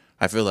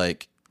 I feel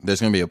like there's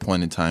gonna be a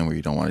point in time where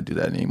you don't want to do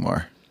that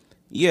anymore.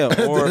 Yeah,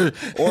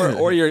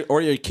 or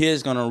your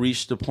kid's gonna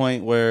reach the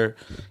point where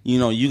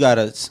you got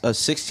a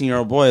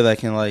 16-year-old boy that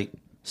can like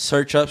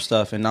search up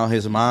stuff, and now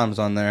his mom's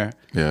on there.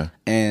 Yeah,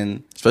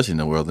 and especially in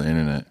the world of the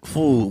internet,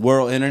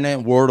 world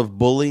internet, world of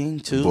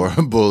bullying too.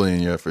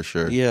 Bullying, yeah, for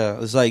sure.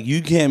 Yeah, it's like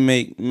you can't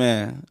make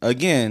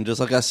again, just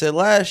like I said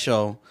last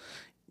show.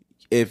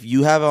 If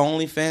you have an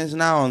OnlyFans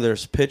now and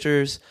there's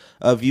pictures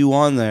of you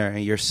on there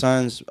and your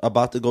son's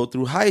about to go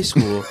through high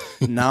school,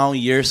 now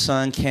your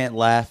son can't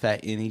laugh at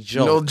any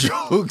joke. No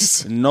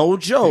jokes. No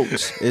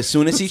jokes. As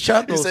soon as he He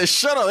chuckles, says,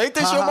 "Shut up! Ain't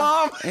this your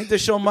mom? Ain't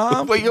this your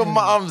mom? Where your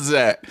mom's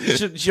at?"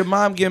 Is your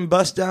mom getting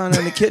bust down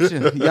in the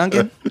kitchen,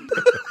 youngin?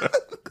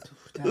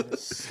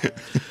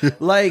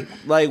 like,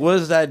 what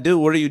does that do?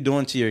 What are you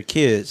doing to your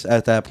kids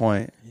at that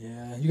point?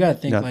 Yeah, you gotta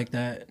think like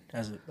that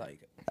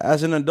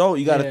As an adult,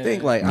 you got to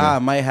think like, I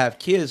might have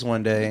kids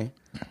one day.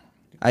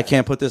 I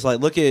can't put this like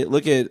look at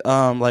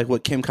like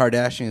what Kim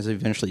Kardashian is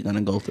eventually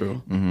gonna go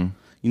through. Mm-hmm.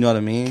 You know what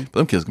I mean? But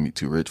them kids gonna be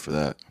too rich for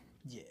that.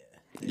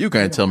 You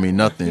can't tell me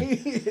nothing.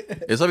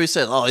 If somebody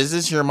said, "Oh, is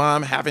this your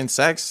mom having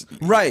sex?"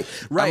 Right.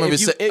 I'm gonna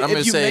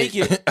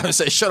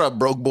say, "Shut up,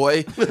 broke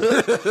boy."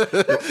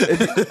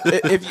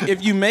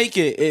 if you make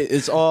it,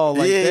 it's all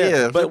like that.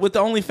 Yeah. But with the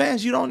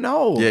OnlyFans, you don't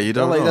know. Yeah, you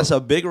don't like know. that's a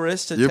big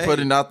risk to You're take.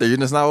 putting it out there. You're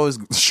just not always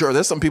sure.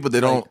 There's some people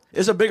that don't.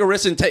 It's a bigger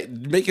risk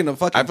than making a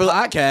fucking I feel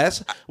like-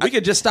 podcast. We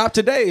could just stop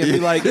today and be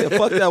like, yeah,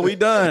 "Fuck that, we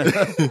done."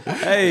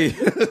 Hey,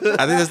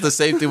 I think it's the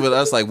same thing with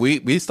us. Like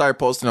we started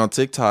posting on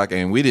TikTok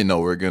and we didn't know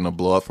we were gonna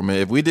blow up from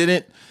it. If we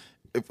didn't,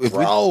 if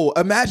bro,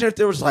 imagine if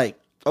there was like,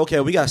 okay,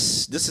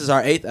 this is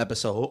our 8th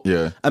episode.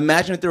 Yeah.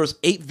 Imagine if there was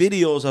 8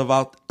 videos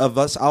of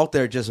us out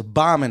there just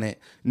bombing it,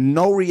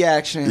 no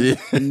reaction,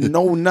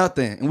 no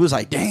nothing, and we was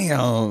like,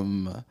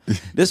 damn,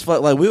 this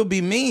like we'll be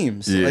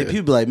memes. Yeah. Like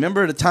people be like,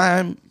 remember the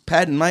time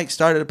Pat and Mike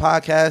started a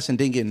podcast and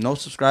didn't get no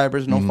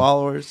subscribers, no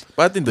followers.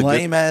 But I think the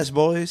lame ass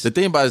boys. The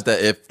thing about it is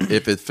that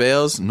if it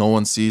fails, no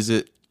one sees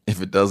it.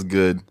 If it does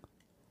good,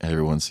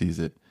 everyone sees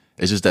it.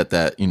 It's just that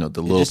the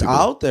little It's just people,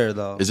 out there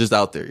though. It's just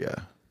out there, yeah.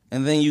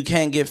 And then you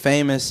can't get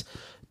famous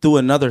through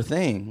another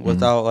thing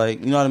without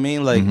like, you know what I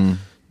mean? Like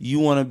you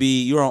want to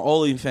you're on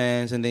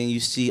OnlyFans and then you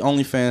see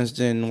OnlyFans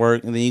didn't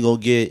work and then you go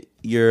get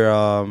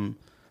your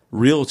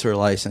realtor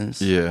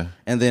license. Yeah.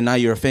 And then now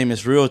you're a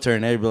famous realtor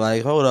and they'd be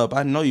like, hold up,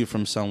 I know you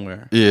from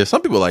somewhere. Yeah,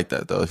 some people like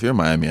that though. If you're in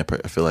Miami, I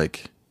feel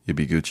like you'd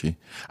be Gucci.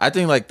 I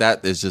think like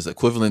that is just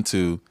equivalent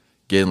to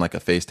getting like a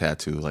face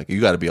tattoo. Like you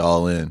got to be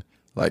all in.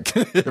 Like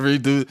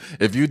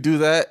if you do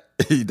that,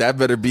 that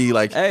better be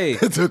like Hey,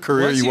 the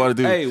career you want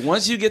to do. Hey,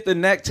 once you get the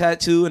neck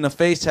tattoo and the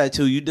face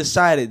tattoo, you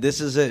decided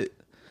this is it.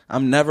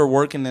 I'm never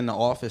working in the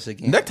office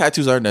again. Neck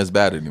tattoos aren't as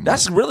bad anymore.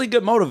 That's really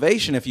good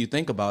motivation if you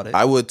think about it.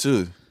 I would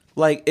too.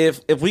 Like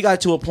if we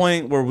got to a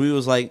point where we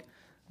was like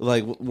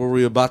where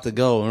we were about to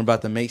go and we're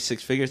about to make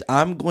six figures,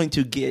 I'm going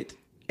to get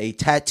a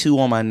tattoo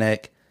on my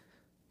neck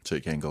So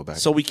you can't go back.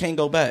 so we can't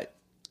go back.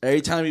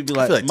 Every time you be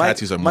like, feel like Mike,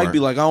 tattoos are Mike more- be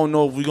like, I don't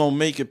know if we're gonna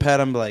make it,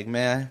 Pat. I'm like,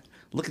 man,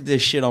 look at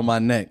this shit on my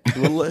neck.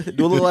 Do it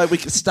look like we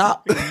can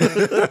stop?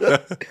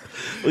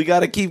 We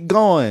gotta keep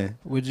going.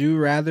 Would you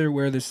rather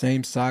wear the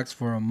same socks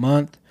for a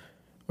month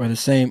or the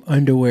same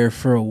underwear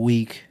for a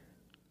week?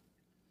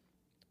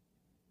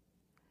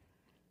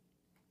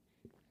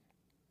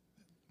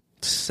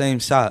 Same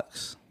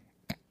socks.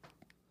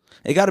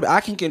 It gotta be. I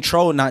can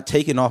control not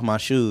taking off my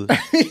shoes.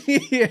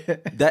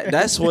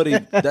 That's what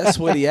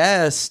he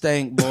ass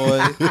stank, boy.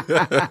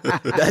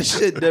 That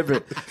shit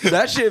different.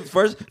 That shit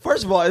first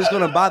of all, it's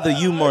gonna bother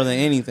you more than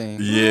anything.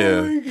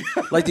 yeah.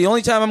 Like the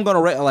only time I'm gonna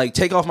like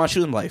take off my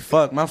shoes, I'm like,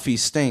 fuck, my feet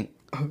stink.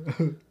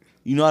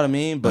 You know what I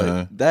mean?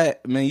 But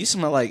that man, you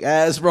smell like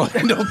ass, bro.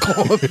 Ain't no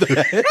going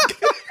back.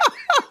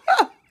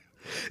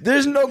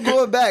 There's no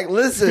going back.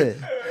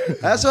 Listen,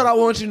 that's what I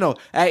want you to know.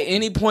 At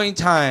any point in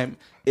time,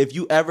 if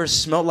you ever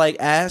smelled like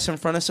ass in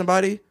front of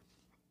somebody,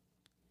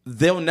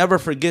 they'll never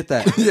forget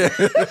that.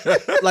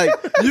 Like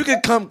you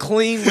can come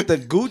clean with the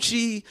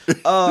Gucci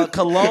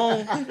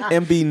cologne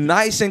and be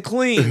nice and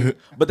clean,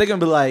 but they're gonna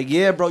be like,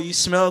 "Yeah, bro, you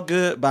smell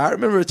good." But I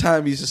remember a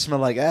time you used to smell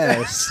like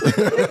ass.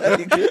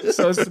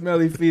 So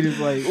smelly feet is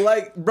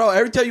Like, bro,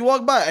 every time you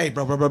walk by, hey,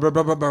 bro,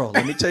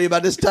 let me tell you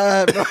about this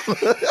time, bro.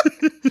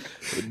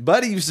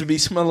 Buddy used to be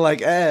smelling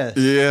like ass.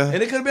 Yeah. And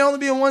it could have only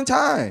been one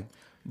time.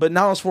 But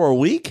now it's for a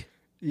week?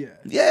 yeah.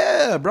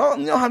 Yeah, bro.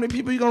 You know how many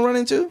people you gonna run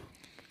into?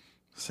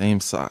 Same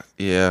sock.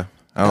 Yeah.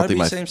 I don't Gotta think be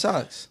my same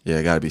socks. Yeah,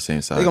 it gotta be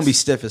same socks. They're gonna be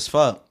stiff as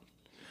fuck.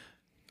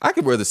 I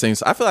could wear the same.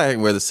 I feel like I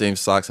can wear the same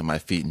socks and my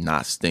feet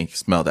not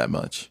smell that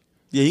much.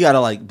 Yeah, you gotta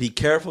like be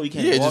careful. You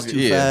can't walk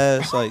too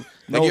fast. Like,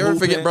 Like you ever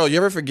forget, bro? You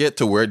ever forget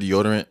to wear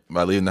deodorant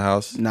by leaving the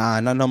house? Nah,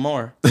 not no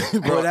more.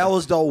 Bro, that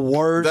was the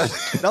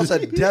worst. That was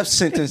a death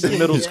sentence in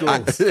middle school.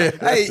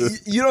 Hey,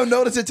 you don't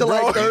notice it till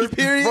like third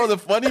period? Bro, the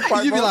funny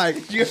part, You be bro,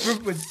 like, you ever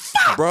put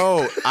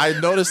bro, I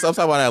noticed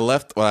sometimes when I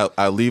left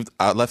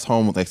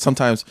home, like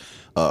sometimes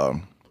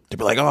they'd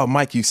be like, "Oh,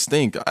 Mike, you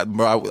stink."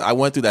 I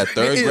went through that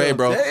third grade,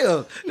 bro.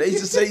 Damn. They used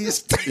to say you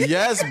stink.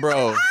 Yes,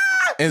 bro.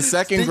 In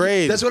second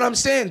grade. That's what I'm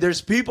saying.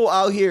 There's people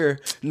out here,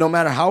 no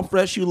matter how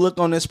fresh you look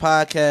on this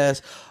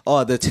podcast,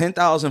 the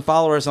 10,000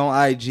 followers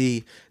on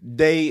IG,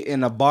 they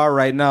in a bar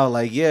right now,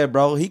 like, yeah,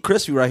 bro, he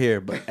crispy right here.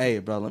 But hey,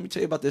 bro, let me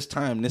tell you about this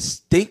time. This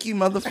stinky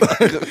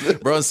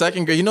motherfucker. Bro, in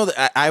second grade, you know,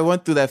 I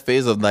went through that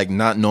phase of like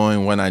not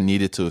knowing when I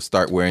needed to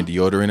start wearing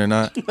deodorant or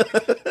not.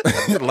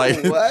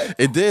 Like, What?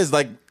 It is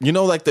like, you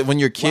know, like when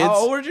you're kids. How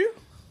old were you?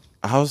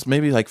 I was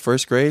maybe like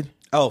first grade,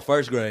 Oh,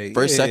 first grade.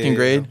 second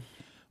grade.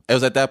 It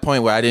was at that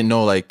point where I didn't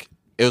know, like,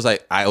 it was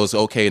like I was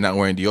okay not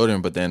wearing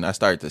deodorant, but then I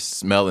started to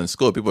smell in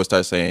school. People would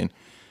start saying,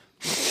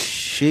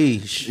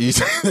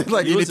 Sheesh.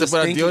 like, you need to was a put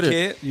on stinky deodorant.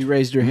 kid? You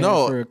raised your hand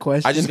No, for a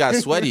question. I just got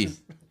sweaty.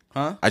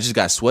 Huh? I just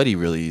got sweaty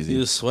really easy. You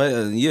was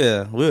sweating.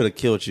 Yeah, we would have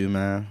killed you,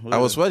 man. I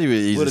was sweaty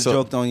really easy. Would have So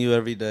joked on you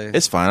every day.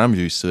 it's fine. I'm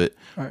used to it.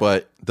 Right.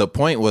 But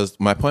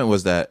my point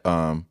was that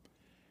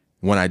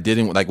when I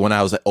didn't, like when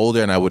I was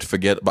older and I would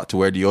forget about to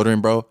wear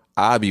deodorant, bro,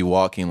 I'd be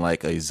walking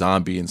like a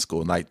zombie in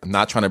school, like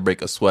not trying to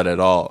break a sweat at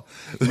all.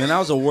 Man, that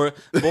was a word,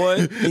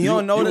 boy. And you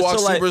don't notice you walk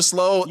till, like, super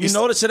slow. You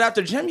notice it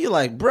after gym. You're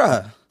like,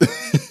 bruh,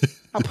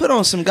 I put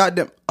on some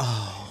goddamn.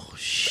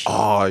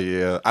 Oh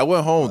yeah, I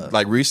went home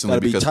like recently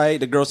Gotta be because tight.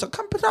 The girl said,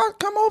 "Come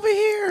over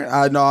here."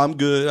 I know I'm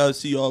good. I'll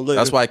see y'all later.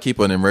 that's why I keep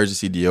an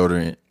emergency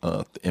deodorant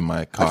in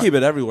my car. I keep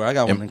it everywhere. I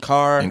got one in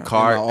car, in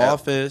my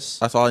office,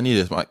 That's all I need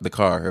is the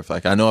car. If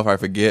like I know if I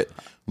forget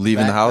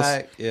leaving the house,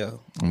 backpack, yeah,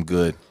 I'm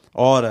good.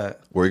 all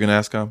that. Were you gonna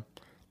ask him?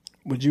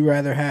 Would you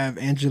rather have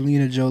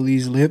Angelina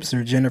Jolie's lips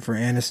or Jennifer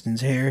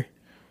Aniston's hair?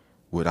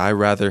 Would I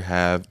rather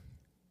have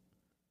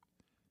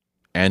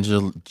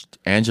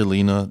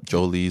Angelina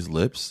Jolie's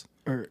lips?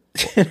 Or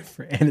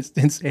Jennifer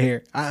Aniston's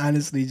hair? I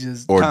honestly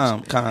just... Or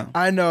Calm.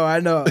 I know.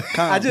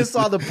 I just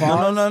saw the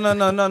pause.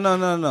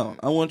 No.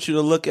 I want you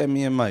to look at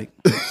me and Mike.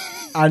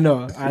 I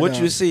know. What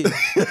you see?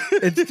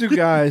 It's two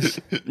guys.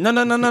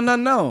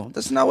 No.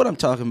 That's not what I'm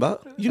talking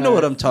about. You know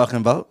what I'm talking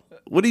about.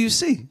 What do you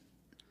see?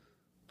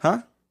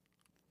 Huh?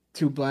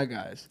 Two black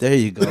guys. There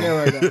you go. Yeah,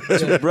 like that.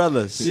 Two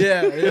brothers.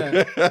 Yeah.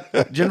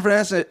 Jennifer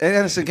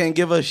Aniston can't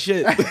give us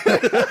shit.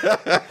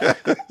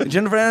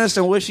 Jennifer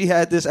Aniston wish she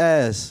had this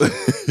ass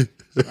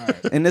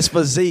and this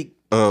physique.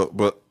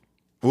 but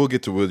we'll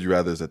get to Would You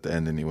Rathers at the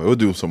end anyway. We'll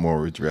do some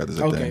more Would You Rathers at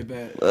the Okay, end.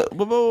 bet.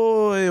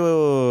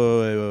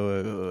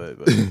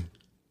 Wait.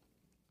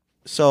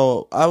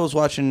 So I was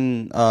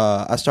watching.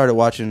 I started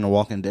watching The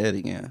Walking Dead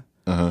again.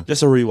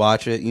 just to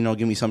rewatch it. You know,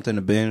 give me something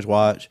to binge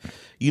watch.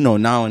 You know,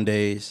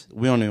 nowadays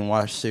we don't even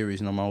watch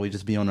series no more. We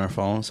just be on our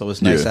phone, so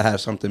it's nice to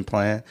have something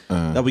planned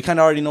that we kind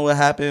of already know what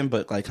happened,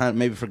 but like kind of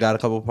maybe forgot a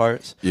couple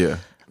parts. Yeah.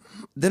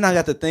 Then I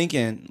got to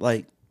thinking,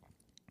 like,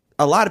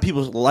 a lot of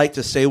people like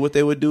to say what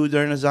they would do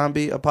during a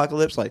zombie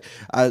apocalypse. Like,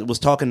 I was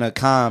talking to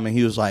Kyle, and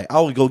he was like,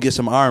 I would go get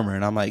some armor.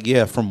 And I'm like,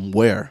 yeah, from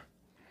where?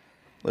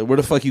 Like, where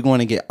the fuck you going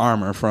to get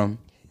armor from?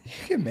 You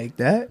can make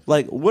that.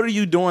 Like, what are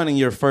you doing in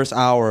your first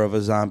hour of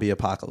a zombie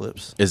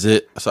apocalypse? Is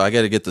it? So I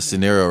got to get the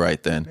scenario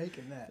right then.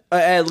 Making that.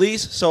 At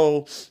least,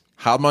 so...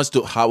 How much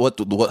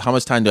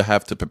time do I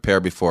have to prepare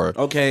before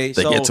they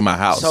get to my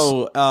house?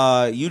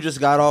 So you just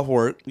got off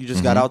work. You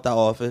just got out the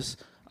office.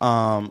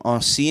 On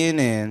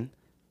CNN,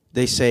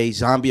 they say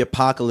zombie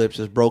apocalypse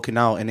is broken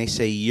out, and they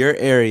say your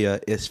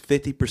area is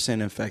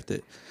 50%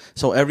 infected.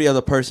 So every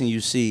other person you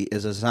see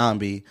is a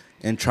zombie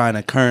and trying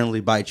to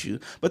currently bite you.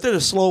 But they're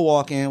the slow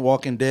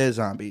walking dead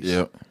zombies.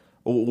 Yep.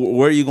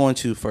 Where are you going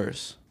to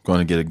first? Going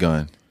to get a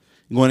gun.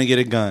 You're going to get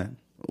a gun.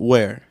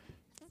 Where?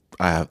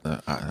 I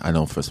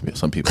know for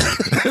some people.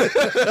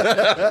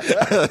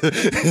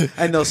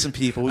 I know some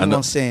people. We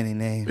won't say any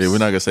names. Yeah, we're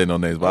not gonna say no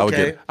names, but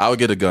I would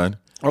get a gun.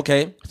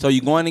 Okay, so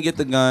you're going to get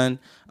the gun.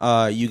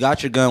 You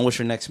got your gun. What's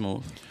your next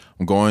move?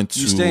 I'm going to.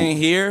 You staying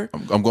here?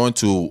 I'm going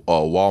to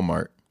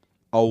Walmart.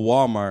 A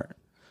Walmart.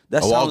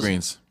 That sounds,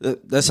 Walgreens.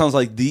 That sounds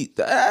like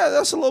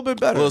that's a little bit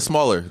better. A little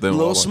smaller than a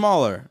little Walmart.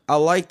 Smaller. I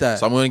like that.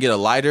 So I'm going to get a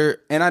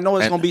lighter. And I know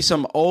it's going to be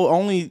some old.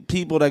 Only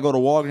people that go to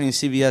Walgreens,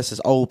 CVS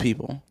is old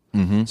people.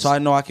 Mm-hmm. So I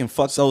know I can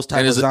fuck those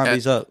type of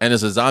zombies up. And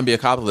it's a zombie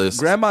apocalypse.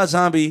 Grandma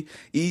zombie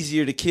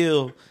easier to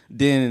kill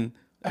than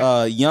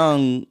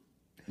young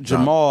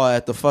Jamal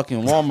at the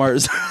fucking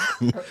Walmart.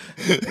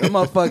 That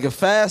motherfucker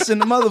fast in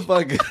the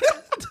motherfucker.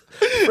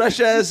 Fresh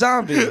ass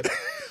zombie.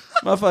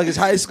 Motherfucker's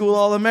high school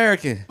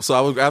All-American. So I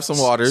would grab some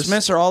waters.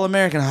 Spencer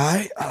All-American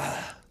high.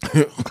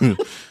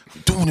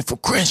 Doing it for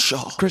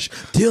Crenshaw.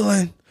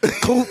 Dylan.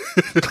 Cool.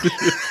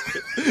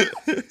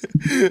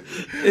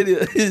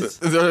 It is.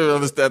 I don't even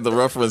understand the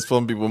reference.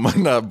 Some people might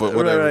not, but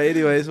whatever. Right.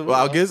 Anyways, well,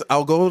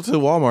 I'll go to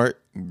Walmart,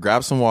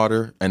 grab some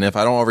water, and if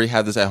I don't already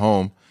have this at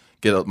home,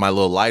 get my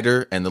little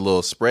lighter and the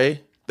little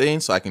spray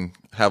thing so I can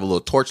have a little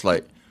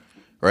torchlight,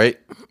 right?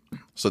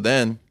 So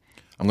then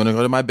I'm gonna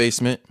go to my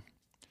basement.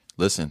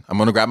 Listen, I'm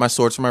gonna grab my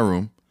swords from my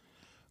room,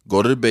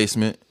 go to the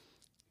basement.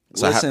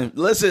 So Listen.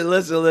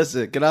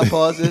 Can I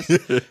pause this?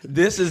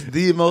 This is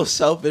the most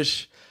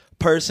selfish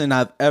person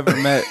I've ever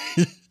met.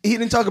 He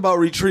didn't talk about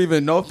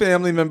retrieving no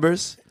family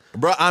members.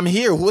 Bro, I'm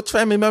here. What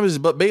family members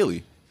but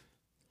Bailey?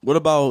 What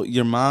about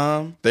your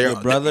mom,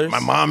 your brothers? My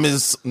mom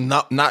is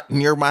not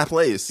near my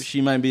place.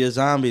 She might be a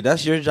zombie.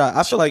 That's your job.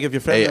 I feel like if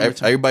your family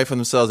everybody for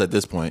themselves at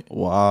this point.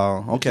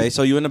 Wow. Okay,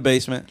 so you in the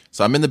basement.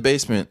 So I'm in the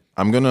basement.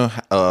 I'm going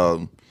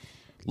to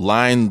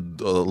line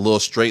a little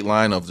straight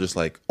line of just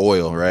like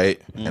oil, right?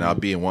 Mm. And I'll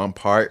be in one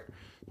part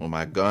with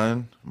my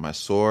gun, my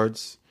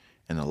swords,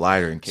 and a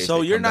lighter in case.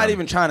 So you're not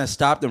even trying to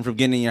stop them from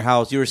getting in your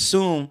house. You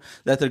assume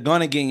that they're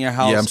gonna get in your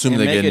house and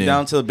make it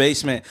down to the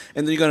basement,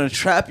 and then you're gonna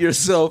trap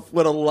yourself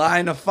with a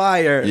line of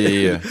fire.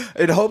 Yeah.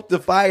 And hope the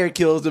fire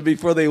kills them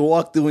before they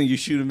walk through and you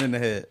shoot them in the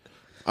head.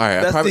 All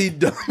right, that's the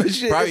dumbest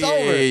shit. It's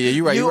over. Yeah.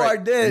 You're right. You are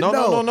dead.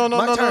 No.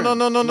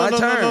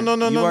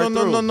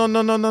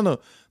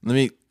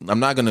 I'm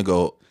not gonna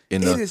go in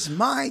the. It is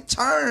my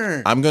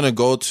turn. I'm gonna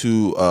go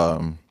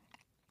to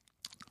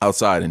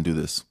outside and do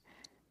this.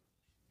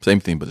 Same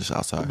thing, but just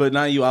outside. But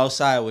now you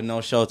outside with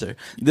no shelter.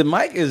 The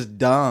mic is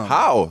dumb.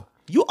 How?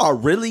 You are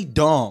really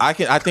dumb. I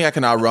think I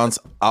can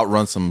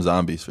outrun some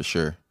zombies for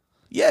sure.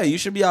 Yeah, you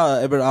should be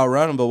able to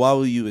outrun them, but why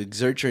will you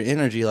exert your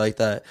energy like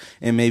that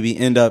and maybe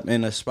end up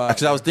in a spot?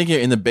 Because I was thinking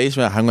in the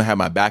basement, I'm gonna have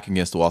my back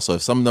against the wall. So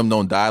if some of them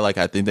don't die, like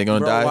I think they're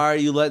gonna die. Why are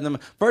you letting them?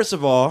 First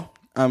of all,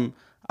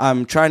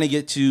 I'm trying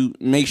to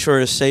make sure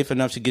it's safe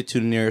enough to get to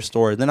the nearest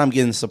store. Then I'm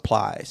getting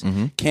supplies,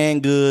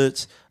 canned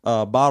goods,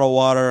 bottled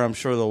water. I'm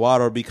sure the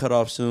water will be cut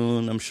off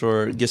soon. I'm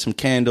sure get some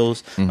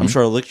candles. I'm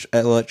sure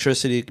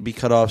electricity could be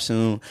cut off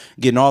soon.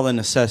 Getting all the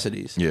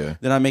necessities. Yeah.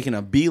 Then I'm making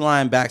a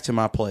beeline back to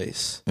my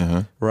place.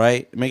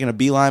 Right? Making a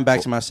beeline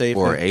back to my safe.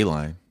 Or a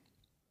line.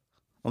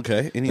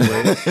 Okay.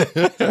 Anyway,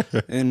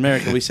 in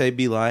America we say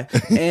beeline,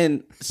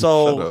 and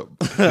so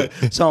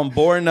so I'm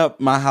boarding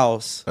up my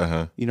house.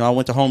 You know, I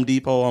went to Home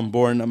Depot. I'm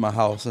boarding up my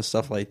house and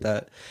stuff like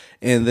that,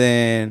 and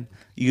then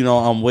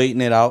I'm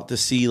waiting it out to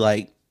see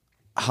like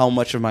how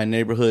much of my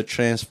neighborhood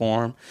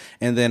transform,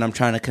 and then I'm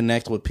trying to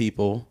connect with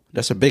people.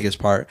 That's the biggest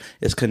part,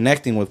 is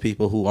connecting with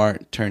people who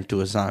aren't turned to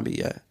a zombie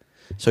yet,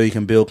 so you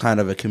can build kind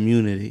of a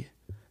community.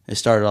 It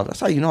started off.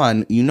 That's how you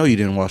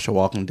didn't watch The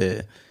Walking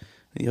Dead.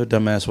 Your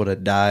dumbass would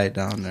have died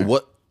down there.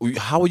 What?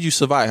 How would you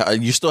survive?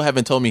 You still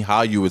haven't told me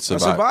how you would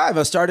survive.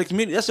 I started a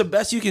community. That's the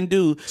best you can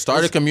do.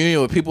 Start a community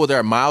with people that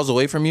are miles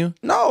away from you?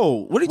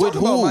 No. What are you talking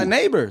about? My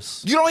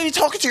neighbors. You don't even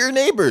talk to your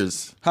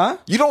neighbors. Huh?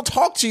 You don't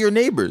talk to your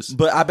neighbors.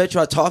 But I bet you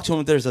I talk to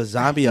them if there's a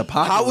zombie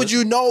apocalypse. How would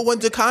you know when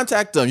to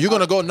contact them? You're going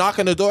to go knock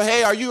on the door.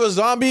 Hey, are you a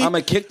zombie? I'm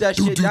going to kick that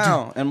shit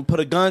down and put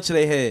a gun to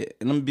their head.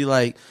 And I'm going to be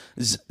like,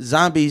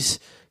 zombies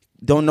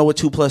don't know what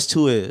 2 +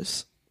 2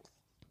 is.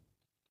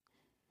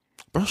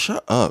 Bro,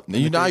 shut up.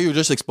 Now you're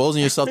just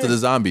exposing yourself to the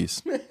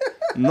zombies.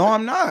 No,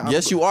 I'm not.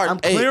 Yes, you are. I'm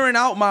Hey. clearing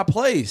out my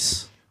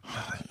place.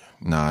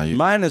 Nah,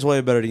 Mine is way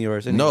better than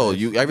yours. no.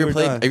 anyways.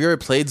 Have you ever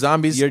played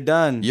zombies? You're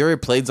done. You ever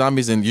played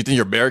zombies and you think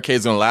your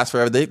barricade's gonna last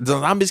forever? The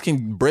zombies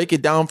can break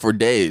it down for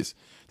days.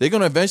 They're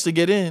gonna eventually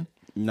get in.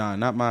 Nah,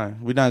 not mine.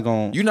 We're not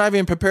going. You're not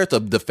even prepared to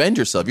defend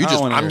yourself. You I don't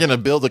just, wanna I'm hear. gonna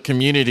build a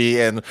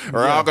community and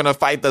we're all gonna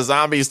fight the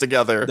zombies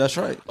together. That's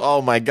right.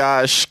 Oh my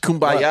gosh,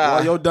 kumbaya.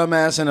 While your dumb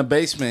ass in a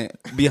basement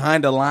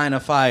behind a line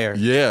of fire.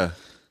 Yeah,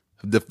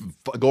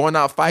 going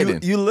out fighting.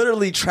 You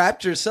literally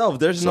trapped yourself.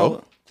 There's So?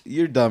 no.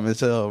 You're dumb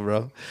as hell,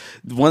 bro.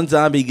 One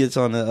zombie gets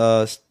on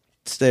the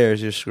stairs,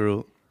 you're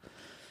screwed.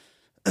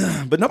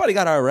 But nobody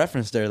got our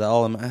reference there. That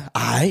all I'm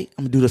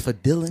gonna do this for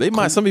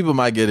Dylan. Some people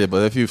might get it,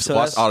 but if you've So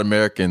watched that's- All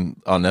American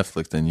on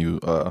Netflix, then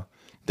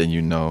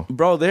you know,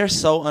 Bro, they're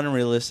so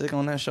unrealistic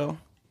on that show.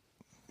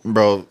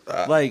 bro.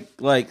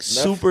 Like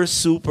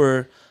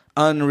super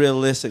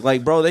unrealistic.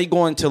 Like, bro, they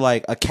going to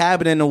like a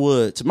cabin in the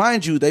woods.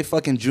 Mind you, they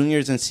fucking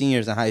juniors and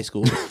seniors in high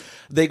school.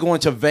 They going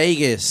to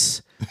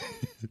Vegas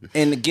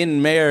and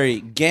getting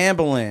married,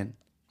 gambling,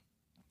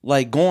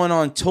 like going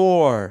on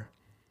tour.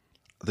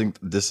 I think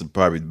this would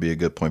probably be a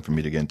good point for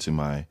me to get into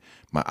my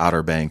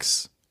Outer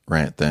Banks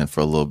rant then for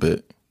a little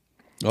bit.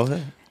 Go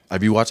ahead.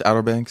 Have you watched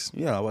Outer Banks?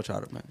 Yeah, I watch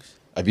Outer Banks.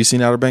 Have you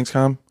seen Outer Banks,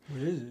 Com?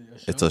 What is it?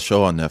 It's a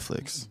show on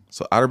Netflix.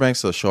 So Outer Banks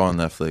is a show on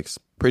Netflix,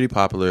 pretty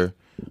popular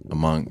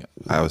among,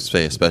 I would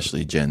say,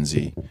 especially Gen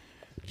Z.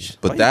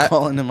 But Why you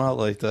calling them out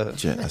like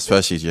that?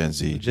 especially Gen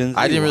Z. Gen Z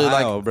I didn't really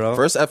wild, like bro.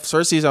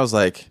 First season, I was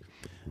like,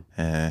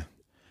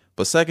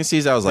 but second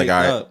season, I was like,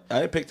 all right.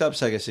 I picked up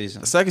second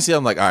season. Second season,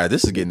 I'm like, all right,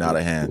 this is getting out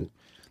of hand.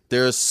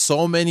 There's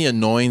so many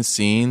annoying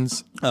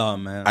scenes. Oh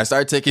man, I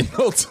started taking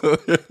notes while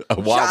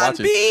John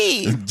watching.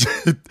 B.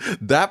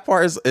 That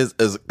part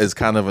is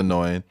kind of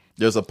annoying.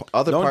 There's a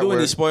other Don't part do where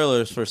any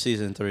spoilers for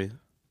season 3.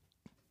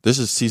 this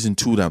is season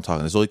 2 that I'm talking.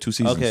 There's only 2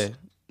 seasons. Okay.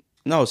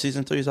 No,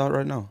 season 3 is out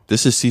right now.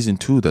 This is season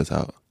 2 that's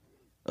out.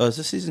 Oh, is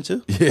this season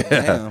 2? Yeah.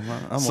 Damn,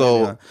 I'm So- way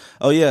behind.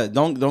 Oh yeah,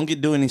 don't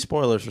do any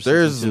spoilers for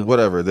There's season 2.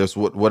 whatever. There's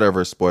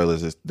whatever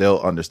spoilers is. They'll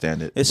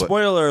understand it. It's But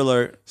spoiler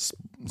alert.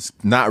 it's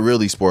not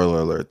really spoiler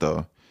alert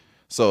though.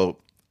 So,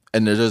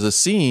 and there's a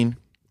scene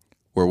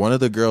where one of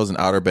the girls in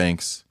Outer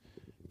Banks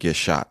gets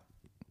shot,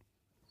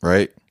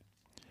 right?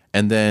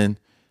 And then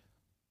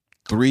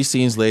 3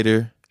 scenes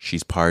later,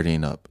 she's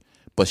partying up.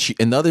 But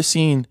another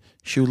scene,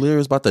 she literally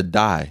was about to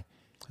die.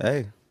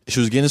 Hey, She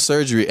was getting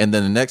surgery, and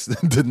then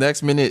the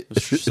next minute,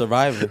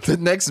 Survivor. the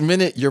next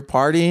minute you're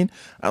partying.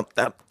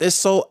 It's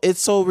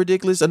so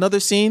ridiculous. Another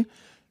scene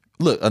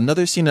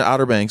in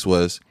Outer Banks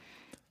was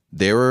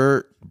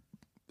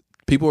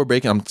people were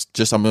breaking. I'm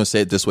going to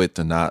say it this way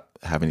to not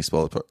have any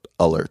spoiler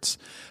alerts.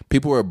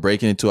 People were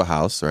breaking into a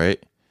house,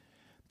 right?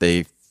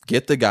 They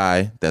get the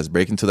guy that's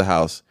breaking into the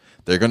house.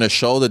 They're going to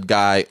show the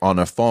guy on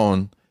a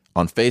phone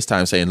on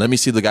FaceTime saying, "Let me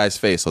see the guy's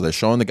face." So they're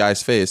showing the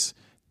guy's face.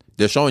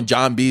 They're showing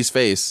John B's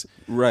face.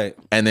 Right.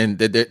 And then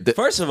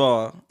First of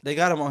all, they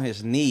got him on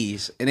his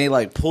knees and they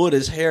like pulled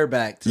his hair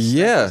back to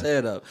Yeah. his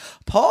head up.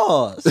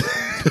 Pause.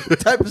 What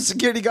type of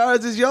security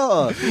guards is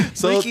y'all?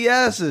 Freaky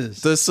asses.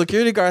 the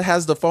security guard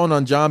has the phone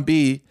on John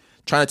B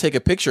trying to take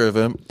a picture of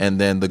him, and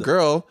then the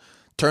girl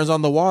turns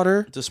on the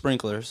water, The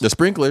sprinklers. the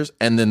sprinklers,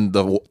 and then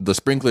the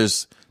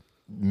sprinklers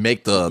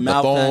make the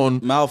phone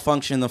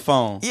malfunction the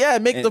phone.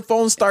 make the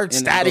phone start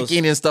and it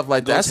staticking goes- and stuff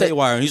like that. That's I said,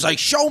 haywire. And he's like,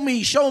 show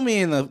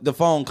me, and the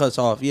phone cuts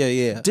off.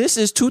 Yeah. this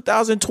is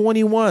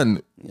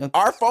 2021.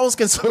 Our phones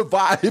can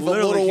survive a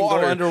Literally little can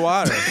water. go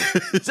underwater.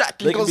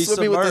 Exactly. They Go can be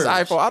swimming with this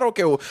submerged. iPhone.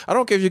 I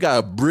don't care if you got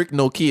a brick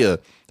Nokia.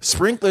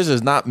 Sprinklers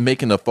is not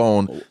making the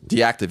phone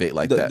deactivate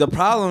like that. The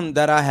problem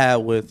that I had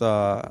with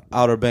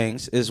Outer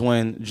Banks is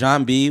when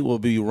John B will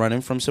be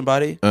running from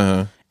somebody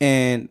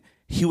and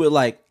he would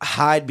like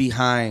hide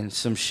behind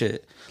some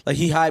shit. Like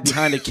he hide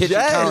behind the kitchen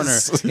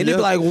Yes. counter and he'd be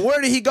like,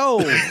 where did he go?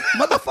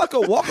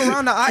 Motherfucker, walk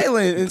around the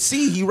island and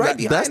see he right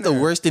behind That's the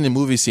her. worst thing in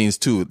movie scenes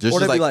too. Just Or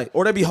they like, be like,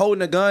 or they be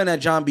holding a gun at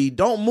John B.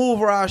 Don't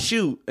move or I'll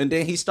shoot. And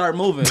then he start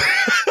moving.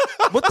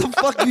 What the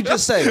fuck you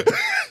just say?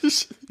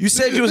 You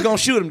said you was gonna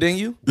shoot him, didn't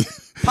you?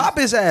 Pop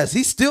his ass.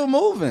 He's still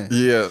moving.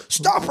 yeah.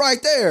 Stop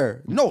right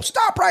there. No,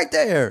 stop right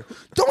there.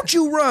 Don't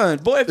you run.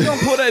 Boy, if you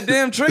don't pull that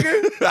damn trigger,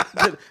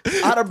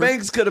 Outer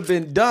Banks could have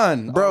been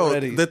done. Bro,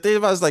 already. the thing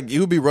about it is like you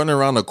would be running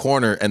around a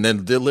corner and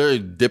then they literally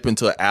dip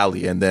into an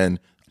alley and then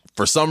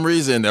for some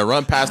reason they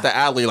run past the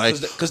alley like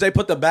Because they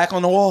put the back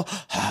on the wall,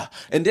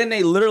 and then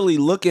they literally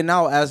looking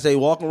out as they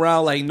walk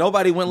around like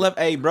nobody went left.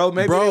 Hey, bro,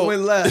 maybe they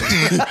went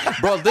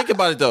left. Bro, think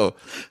about it though.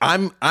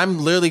 I'm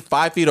literally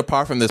 5 feet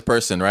apart from this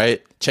person,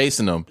 right?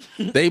 Chasing them.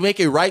 They make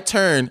a right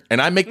turn,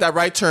 and I make that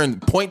right turn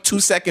 0.2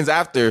 seconds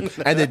after,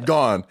 and it's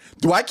gone.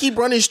 Do I keep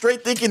running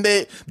straight thinking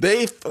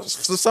they for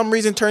some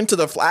reason turn to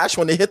the flash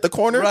when they hit the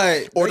corner?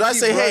 Right. Or They did I keep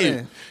say, hey,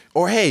 running.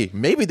 or hey,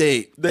 maybe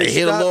they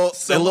hit a stopped little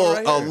somewhere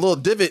right here. little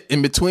divot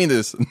in between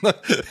this. Bro,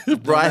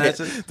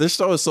 Imagine. this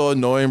show is so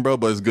annoying, bro,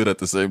 but it's good at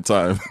the same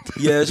time.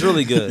 Yeah, it's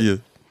really good. Yeah.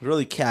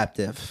 Really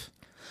captive.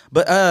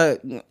 But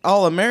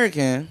All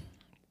American.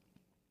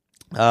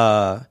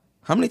 How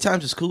many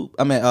times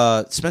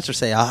does Spencer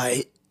say "all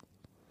right"?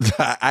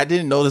 I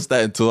didn't notice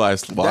that until I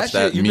watched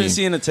that. You've meme. been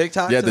seeing the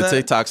TikToks? Yeah, of the that?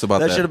 TikToks about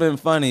that. That should have been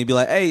funny. Be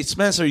like, hey,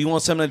 Spencer, you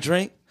want something to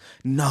drink?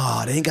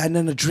 Nah, they ain't got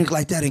nothing to drink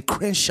like that in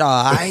Crenshaw,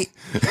 all right?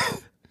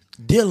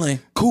 Dylan,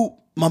 Coop,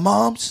 my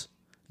mom's,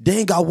 they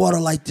ain't got water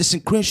like this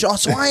in Crenshaw,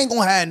 so I ain't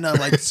gonna have nothing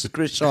like this in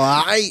Crenshaw,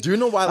 all right? Do you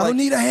know why? I Like, don't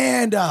need a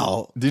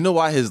handout. do you know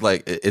why his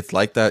like it's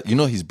like that? You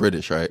know he's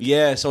British, right?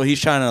 Yeah, so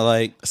he's trying to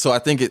like So I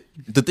think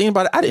the thing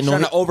about it, I didn't know.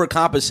 trying to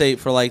overcompensate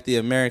for like the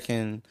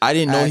American. I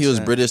didn't know he was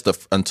accent. British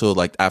until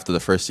like after the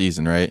first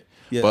season, right?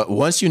 Yeah. But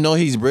once you know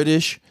he's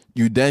British,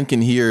 you then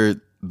can hear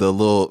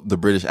the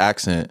British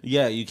accent.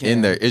 Yeah, you can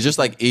in there. It's just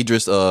like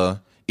Idris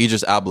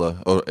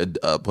Abla or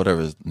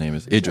whatever his name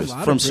is. A Idris. lot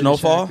of From British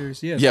Snowfall?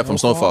 actors. Yeah, from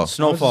Snowfall. I was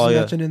Snowfall, just yeah.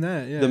 mentioning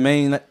that. Yeah. The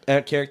main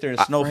character in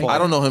Snowfall. I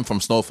don't know him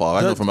from Snowfall.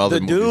 I know from other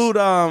the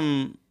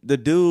movies. The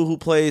dude who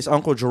plays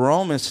Uncle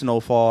Jerome in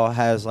Snowfall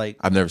has like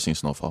I've never seen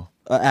Snowfall.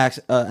 an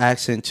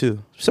accent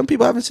too. Some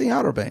people haven't seen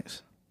Outer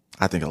Banks.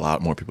 I think a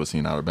lot more people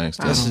seen Outer Banks.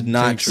 This Too. is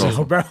not think true,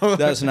 so, bro.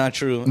 That's not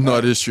true. No,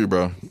 it is true,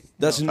 bro.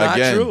 That's not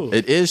Again, true.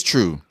 it is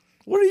true.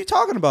 What are you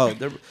talking about?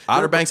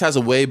 Outer Banks has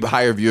a way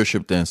higher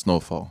viewership than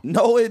Snowfall.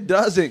 No, it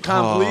doesn't.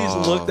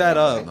 Please look that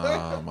up.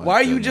 my Why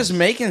are you goodness. just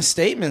making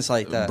statements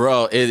like that?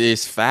 Bro, it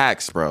is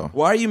facts, bro.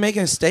 Why are you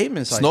making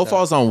statements like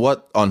Snowfall's on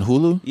what? On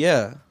Hulu? that?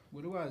 Yeah.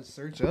 What do I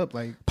search up?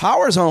 Like,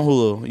 Power's on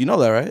Hulu. You know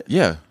that, right?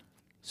 Yeah.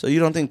 So you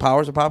don't think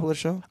Power's a popular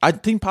show? I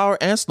think Power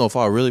and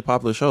Snowfall are really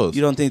popular shows.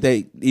 You don't think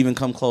they even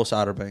come close to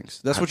Outer Banks?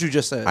 That's what you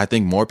just said. I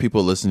think more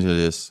people listening to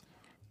this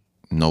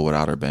know what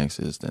Outer Banks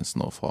is than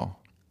Snowfall.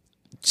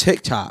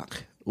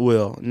 TikTok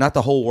will, not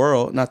the whole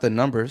world, not the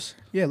numbers.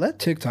 yeah, let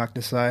TikTok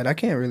decide. I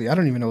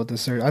don't even know what to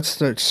search. I'd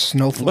search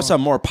Snowfall. What's a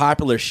more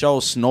popular show,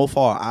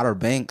 Snowfall or Outer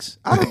Banks?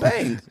 Outer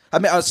Banks. I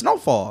mean,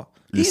 Snowfall.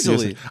 Easily.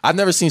 Seriously. I've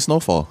never seen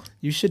Snowfall.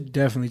 You should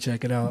definitely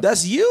check it out.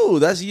 That's you.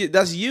 That's you.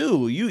 That's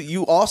you.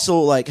 You also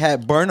like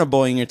had Burna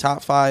Boy in your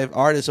top 5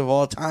 artists of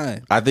all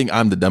time. I think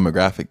I'm the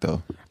demographic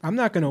though. I'm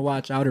not gonna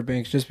watch Outer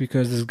Banks just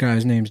because this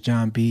guy's name's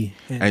John B.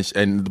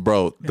 And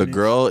bro, the it's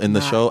girl in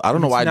the not- show, I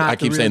don't know it's why not I the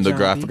keep real saying the John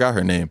girl. I B. forgot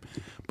her name.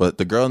 But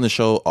the girl in the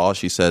show, all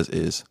she says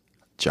is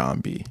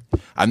John B.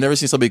 I've never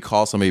seen somebody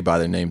call somebody by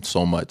their name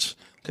so much.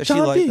 Cause she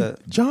John like B.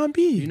 that. John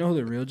B. You know who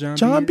the real John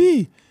John B.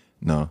 is? B.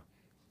 No.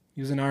 He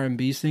was an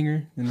R&B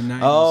singer in the 90s.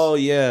 Oh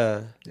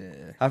yeah.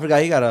 yeah, I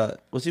forgot he got a.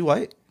 Was he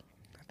white?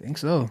 I think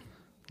so.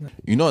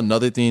 You know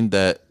another thing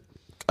that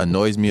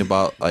annoys me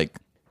about like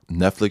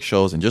Netflix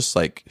shows and just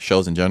like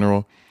shows in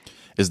general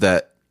is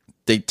that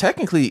they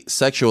technically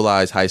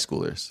sexualize high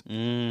schoolers.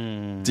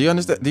 Do you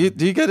understand? Do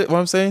you get it? What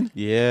I'm saying?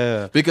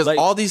 Yeah. Because Like-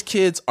 all these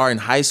kids are in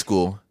high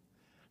school,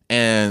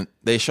 and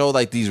they show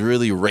like these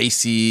really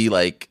racy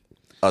like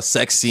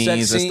sex scenes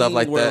sex and stuff scene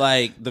like where, that.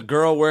 like the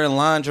girl wearing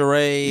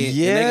lingerie. And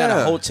they got a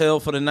Yeah. hotel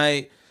for the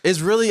night. It's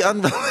really I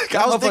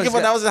was thinking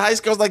when I was in high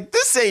school, I was like,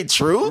 this ain't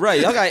true. Right,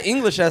 y'all got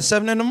English at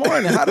 7 a.m.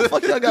 How the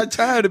fuck y'all got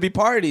time to be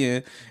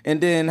partying and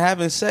then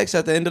having sex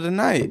at the end of the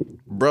night?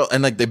 Bro,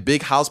 and like the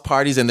big house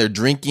parties and they're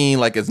drinking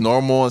like it's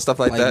normal and stuff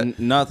like Like that.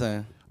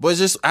 nothing. But it's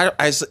just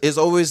it's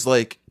always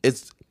like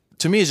it's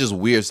to me it's just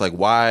weird. It's like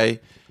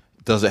why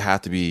does it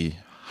have to be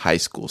high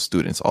school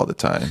students all the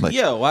time? Like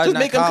Yeah, why just not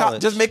make them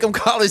college? just make them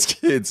college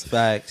kids.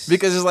 Facts.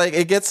 Because it's like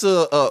it gets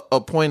to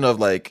a point of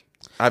like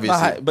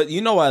obviously But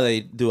you know why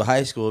they do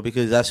high school?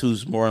 Because that's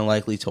who's more than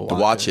likely to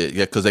watch it.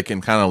 Yeah, because they can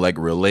kind of like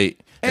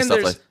relate and And stuff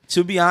there's, like.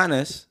 to be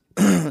honest,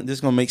 this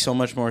is gonna make so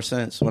much more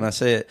sense when I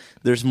say it.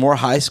 There's more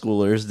high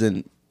schoolers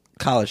than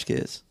college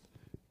kids.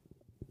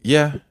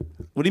 Yeah,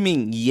 What do you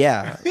mean?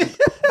 Yeah,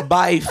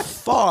 by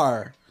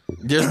far.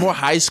 there's more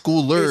high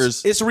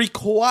schoolers. It's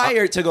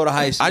required to go to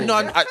high school. I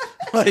know.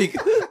 Like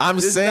I'm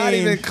it's saying not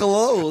even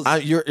close.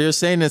 you're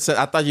saying it's.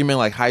 I thought you meant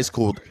like high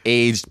school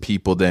aged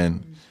people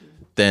than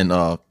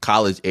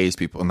college aged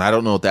people, and I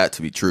don't know that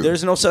to be true.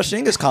 There's no such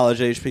thing as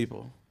college age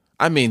people.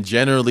 I mean,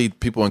 generally,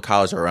 people in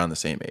college are around the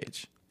same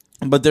age.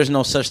 But there's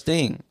no such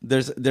thing. There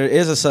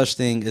is a such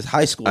thing as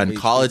high school. And age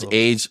college people.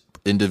 age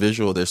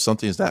individial, there's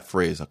something as that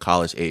phrase, a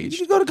college You age.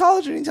 can go to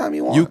college anytime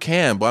you want. You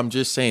can, but I'm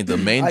just saying the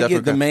main. I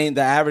get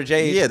the average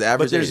age. Yeah, the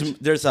average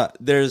but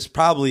there's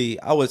probably,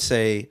 I would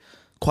say,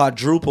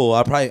 quadruple.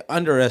 I'm probably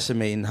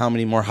underestimating how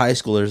many more high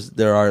schoolers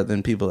there are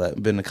than people that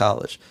have been to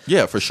college.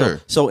 Yeah, for sure.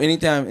 So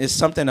anytime it's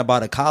something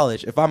about a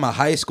college, if I'm a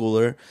high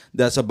schooler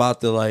that's about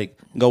to like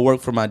go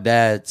work for my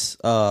dad's,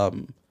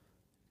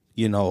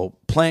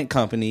 plant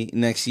company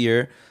next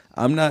year,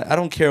 I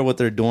don't care what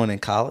they're doing in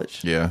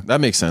college. Yeah, that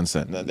makes sense.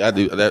 Then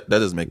that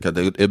does make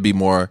it'd be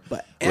more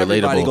But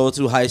everybody relatable. goes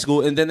to high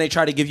school, and then they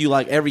try to give you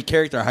like every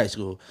character in high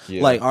school.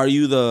 Yeah. Like, are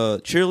you the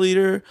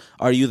cheerleader?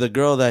 Are you the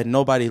girl that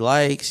nobody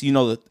likes?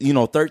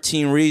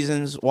 13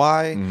 Reasons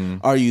Why. Mm-hmm.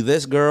 Are you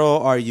this girl?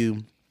 Are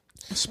you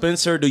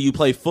Spencer? Do you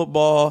play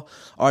football?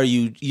 Are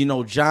you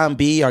John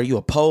B? Are you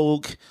a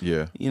pogue?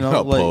 Yeah. A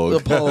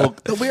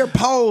pogue. We're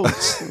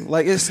pogues.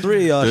 Like, it's 3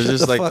 of y'all. There's Shut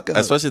just the like, fuck up.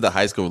 especially the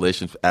high school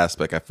relationship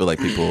aspect. I feel like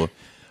people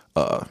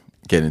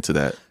get into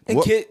that.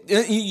 And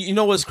you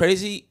know what's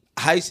crazy?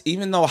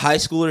 Even though high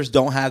schoolers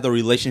don't have the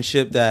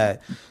relationship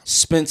that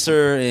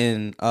Spencer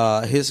and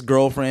his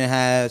girlfriend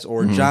has,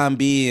 or John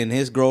B and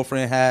his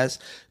girlfriend has,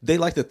 they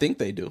like to think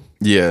they do.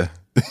 Yeah.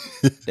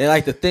 They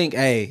like to think,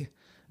 hey,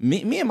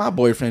 me and my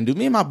boyfriend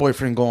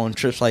go on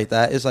trips like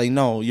that. It's like,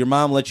 no, your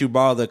mom let you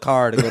borrow the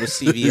car to go to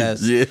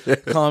CVS. Yeah.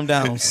 Calm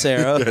down,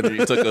 Sarah.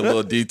 You took a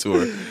little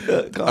detour.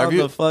 Calm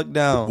the fuck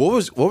down.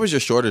 What was your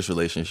shortest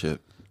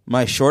relationship?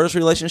 My shortest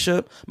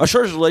relationship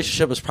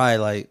was probably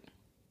like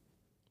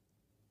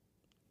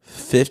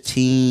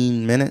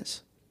 15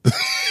 minutes.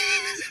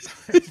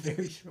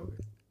 Very short.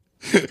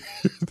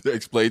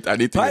 Explain. I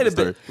need to Probably get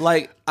the story.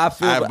 like I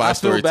feel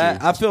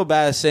bad. Too. I feel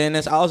bad saying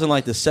this. I was in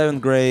like the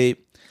 7th grade.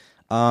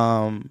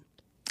 How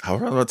are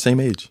we about the same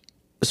age?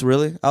 It's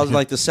really. I was in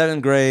like the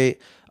 7th grade.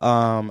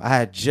 I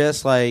had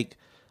just like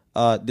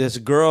this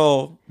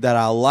girl that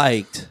I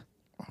liked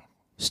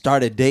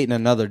started dating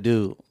another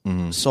dude.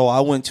 So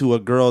I went to a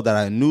girl that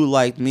I knew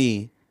liked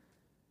me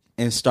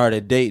and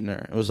started dating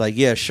her. It was like,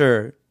 yeah,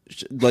 sure.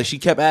 Like she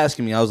kept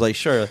asking me. I was like,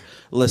 sure,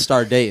 let's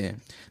start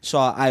dating. So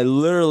I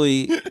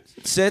literally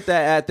said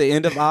that at the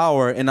end of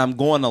hour, and I'm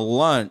going to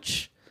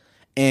lunch,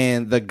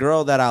 and the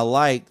girl that I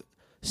liked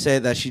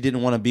said that she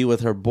didn't want to be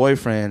with her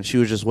boyfriend. She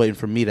was just waiting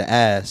for me to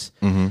ask.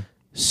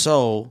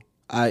 So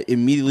I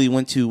immediately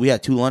we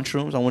had 2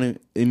 lunchrooms. I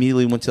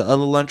immediately went to the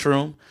other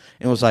lunchroom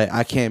and was like,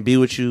 I can't be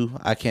with you.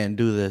 I can't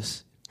do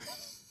this.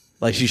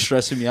 Like, she's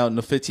stressing me out in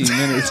the 15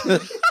 minutes.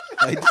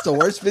 Like, it's the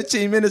worst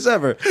 15 minutes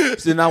ever.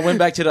 So then I went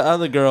back to the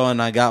other girl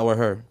and I got with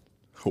her.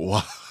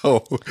 Wow.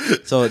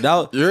 So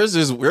that yours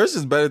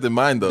is better than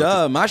mine though.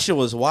 Duh, my shit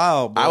was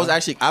wild, bro.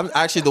 I'm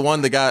actually the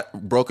one that got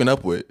broken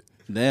up with.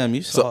 Damn,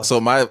 you saw.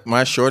 So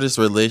my shortest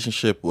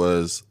relationship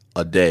was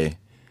a day.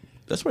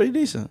 That's pretty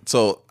decent.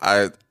 So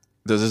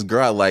there's this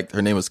girl I liked.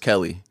 Her name was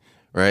Kelly,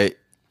 right?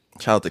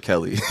 Shout out to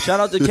Kelly. Shout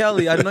out to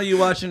Kelly. I know you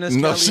watching this.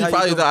 No, Kelly. she How you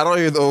probably. doing? I don't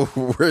even know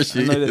where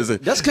she is.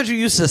 That's because you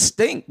used to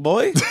stink,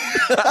 boy.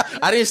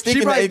 I didn't stink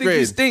She in the probably 8th think grade.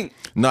 you stink.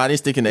 No, I didn't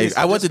stink in the 8th.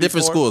 I went to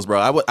different schools,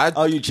 bro.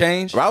 Oh, you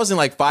changed? I was in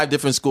like 5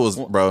 different schools,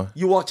 bro.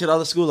 You walked to the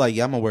other school like,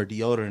 yeah, I'm gonna wear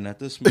deodorant at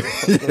this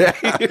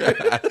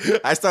motherfucker.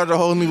 I started a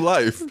whole new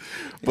life.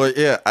 But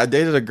yeah, I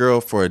dated a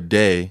girl for a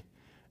day,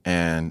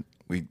 and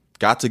we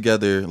got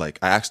together. Like,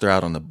 I asked her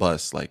out on the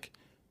bus. Like,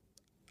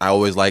 I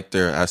always liked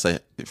her. I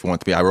said, if you want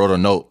to be, I wrote a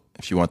note.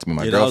 If she wanted to be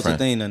my girlfriend. That was the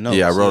thing, the notes,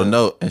 yeah, I wrote a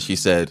note, and she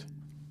said,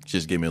 she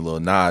just gave me a little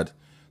nod.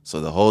 So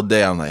the whole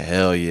day, I'm like,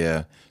 hell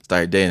yeah.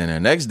 Started dating. And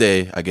the next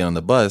day, I get on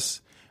the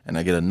bus, and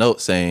I get a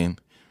note saying,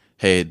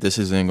 hey, this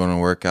isn't going to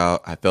work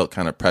out. I felt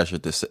kind of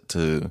pressured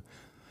to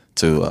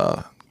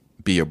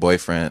be your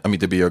boyfriend. I mean,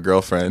 to be your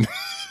girlfriend.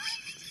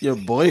 Your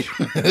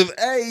boyfriend?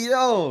 Hey,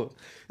 yo.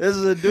 This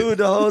is a dude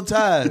the whole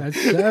time. That's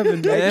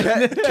 7,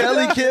 man.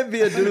 Kelly can't be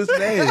a dude's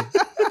name.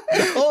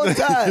 The whole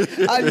time.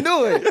 I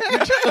knew it.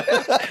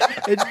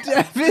 It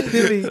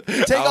definitely.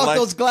 Take off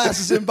those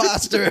glasses,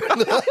 imposter.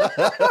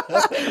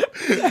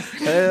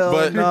 Hell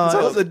But- no.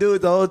 I was a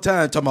dude the whole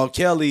time talking about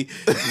Kelly.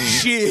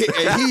 Shit.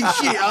 And he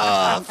shit.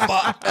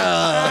 Fuck.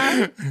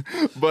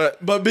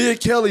 But me and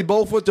Kelly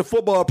both went to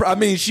football.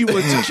 She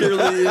went to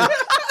cheerleading.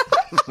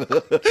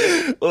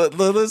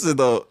 listen,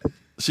 though.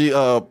 She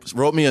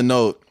wrote me a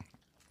note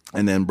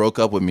and then broke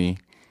up with me.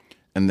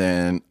 And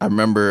then I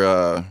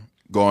remember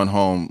going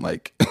home,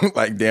 like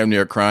like damn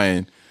near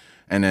crying.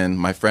 And then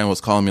my friend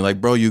was calling me like,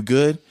 bro, you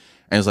good?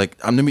 And it's like,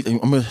 I'm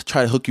gonna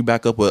try to hook you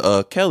back up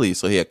with Kelly.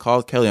 So he had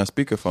called Kelly on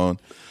speakerphone.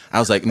 I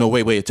was like, no,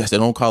 wait. I said,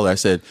 don't call her. I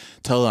said,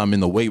 tell her I'm in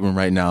the weight room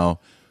right now,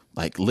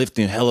 like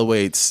lifting hella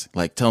weights.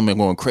 Like, tell me I'm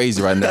going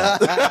crazy right now.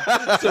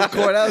 So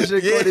corny. That was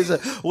your corny.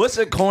 What's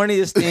the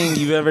corniest thing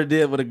you've ever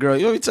did with a girl?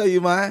 You want me to tell you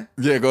mine?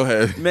 Yeah, go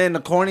ahead. Man,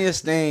 the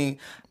corniest thing,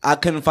 I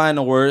couldn't find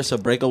the words to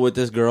break up with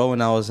this girl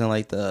when I was in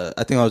I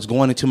think I was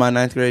going into my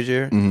 9th grade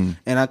year, and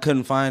I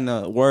couldn't find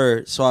the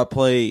word, so I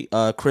played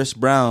Chris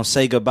Brown,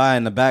 Say Goodbye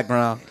in the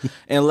background,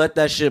 and let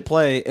that shit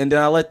play, and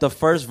then I let the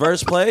first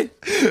verse play,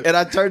 and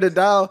I turned it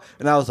down,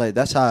 and I was like,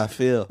 that's how I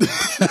feel.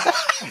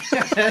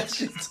 That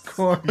shit's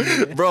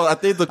corny. Bro, I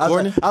think the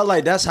corny. I was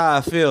like, that's how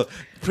I feel.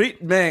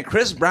 Man,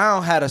 Chris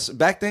Brown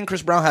back then.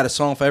 Chris Brown had a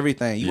song for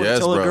everything. You want Yes,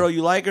 to tell bro. a girl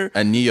you like her,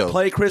 And Neo.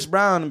 play Chris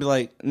Brown and be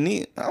like,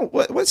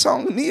 what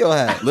song Neo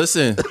had?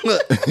 Listen,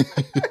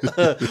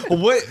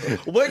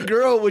 What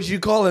girl would you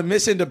call a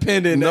Miss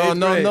Independent? No.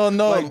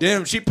 Like,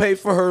 damn, she paid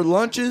for her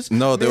lunches.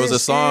 No, there was a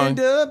Miss song.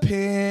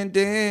 Independent.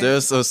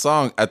 there's a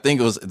song. I think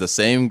it was the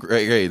same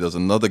grade. There was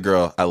another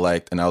girl I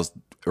liked, and I was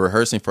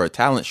rehearsing for a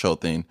talent show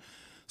thing.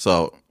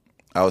 So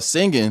I was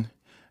singing,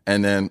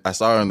 and then I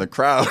saw her in the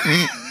crowd.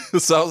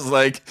 So I was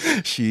like,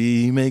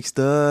 she makes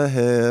the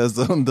hairs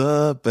on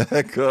the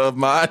back of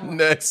my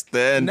neck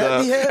stand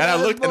up. And I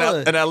looked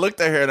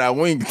at her and I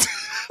winked.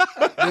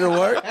 Did it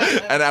work?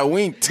 And I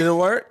winked. Did it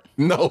work?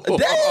 No.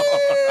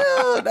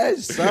 Damn! That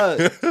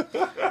sucks.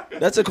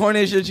 That's the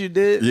corny shit you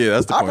did? Yeah,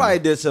 that's the I corny. probably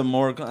did some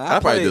more. I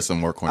probably did some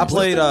more corny I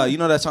played, stuff. you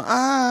know that song,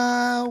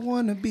 I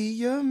wanna be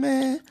your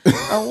man.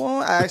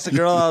 I asked a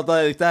girl out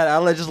like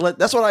that.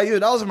 That's what I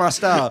used. That was my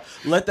style.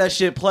 Let that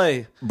shit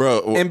play.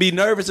 Bro. And be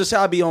nervous as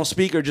hell. I'd be on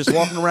speaker just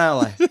walking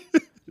around like,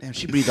 damn,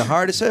 she breathing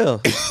hard as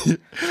hell.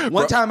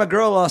 One time a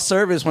girl lost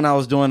service when I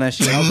was doing that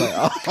shit. I was like,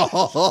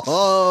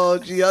 oh,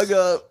 she hung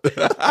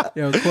up.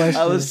 Yo, question.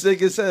 I was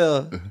sick as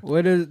hell.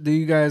 Do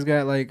you guys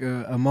got like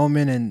a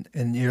moment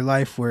in your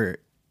life where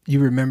you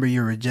remember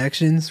your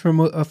rejections from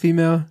a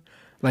female?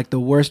 Like the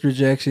worst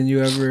rejection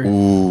you ever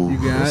you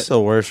got? That's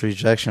the worst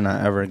rejection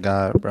I ever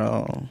got,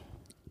 bro.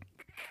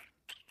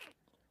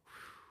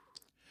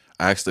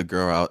 I asked a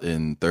girl out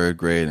in 3rd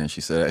grade and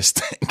she said I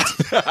stink.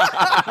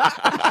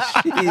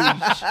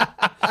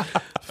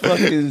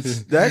 Fucking,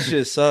 that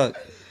shit sucked.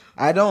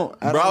 I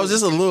was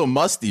just a little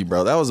musty,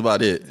 bro. That was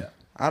about it.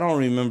 I don't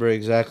remember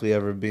exactly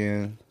ever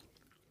being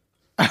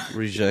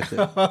rejected.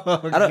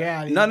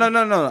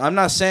 No. I'm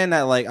not saying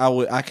that like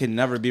I could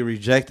never be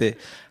rejected.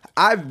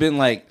 I've been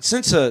like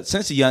since a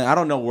young. I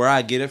don't know where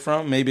I get it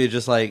from. Maybe it's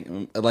just like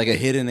a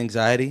hidden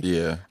anxiety.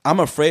 Yeah, I'm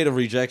afraid of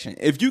rejection.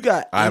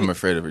 I'm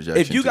afraid of rejection.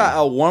 If you got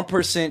a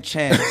 1%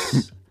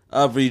 chance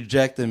of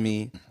rejecting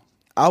me,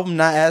 I'm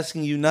not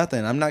asking you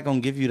nothing. I'm not gonna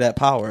give you that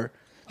power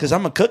because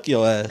I'm gonna cook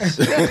your ass.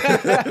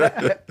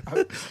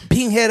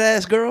 Pinhead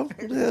ass girl.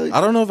 I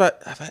don't know if I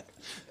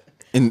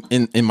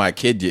in my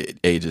kid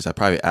ages, I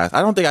probably asked.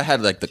 I don't think I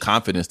had like the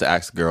confidence to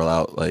ask a girl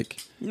out. Like,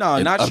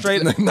 no, not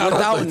straight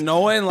without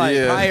knowing like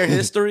prior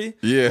history.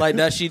 Yeah, like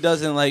that she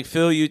doesn't like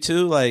feel you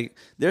too. Like,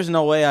 there's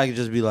no way I could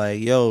just be like,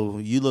 yo,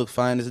 you look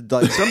fine as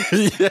like some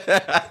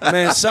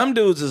man. Some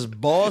dudes is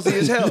ballsy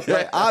as hell.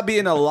 Like, I'll be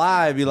in a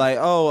live, be like,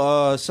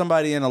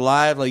 somebody in a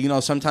live. Like, you know,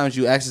 sometimes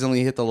you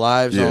accidentally hit the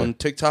lives on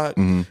TikTok.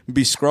 Mm-hmm.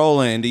 Be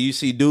scrolling, do you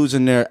see dudes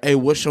in there? Hey,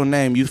 what's your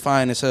name? You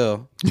fine as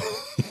hell.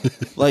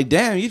 Like,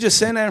 damn, you just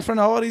saying that in front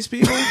of all these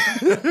people?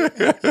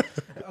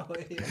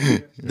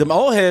 Them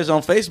old heads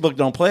on Facebook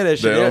don't play that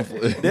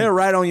shit. They're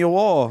right on your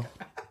wall.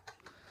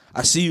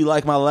 I see you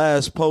like my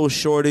last post,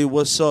 shorty.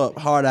 What's up?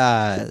 Hard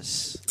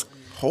eyes.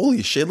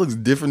 Holy shit, looks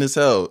different as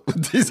hell.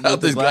 These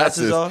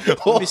glasses off.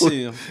 Let me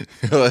see them.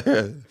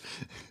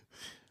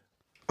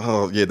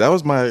 Oh, yeah, that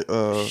was my...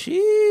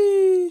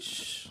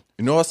 Sheesh.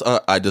 You know what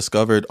I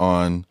discovered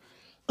on...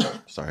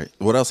 Sorry.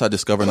 What else I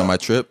discovered on my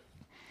trip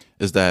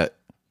is that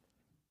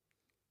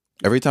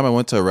every time I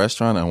went to a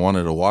restaurant and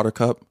wanted a water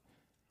cup,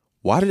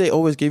 why do they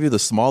always give you the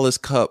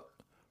smallest cup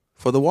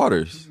for the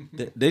waters?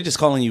 They just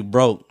calling you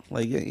broke.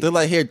 Like, they're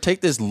like, here,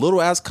 take this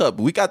little ass cup.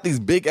 We got these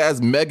big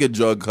ass mega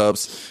jug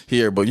cups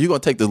here, but you're gonna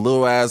take the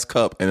little ass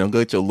cup and I'll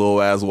get your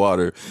little ass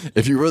water.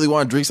 If you really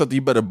want to drink something,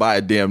 you better buy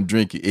a damn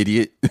drink, you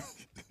idiot.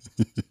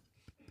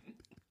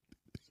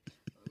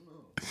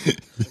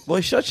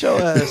 Boy, shut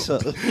your ass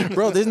up.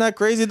 Bro, isn't that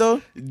crazy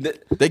though?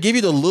 They give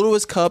you the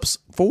littlest cups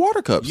for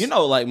water cups. You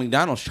know, like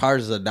McDonald's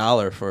charges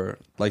 $1 for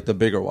like the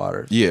bigger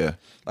waters. Yeah.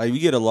 Like, you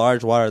get a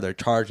large water, they're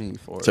charging you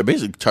for it. So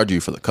basically charging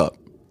you for the cup.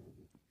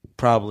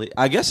 Probably.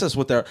 I guess that's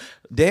what they're...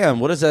 Damn,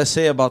 what does that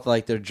say about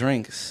like their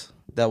drinks?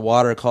 That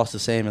water costs the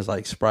same as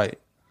like Sprite.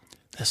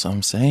 That's what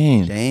I'm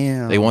saying.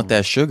 Damn. They want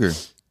that sugar.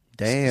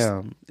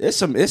 Damn. It's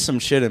some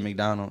shit at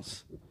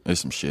McDonald's. There's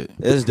some shit.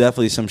 There's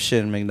definitely some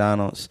shit in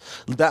McDonald's.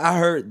 I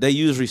heard they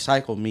use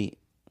recycled meat.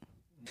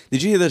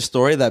 Did you hear the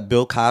story that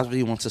Bill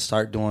Cosby wants to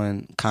start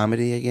doing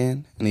comedy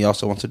again? And he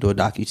also wants to do a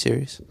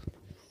docuseries?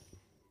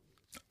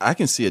 I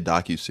can see a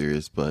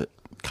docuseries, but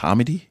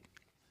comedy?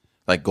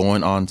 Like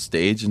going on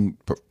stage and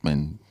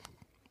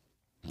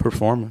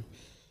performing.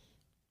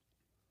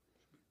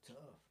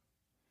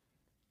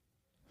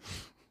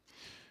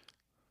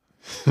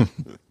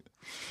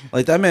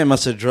 Like, that man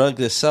must have drugged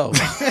himself.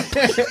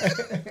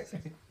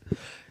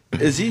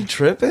 Is he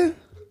tripping?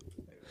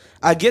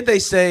 I get they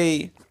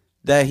say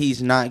that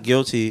he's not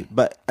guilty,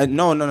 but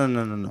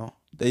no.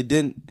 They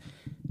didn't.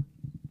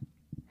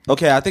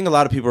 Okay, I think a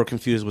lot of people are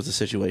confused with the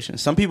situation.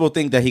 Some people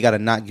think that he got a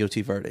not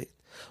guilty verdict,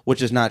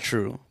 which is not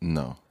true.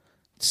 No.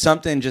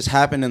 Something just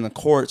happened in the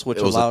courts, which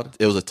allowed...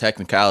 It was a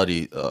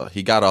technicality.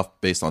 He got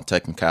off based on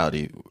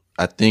technicality.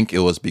 I think it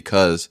was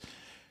because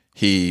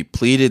he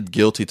pleaded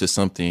guilty to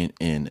something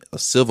in a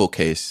civil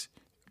case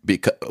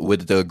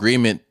with the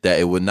agreement that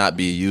it would not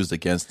be used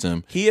against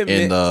him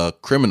in the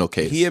criminal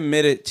case. He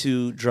admitted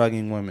to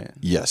drugging women.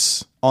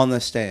 Yes. On the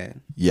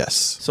stand. Yes.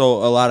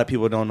 So a lot of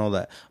people don't know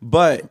that.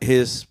 But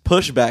his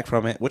pushback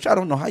from it, which I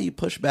don't know how you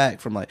push back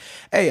from like,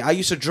 hey, I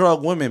used to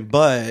drug women,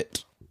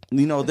 but...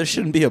 You know, there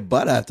shouldn't be a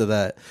but after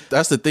that.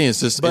 That's the thing. It's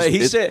just.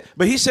 He said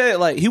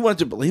like he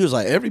was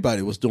like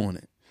everybody was doing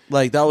it.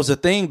 Like, that was a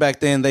thing back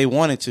then. They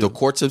wanted to. The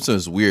court system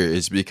is weird.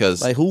 It's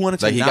because like, who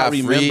wanted to not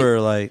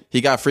remember? He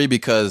got free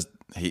because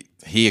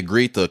he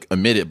agreed to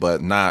admit it,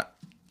 but not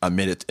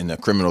admit it in a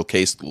criminal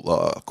case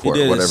court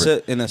or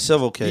whatever. In a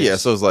civil case. Yeah.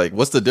 So it's like,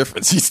 what's the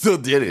difference? He still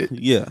did it.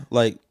 Yeah.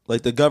 Like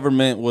the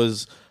government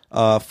was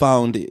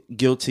found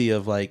guilty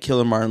of like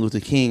killing Martin Luther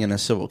King in a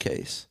civil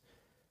case.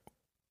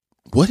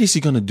 What is he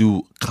gonna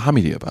do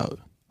comedy about?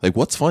 Like,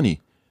 what's funny?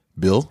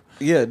 Bill?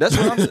 Yeah, that's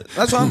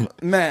what I'm.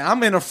 Man,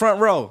 I'm in the front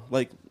row.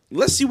 Like,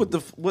 let's see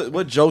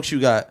what jokes you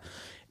got.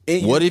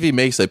 What if he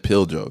makes a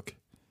pill joke?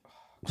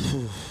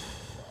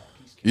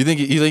 You think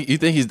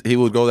he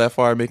would go that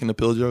far making a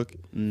pill joke?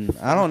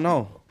 I don't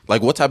know.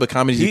 Like, what type of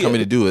comedy is he coming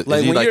to do? Is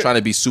like, he when like you're- trying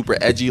to be super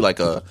edgy, like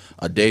a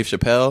Dave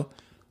Chappelle,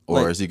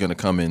 or Like- is he going to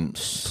come and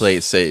play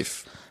it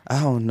safe,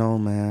 I don't know,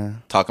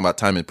 man. talking about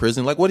time in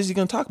prison? Like, what is he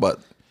going to talk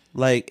about?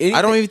 Like, anything,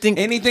 I don't even think-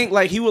 anything.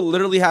 Like, he would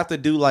literally have to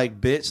do like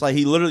bits. Like,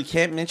 he literally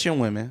can't mention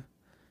women.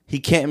 He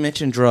can't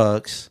mention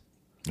drugs.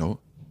 No.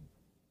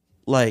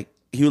 Like,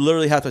 he would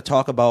literally have to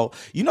talk about.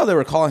 You know, they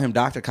were calling him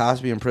Dr.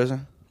 Cosby in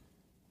prison.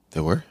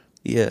 They were?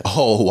 Yeah,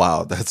 Oh,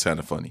 wow. That's kind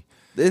of funny.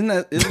 isn't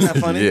that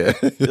funny? Yeah.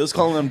 It was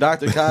calling him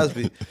Dr.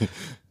 Cosby.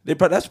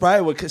 That's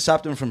probably what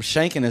stopped him from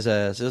shanking his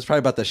ass. It was probably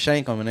about to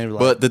shank him, and they were like,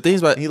 But the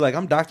things about, he like,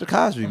 I'm Dr.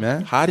 Cosby,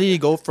 man. how did he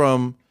go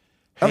from,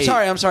 I'm hey,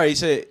 sorry. He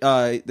said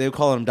they would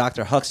call him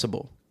Dr.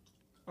 Huxtable.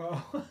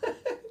 Oh,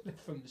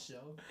 from the show,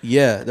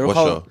 Yeah, they were What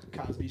calling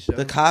show? Cosby Show.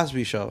 the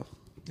Cosby Show.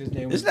 His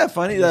name was- Isn't that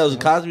funny? That was a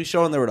Cosby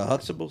Show, and they were the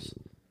Huxtables.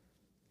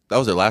 That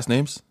was their last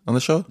names on the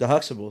show? The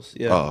Huxtables.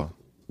 Yeah. Oh.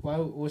 Why?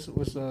 What's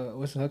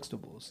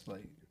Huxtables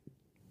like?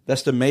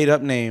 That's the made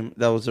up name.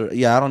 That was I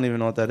don't even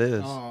know what that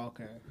is. Oh,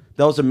 okay.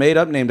 That was a made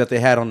up name that they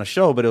had on the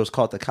show, but it was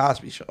called the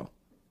Cosby Show.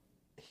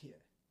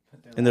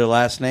 And their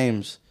last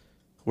names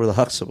were the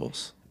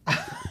Huxtables.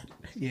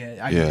 Yeah,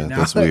 I Yeah, get it now.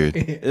 that's weird.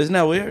 Isn't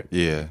that weird?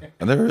 Yeah.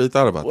 I never really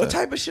thought about What that.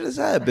 type of shit is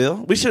that,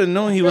 Bill? We should have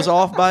known he was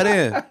off by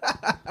then.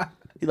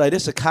 He like,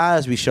 this a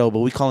Cosby Show, but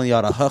we calling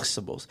y'all the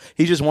Huxtables.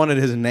 He just wanted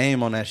his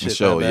name on that The shit.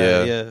 show,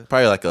 that yeah. bad.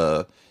 Probably like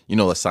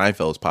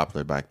Seinfeld was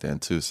popular back then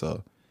too,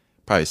 so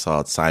probably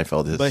saw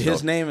Seinfeld. But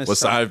his name is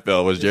was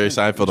Seinfeld. Was Jerry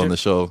Seinfeld on the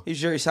show?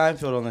 He's Jerry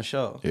Seinfeld on the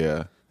show.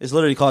 Yeah. It's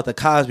literally called the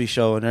Cosby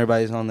Show, and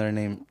everybody's on there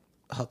named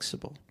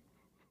Huxtable.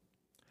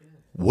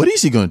 What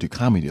is he going to do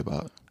comedy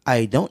about?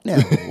 I don't know.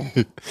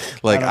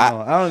 Like I don't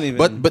know. I don't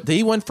even. But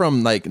he went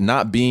from like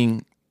not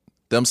being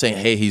them saying,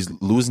 "Hey, he's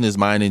losing his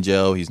mind in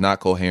jail. He's not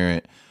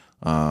coherent.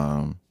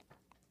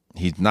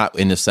 He's not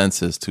in the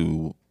senses,"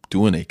 to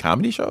doing a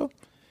comedy show.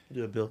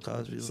 Do a Bill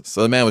Cosby.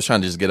 So the man was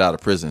trying to just get out of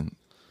prison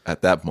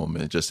at that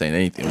moment, just saying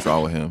anything was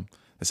wrong with him.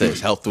 They said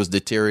his health was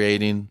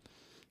deteriorating.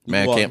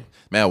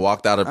 Man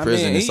walked out of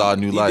prison and saw a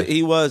new life.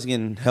 He was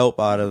getting help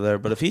out of there,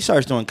 but if he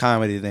starts doing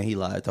comedy, then he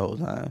lied the whole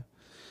time,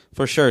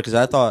 for sure. Because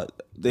I thought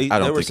they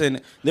were saying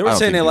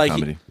it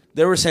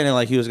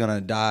like he was gonna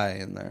die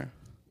in there.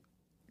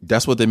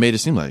 That's what they made it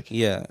seem like.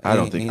 Yeah, I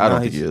don't think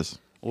he is.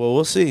 Well,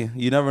 we'll see.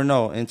 You never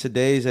know. In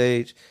today's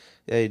age,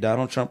 hey,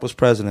 Donald Trump was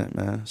president,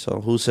 man.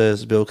 So who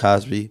says Bill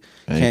Cosby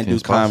can't do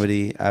Anything's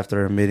comedy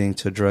after admitting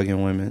to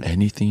drugging women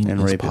Anything and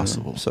is raping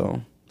possible. them?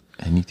 So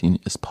Anything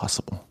is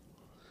possible.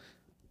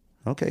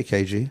 okay,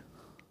 KG.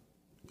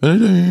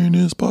 Anything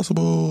is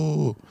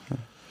possible.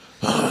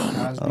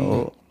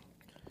 Cosby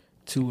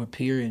to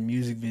appear in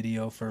music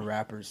video for a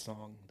rapper's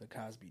song, The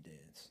Cosby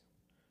Dance.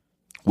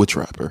 Which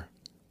rapper?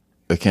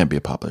 It can't be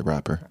a popular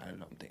rapper. I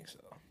don't think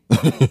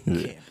so. Can't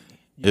be.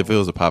 If it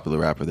was a popular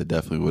rapper, they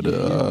definitely would You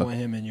don't have. want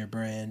him in your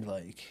brand,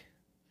 like.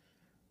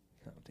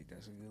 I don't think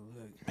that's a good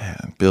look.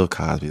 Man, Bill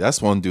Cosby.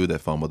 That's one dude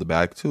that fumbled the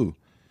bag too.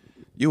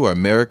 You were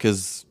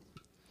America's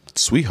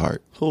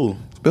sweetheart. Who?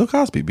 Bill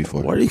Cosby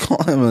before. Why do you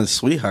call him a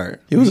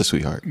sweetheart? He was a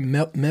sweetheart.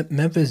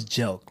 Memphis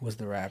Jelk was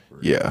the rapper.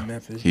 Yeah,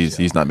 Memphis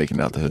he's not making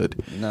it out the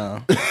hood.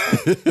 No.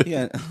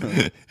 Yeah.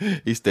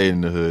 He stayed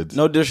in the hood.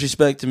 No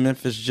disrespect to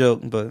Memphis Joke,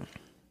 but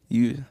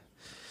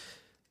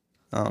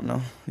I don't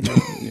know.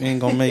 You ain't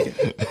gonna make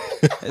it.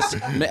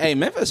 Hey,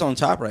 Memphis on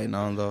top right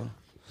now though.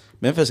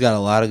 Memphis got a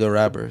lot of good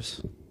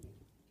rappers.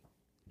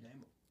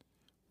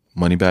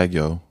 Moneybag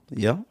Yo,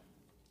 Yeah.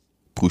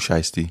 Pooh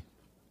Shiesty.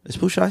 Is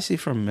Pooh Shiesty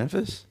from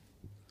Memphis?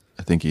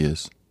 I think he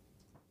is.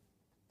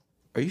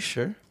 Are you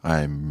sure?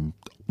 I'm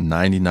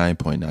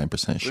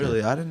 99.9% sure.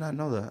 Really? I did not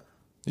know that.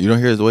 You don't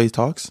hear the way he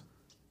talks?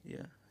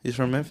 Yeah. He's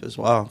from Memphis.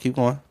 Wow. Keep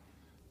going.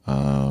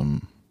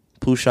 Um,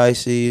 Pooh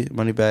Shiesty,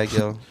 Moneybag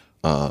Yo.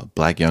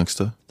 Black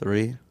Youngster.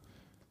 3.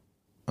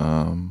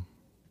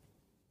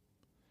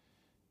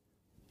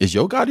 Is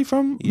Yo Gotti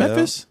from Yeah.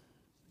 Memphis?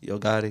 Yo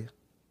Gotti.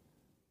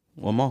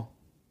 One more.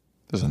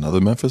 There's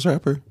another Memphis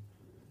rapper.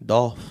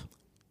 Dolph.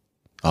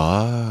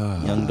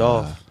 Ah, Young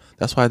Dolph.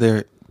 That's why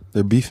they're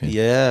beefing.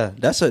 Yeah.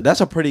 That's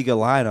a pretty good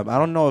lineup. I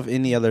don't know if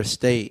any other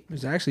state.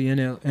 There's actually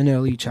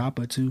NLE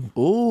Choppa too.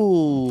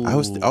 Ooh. I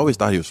always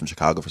thought he was from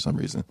Chicago for some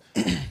reason.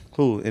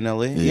 Who? In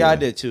LA? Yeah. Yeah. I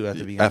did too at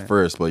the beginning. At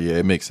first, but yeah,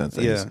 it makes sense.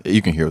 Yeah.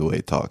 You can hear the way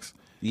he talks.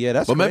 Yeah,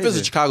 that's But Memphis crazy.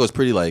 and Chicago is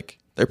pretty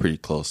they're pretty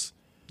close.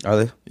 Are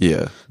they?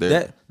 Yeah,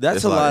 That's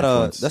there's a lot of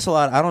influence. that's a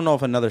lot. I don't know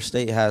if another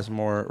state has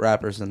more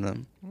rappers than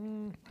them.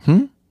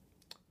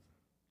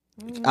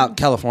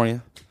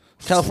 California.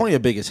 California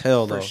big as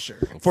hell though.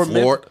 For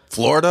sure.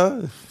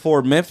 Florida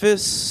For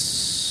Memphis,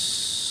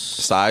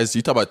 size.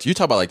 You talk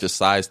about like just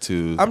size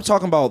to I'm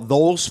talking about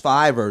those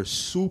 5 are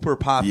super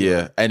popular.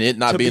 yeah, and it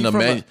not To being be a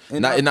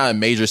from not a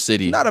major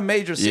city. Not a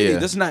major city. Yeah.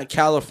 This is not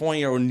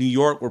California or New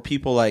York where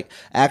people like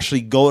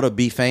actually go to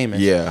be famous.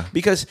 Yeah.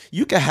 Because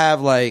you could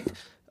have like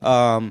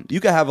You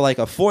could have like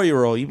a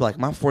 4-year-old. You be like,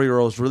 my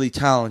 4-year-old is really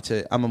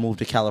talented. I'm gonna move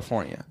to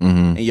California,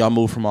 and y'all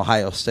move from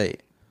Ohio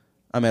State.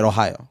 I'm at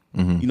Ohio.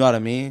 You know what I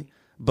mean?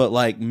 But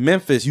like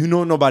Memphis,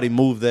 nobody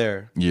moved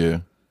there. Yeah.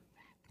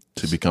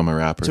 To become a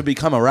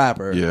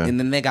rapper. Yeah. And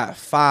then they got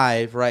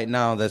 5 right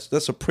now.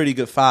 That's a pretty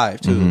good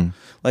 5 too.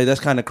 Like that's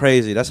kind of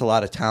crazy. That's a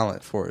lot of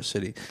talent for a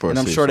city. And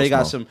I'm sure they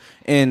got some.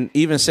 And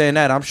even saying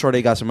that, I'm sure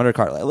they got some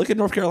undercard. Like, look at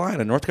North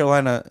Carolina.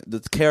 The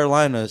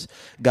Carolinas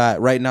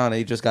got right now.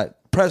 They just got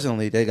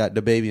presently. They got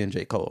DaBaby and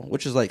J. Cole,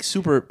 which is like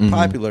super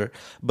popular.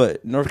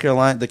 But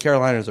the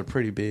Carolinas are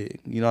pretty big.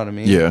 You know what I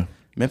mean? Yeah.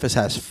 Memphis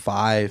has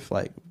 5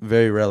 like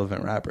very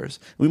relevant rappers.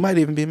 We might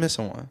even be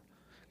missing one.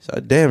 So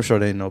damn sure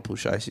they know Pooh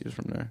Shiesty was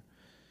from there.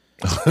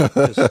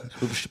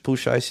 Pooh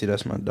Shiesty,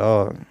 that's my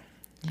dog.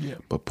 Yeah.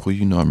 But Pooh,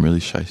 I'm really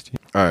shiesty.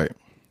 All right,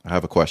 I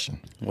have a question.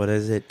 What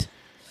is it?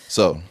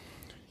 So,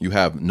 you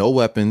have no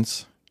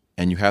weapons,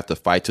 and you have to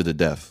fight to the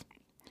death.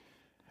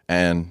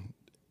 And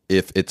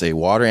if it's a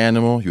water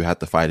animal, you have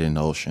to fight it in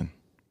the ocean.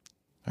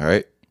 All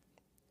right?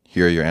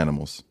 Here are your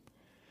animals.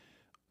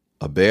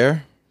 A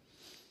bear,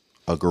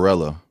 a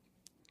gorilla,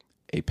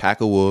 a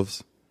pack of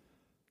wolves,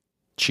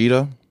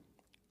 cheetah,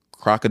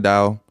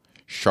 crocodile,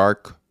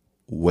 shark,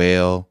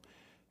 whale,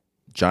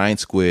 giant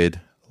squid,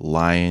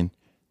 lion,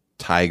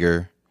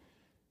 tiger,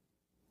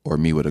 or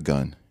me with a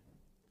gun.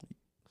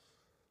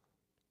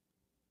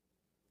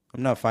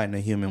 I'm not fighting a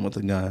human with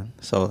a gun,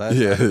 so that's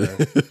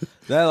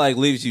that like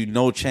leaves you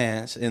no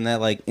chance, and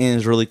that like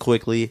ends really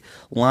quickly.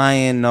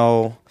 Lion,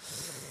 no.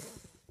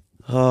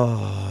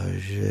 Oh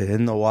shit!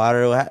 In the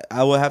water,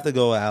 I would have to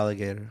go with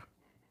alligator.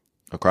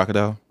 A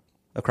crocodile?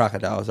 A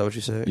crocodile, is that what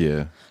you said?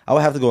 Yeah. I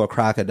would have to go with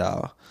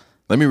crocodile.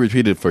 Let me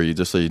repeat it for you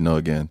just so you know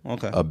again.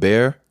 Okay. A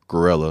bear,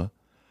 gorilla,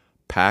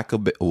 pack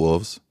of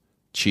wolves,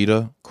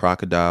 cheetah,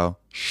 crocodile,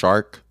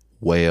 shark,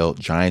 whale,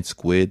 giant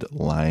squid,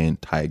 lion,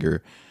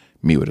 tiger,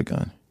 me with a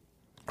gun.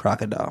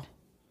 Crocodile.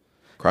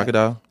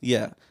 Crocodile?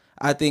 Yeah.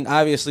 I think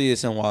obviously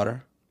it's in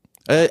water.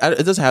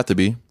 It doesn't have to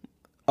be.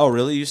 Oh,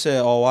 really? You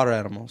said all water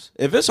animals.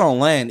 If it's on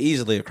land,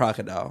 easily a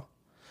crocodile.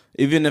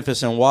 Even if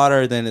it's in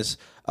water, then it's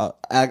a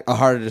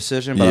harder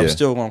decision, but I'm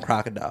still going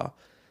crocodile.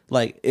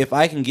 Like, if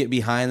I can get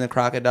behind the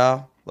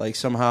crocodile, like,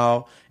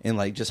 somehow, and,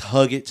 like, just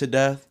hug it to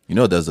death.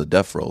 There's a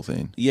death roll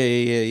thing.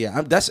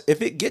 Yeah.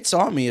 If it gets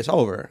on me, it's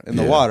over. In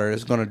the water,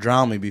 it's going to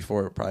drown me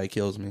before it probably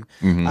kills me.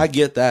 I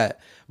get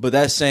that. But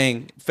that's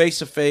saying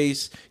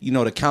face-to-face,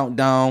 the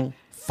countdown,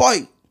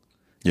 fight.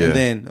 Yeah. And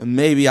then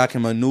maybe I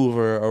can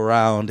maneuver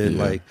around and,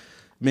 like,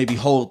 maybe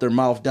hold their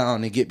mouth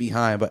down and get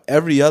behind. But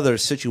every other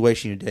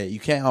situation you're dead. You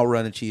can't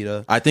outrun a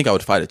cheetah. I think I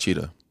would fight a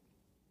cheetah.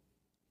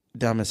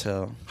 Dumb as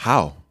hell.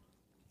 How?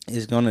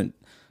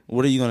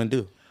 What are you gonna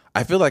do?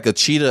 I feel like a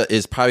cheetah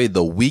is probably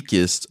the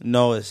weakest.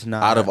 No, it's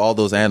not. Out of all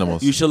those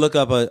animals, you should look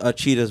up a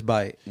cheetah's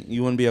bite.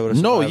 You wouldn't be able to.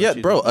 No,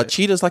 bro. A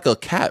cheetah's like a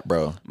cat,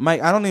 bro.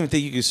 Mike, I don't even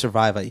think you could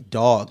survive a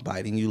dog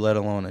biting you, let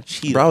alone a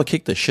cheetah. Bro, I would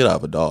kick the shit out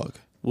of a dog.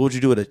 What would you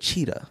do with a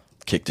cheetah?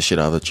 Kick the shit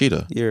out of a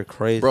cheetah. You're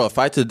crazy, bro. A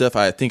fight to the death.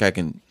 I think I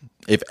can.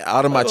 If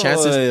out of my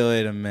chances.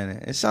 Wait a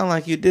minute. It sounds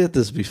like you did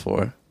this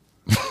before.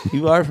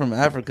 You are from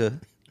Africa.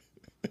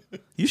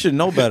 You should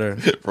know better.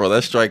 Bro,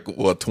 that's strike,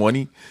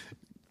 20?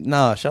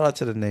 Nah, shout out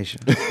to the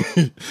nation.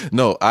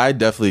 No, I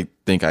definitely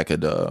think I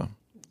could.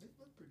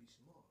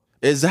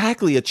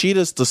 Exactly. A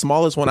cheetah's the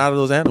smallest one out of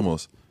those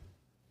animals.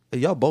 Are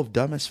y'all both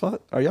dumb as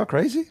fuck? Are y'all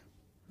crazy?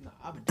 No,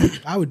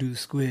 I would do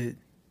squid.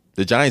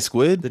 The giant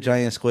squid? The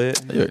giant squid.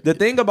 The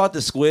thing about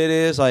the squid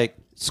is, like,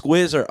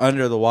 squids are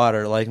under the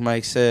water, like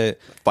Mike said.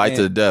 Fight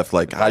to the death.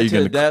 Like, how are you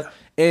going to...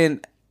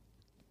 And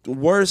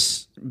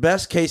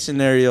best case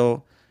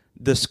scenario,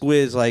 the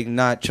squid's like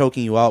not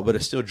choking you out, but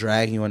it's still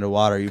dragging you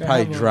underwater. You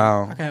probably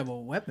drown. I could have a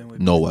weapon with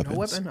me. No weapons. No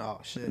weapon?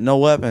 Oh, shit. No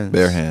weapons.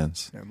 Bare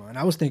hands. Never mind.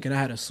 I was thinking I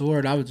had a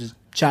sword. I would just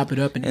chop it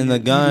up and the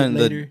gun,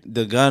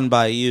 the gun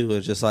by you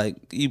is just like,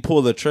 you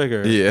pull the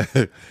trigger. Yeah.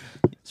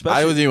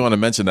 I wasn't even want to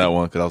mention that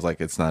one because I was like,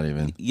 it's not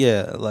even.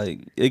 Yeah, like,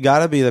 it got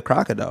to be the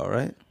crocodile,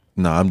 right?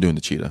 No, I'm doing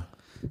the cheetah.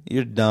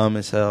 You're dumb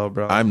as hell,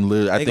 bro. I'm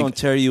literally. I think gonna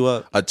tear you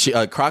up.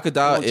 A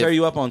crocodile. Gonna tear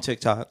you up on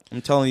TikTok.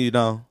 I'm telling you,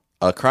 no.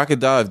 A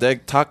crocodile. If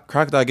that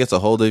crocodile gets a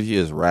hold of you,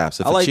 is raps.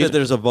 I like that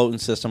there's a voting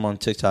system on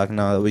TikTok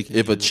now that we can.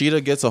 If a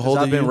cheetah gets a hold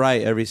of you, I've been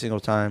right every single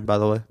time. By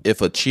the way,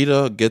 if a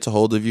cheetah gets a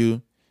hold of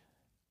you,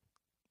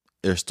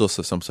 there's still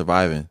some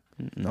surviving.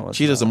 No,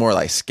 cheetahs are more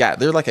like scat.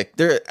 They're like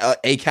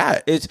a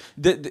cat. It's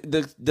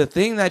the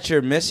thing that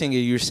you're missing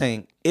is you're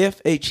saying if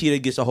a cheetah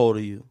gets a hold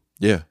of you.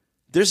 Yeah.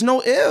 There's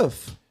no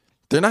if.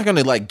 They're not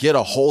gonna like get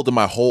a hold of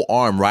my whole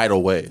arm right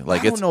away. Like,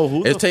 I don't know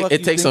who it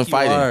takes some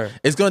fighting.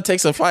 It's gonna take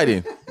some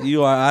fighting.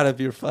 You are out of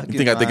your fucking. You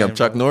think I think I'm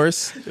Chuck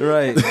Norris?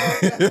 Right.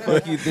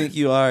 What you think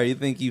you are? You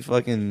think you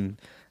fucking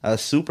a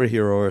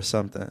superhero or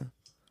something?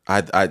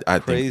 I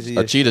think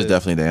a cheetah's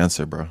definitely the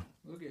answer, bro.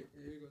 Look at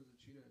here goes a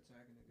cheetah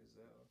attacking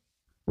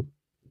a gazelle.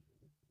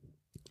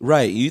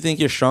 Right. You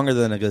think you're stronger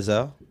than a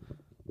gazelle?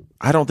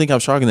 I don't think I'm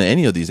stronger than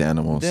any of these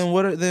animals.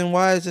 Then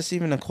why is this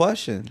even a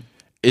question?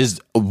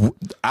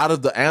 out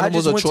of the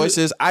animals or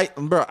choices,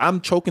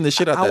 I'm choking the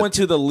shit out. I went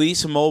to the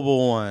least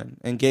mobile one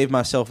and gave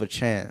myself a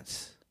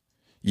chance.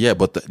 Yeah,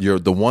 but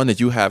the one that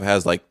you have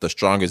has like the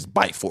strongest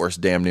bite force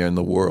damn near in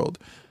the world.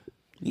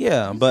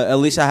 Yeah, but at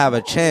least I have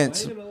a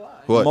chance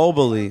What?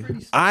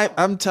 mobily.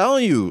 I'm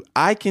telling you,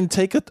 I can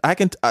take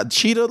a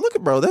cheetah. Look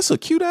at bro, that's a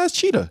cute ass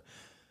cheetah.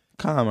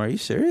 Calm, are you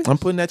serious? I'm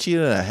putting that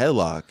cheetah in a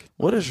headlock.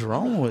 What is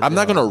wrong with I'm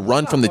not y'all? gonna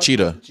run from the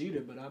cheetah.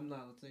 Cheetah, but I'm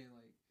not saying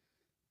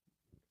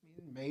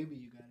like maybe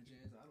you got a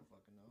chance. I don't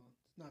fucking know.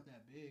 It's not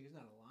that big. It's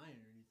not a lion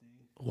or anything.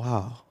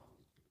 Wow.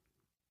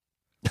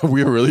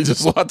 We were really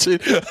just watching.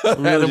 We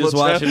were just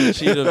watching the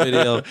cheetah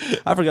video.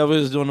 I forgot we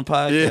was doing the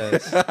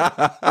podcast.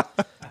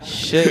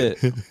 Shit.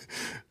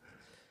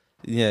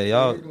 Yeah,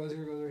 y'all Here goes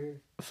right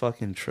here.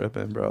 fucking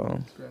tripping,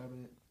 bro.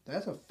 Grabbing it.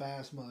 That's a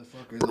fast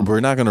motherfucker.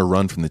 We're not gonna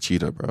run from the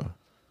cheetah, bro.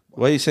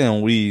 Why are you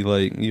saying we?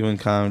 Like, you and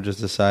Kyle just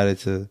decided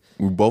to...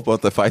 We both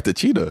about to fight the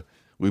cheetah.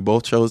 We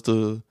both chose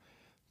to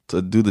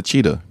do the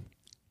cheetah.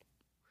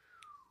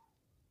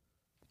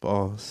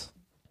 Balls.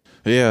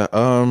 Yeah,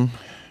 I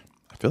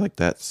feel like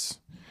that's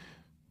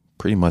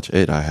pretty much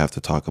it I have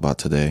to talk about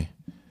today.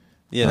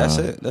 Yeah, that's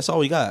it. That's all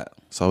we got.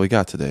 That's all we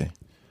got today.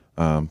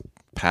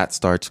 Pat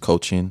starts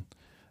coaching.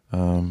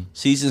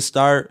 Season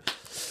start.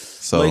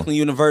 So, Lakeland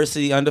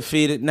University,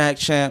 undefeated NAC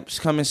champs,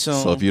 coming soon.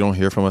 so if you don't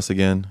hear from us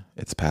again,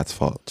 it's Pat's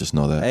fault. Just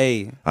know that.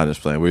 Hey, I'm just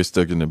playing. We're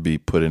still going to be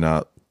putting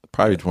out,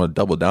 probably want to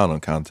double down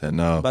on content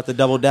now. about to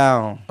double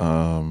down.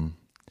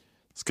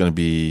 It's going to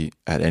be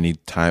at any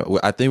time.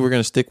 I think we're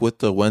going to stick with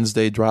the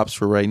Wednesday drops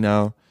for right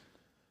now.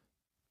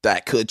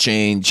 That could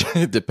change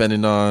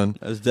depending on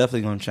It's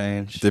definitely going to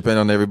change.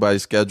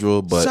 everybody's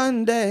schedule. But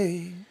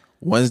Sunday.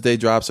 Wednesday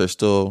drops are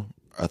still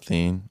a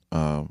thing.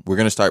 We're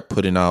going to start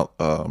putting out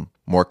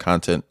more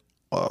content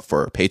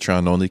for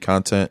Patreon only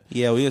content.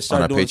 Yeah, we gonna our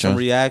start doing some Patreon.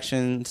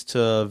 reactions to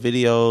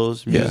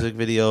videos, Yeah. music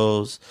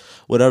videos,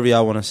 whatever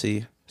y'all want to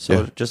see. So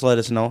Yeah. just let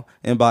us know.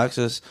 Inbox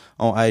us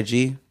on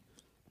IG.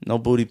 No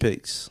booty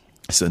pics.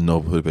 I said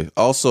no.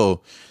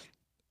 Also,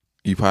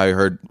 you probably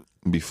heard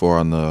before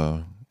on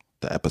the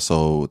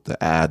episode, the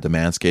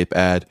Manscaped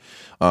ad.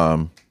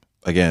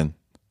 Again,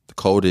 the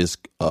code is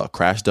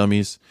Crash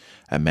Dummies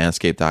at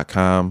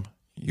manscaped.com.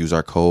 Use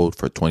our code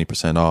for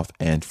 20% off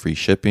and free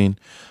shipping.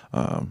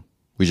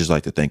 We just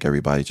like to thank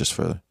everybody just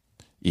for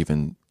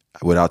even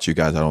without you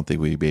guys, I don't think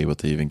we'd be able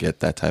to even get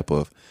that type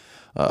of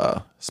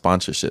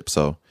sponsorship.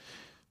 So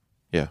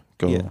yeah,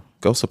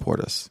 go support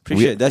us.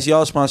 Appreciate it. That's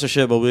y'all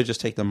sponsorship, but we'll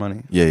just take the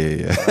money.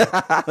 Yeah.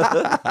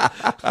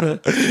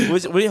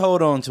 We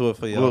hold on to it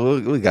for y'all.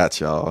 we got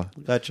y'all.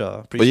 Got y'all.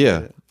 But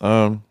Appreciate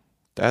yeah, it.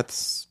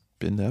 that's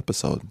been the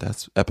episode.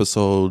 That's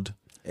episode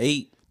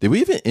 8. Did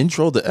we even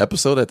intro the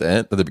episode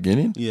at the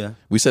beginning? Yeah.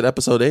 We said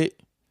episode 8.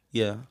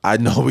 Yeah. I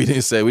know we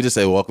didn't say. We just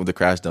say welcome to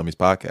Crash Dummies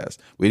podcast.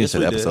 We didn't Yes, say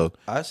we the did. episode.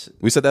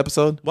 We said the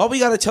episode. Why we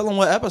gotta tell them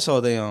what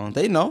episode they on?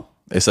 They know.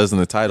 It says in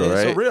the title,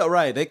 It's right? a real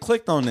right. They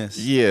clicked on this.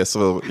 Yeah.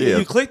 So yeah,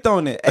 You clicked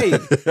on it. Hey,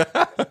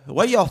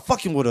 why y'all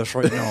fucking with us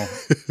right now?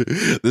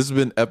 this has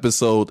been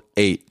episode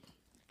 8.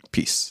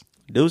 Peace.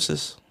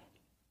 Deuces.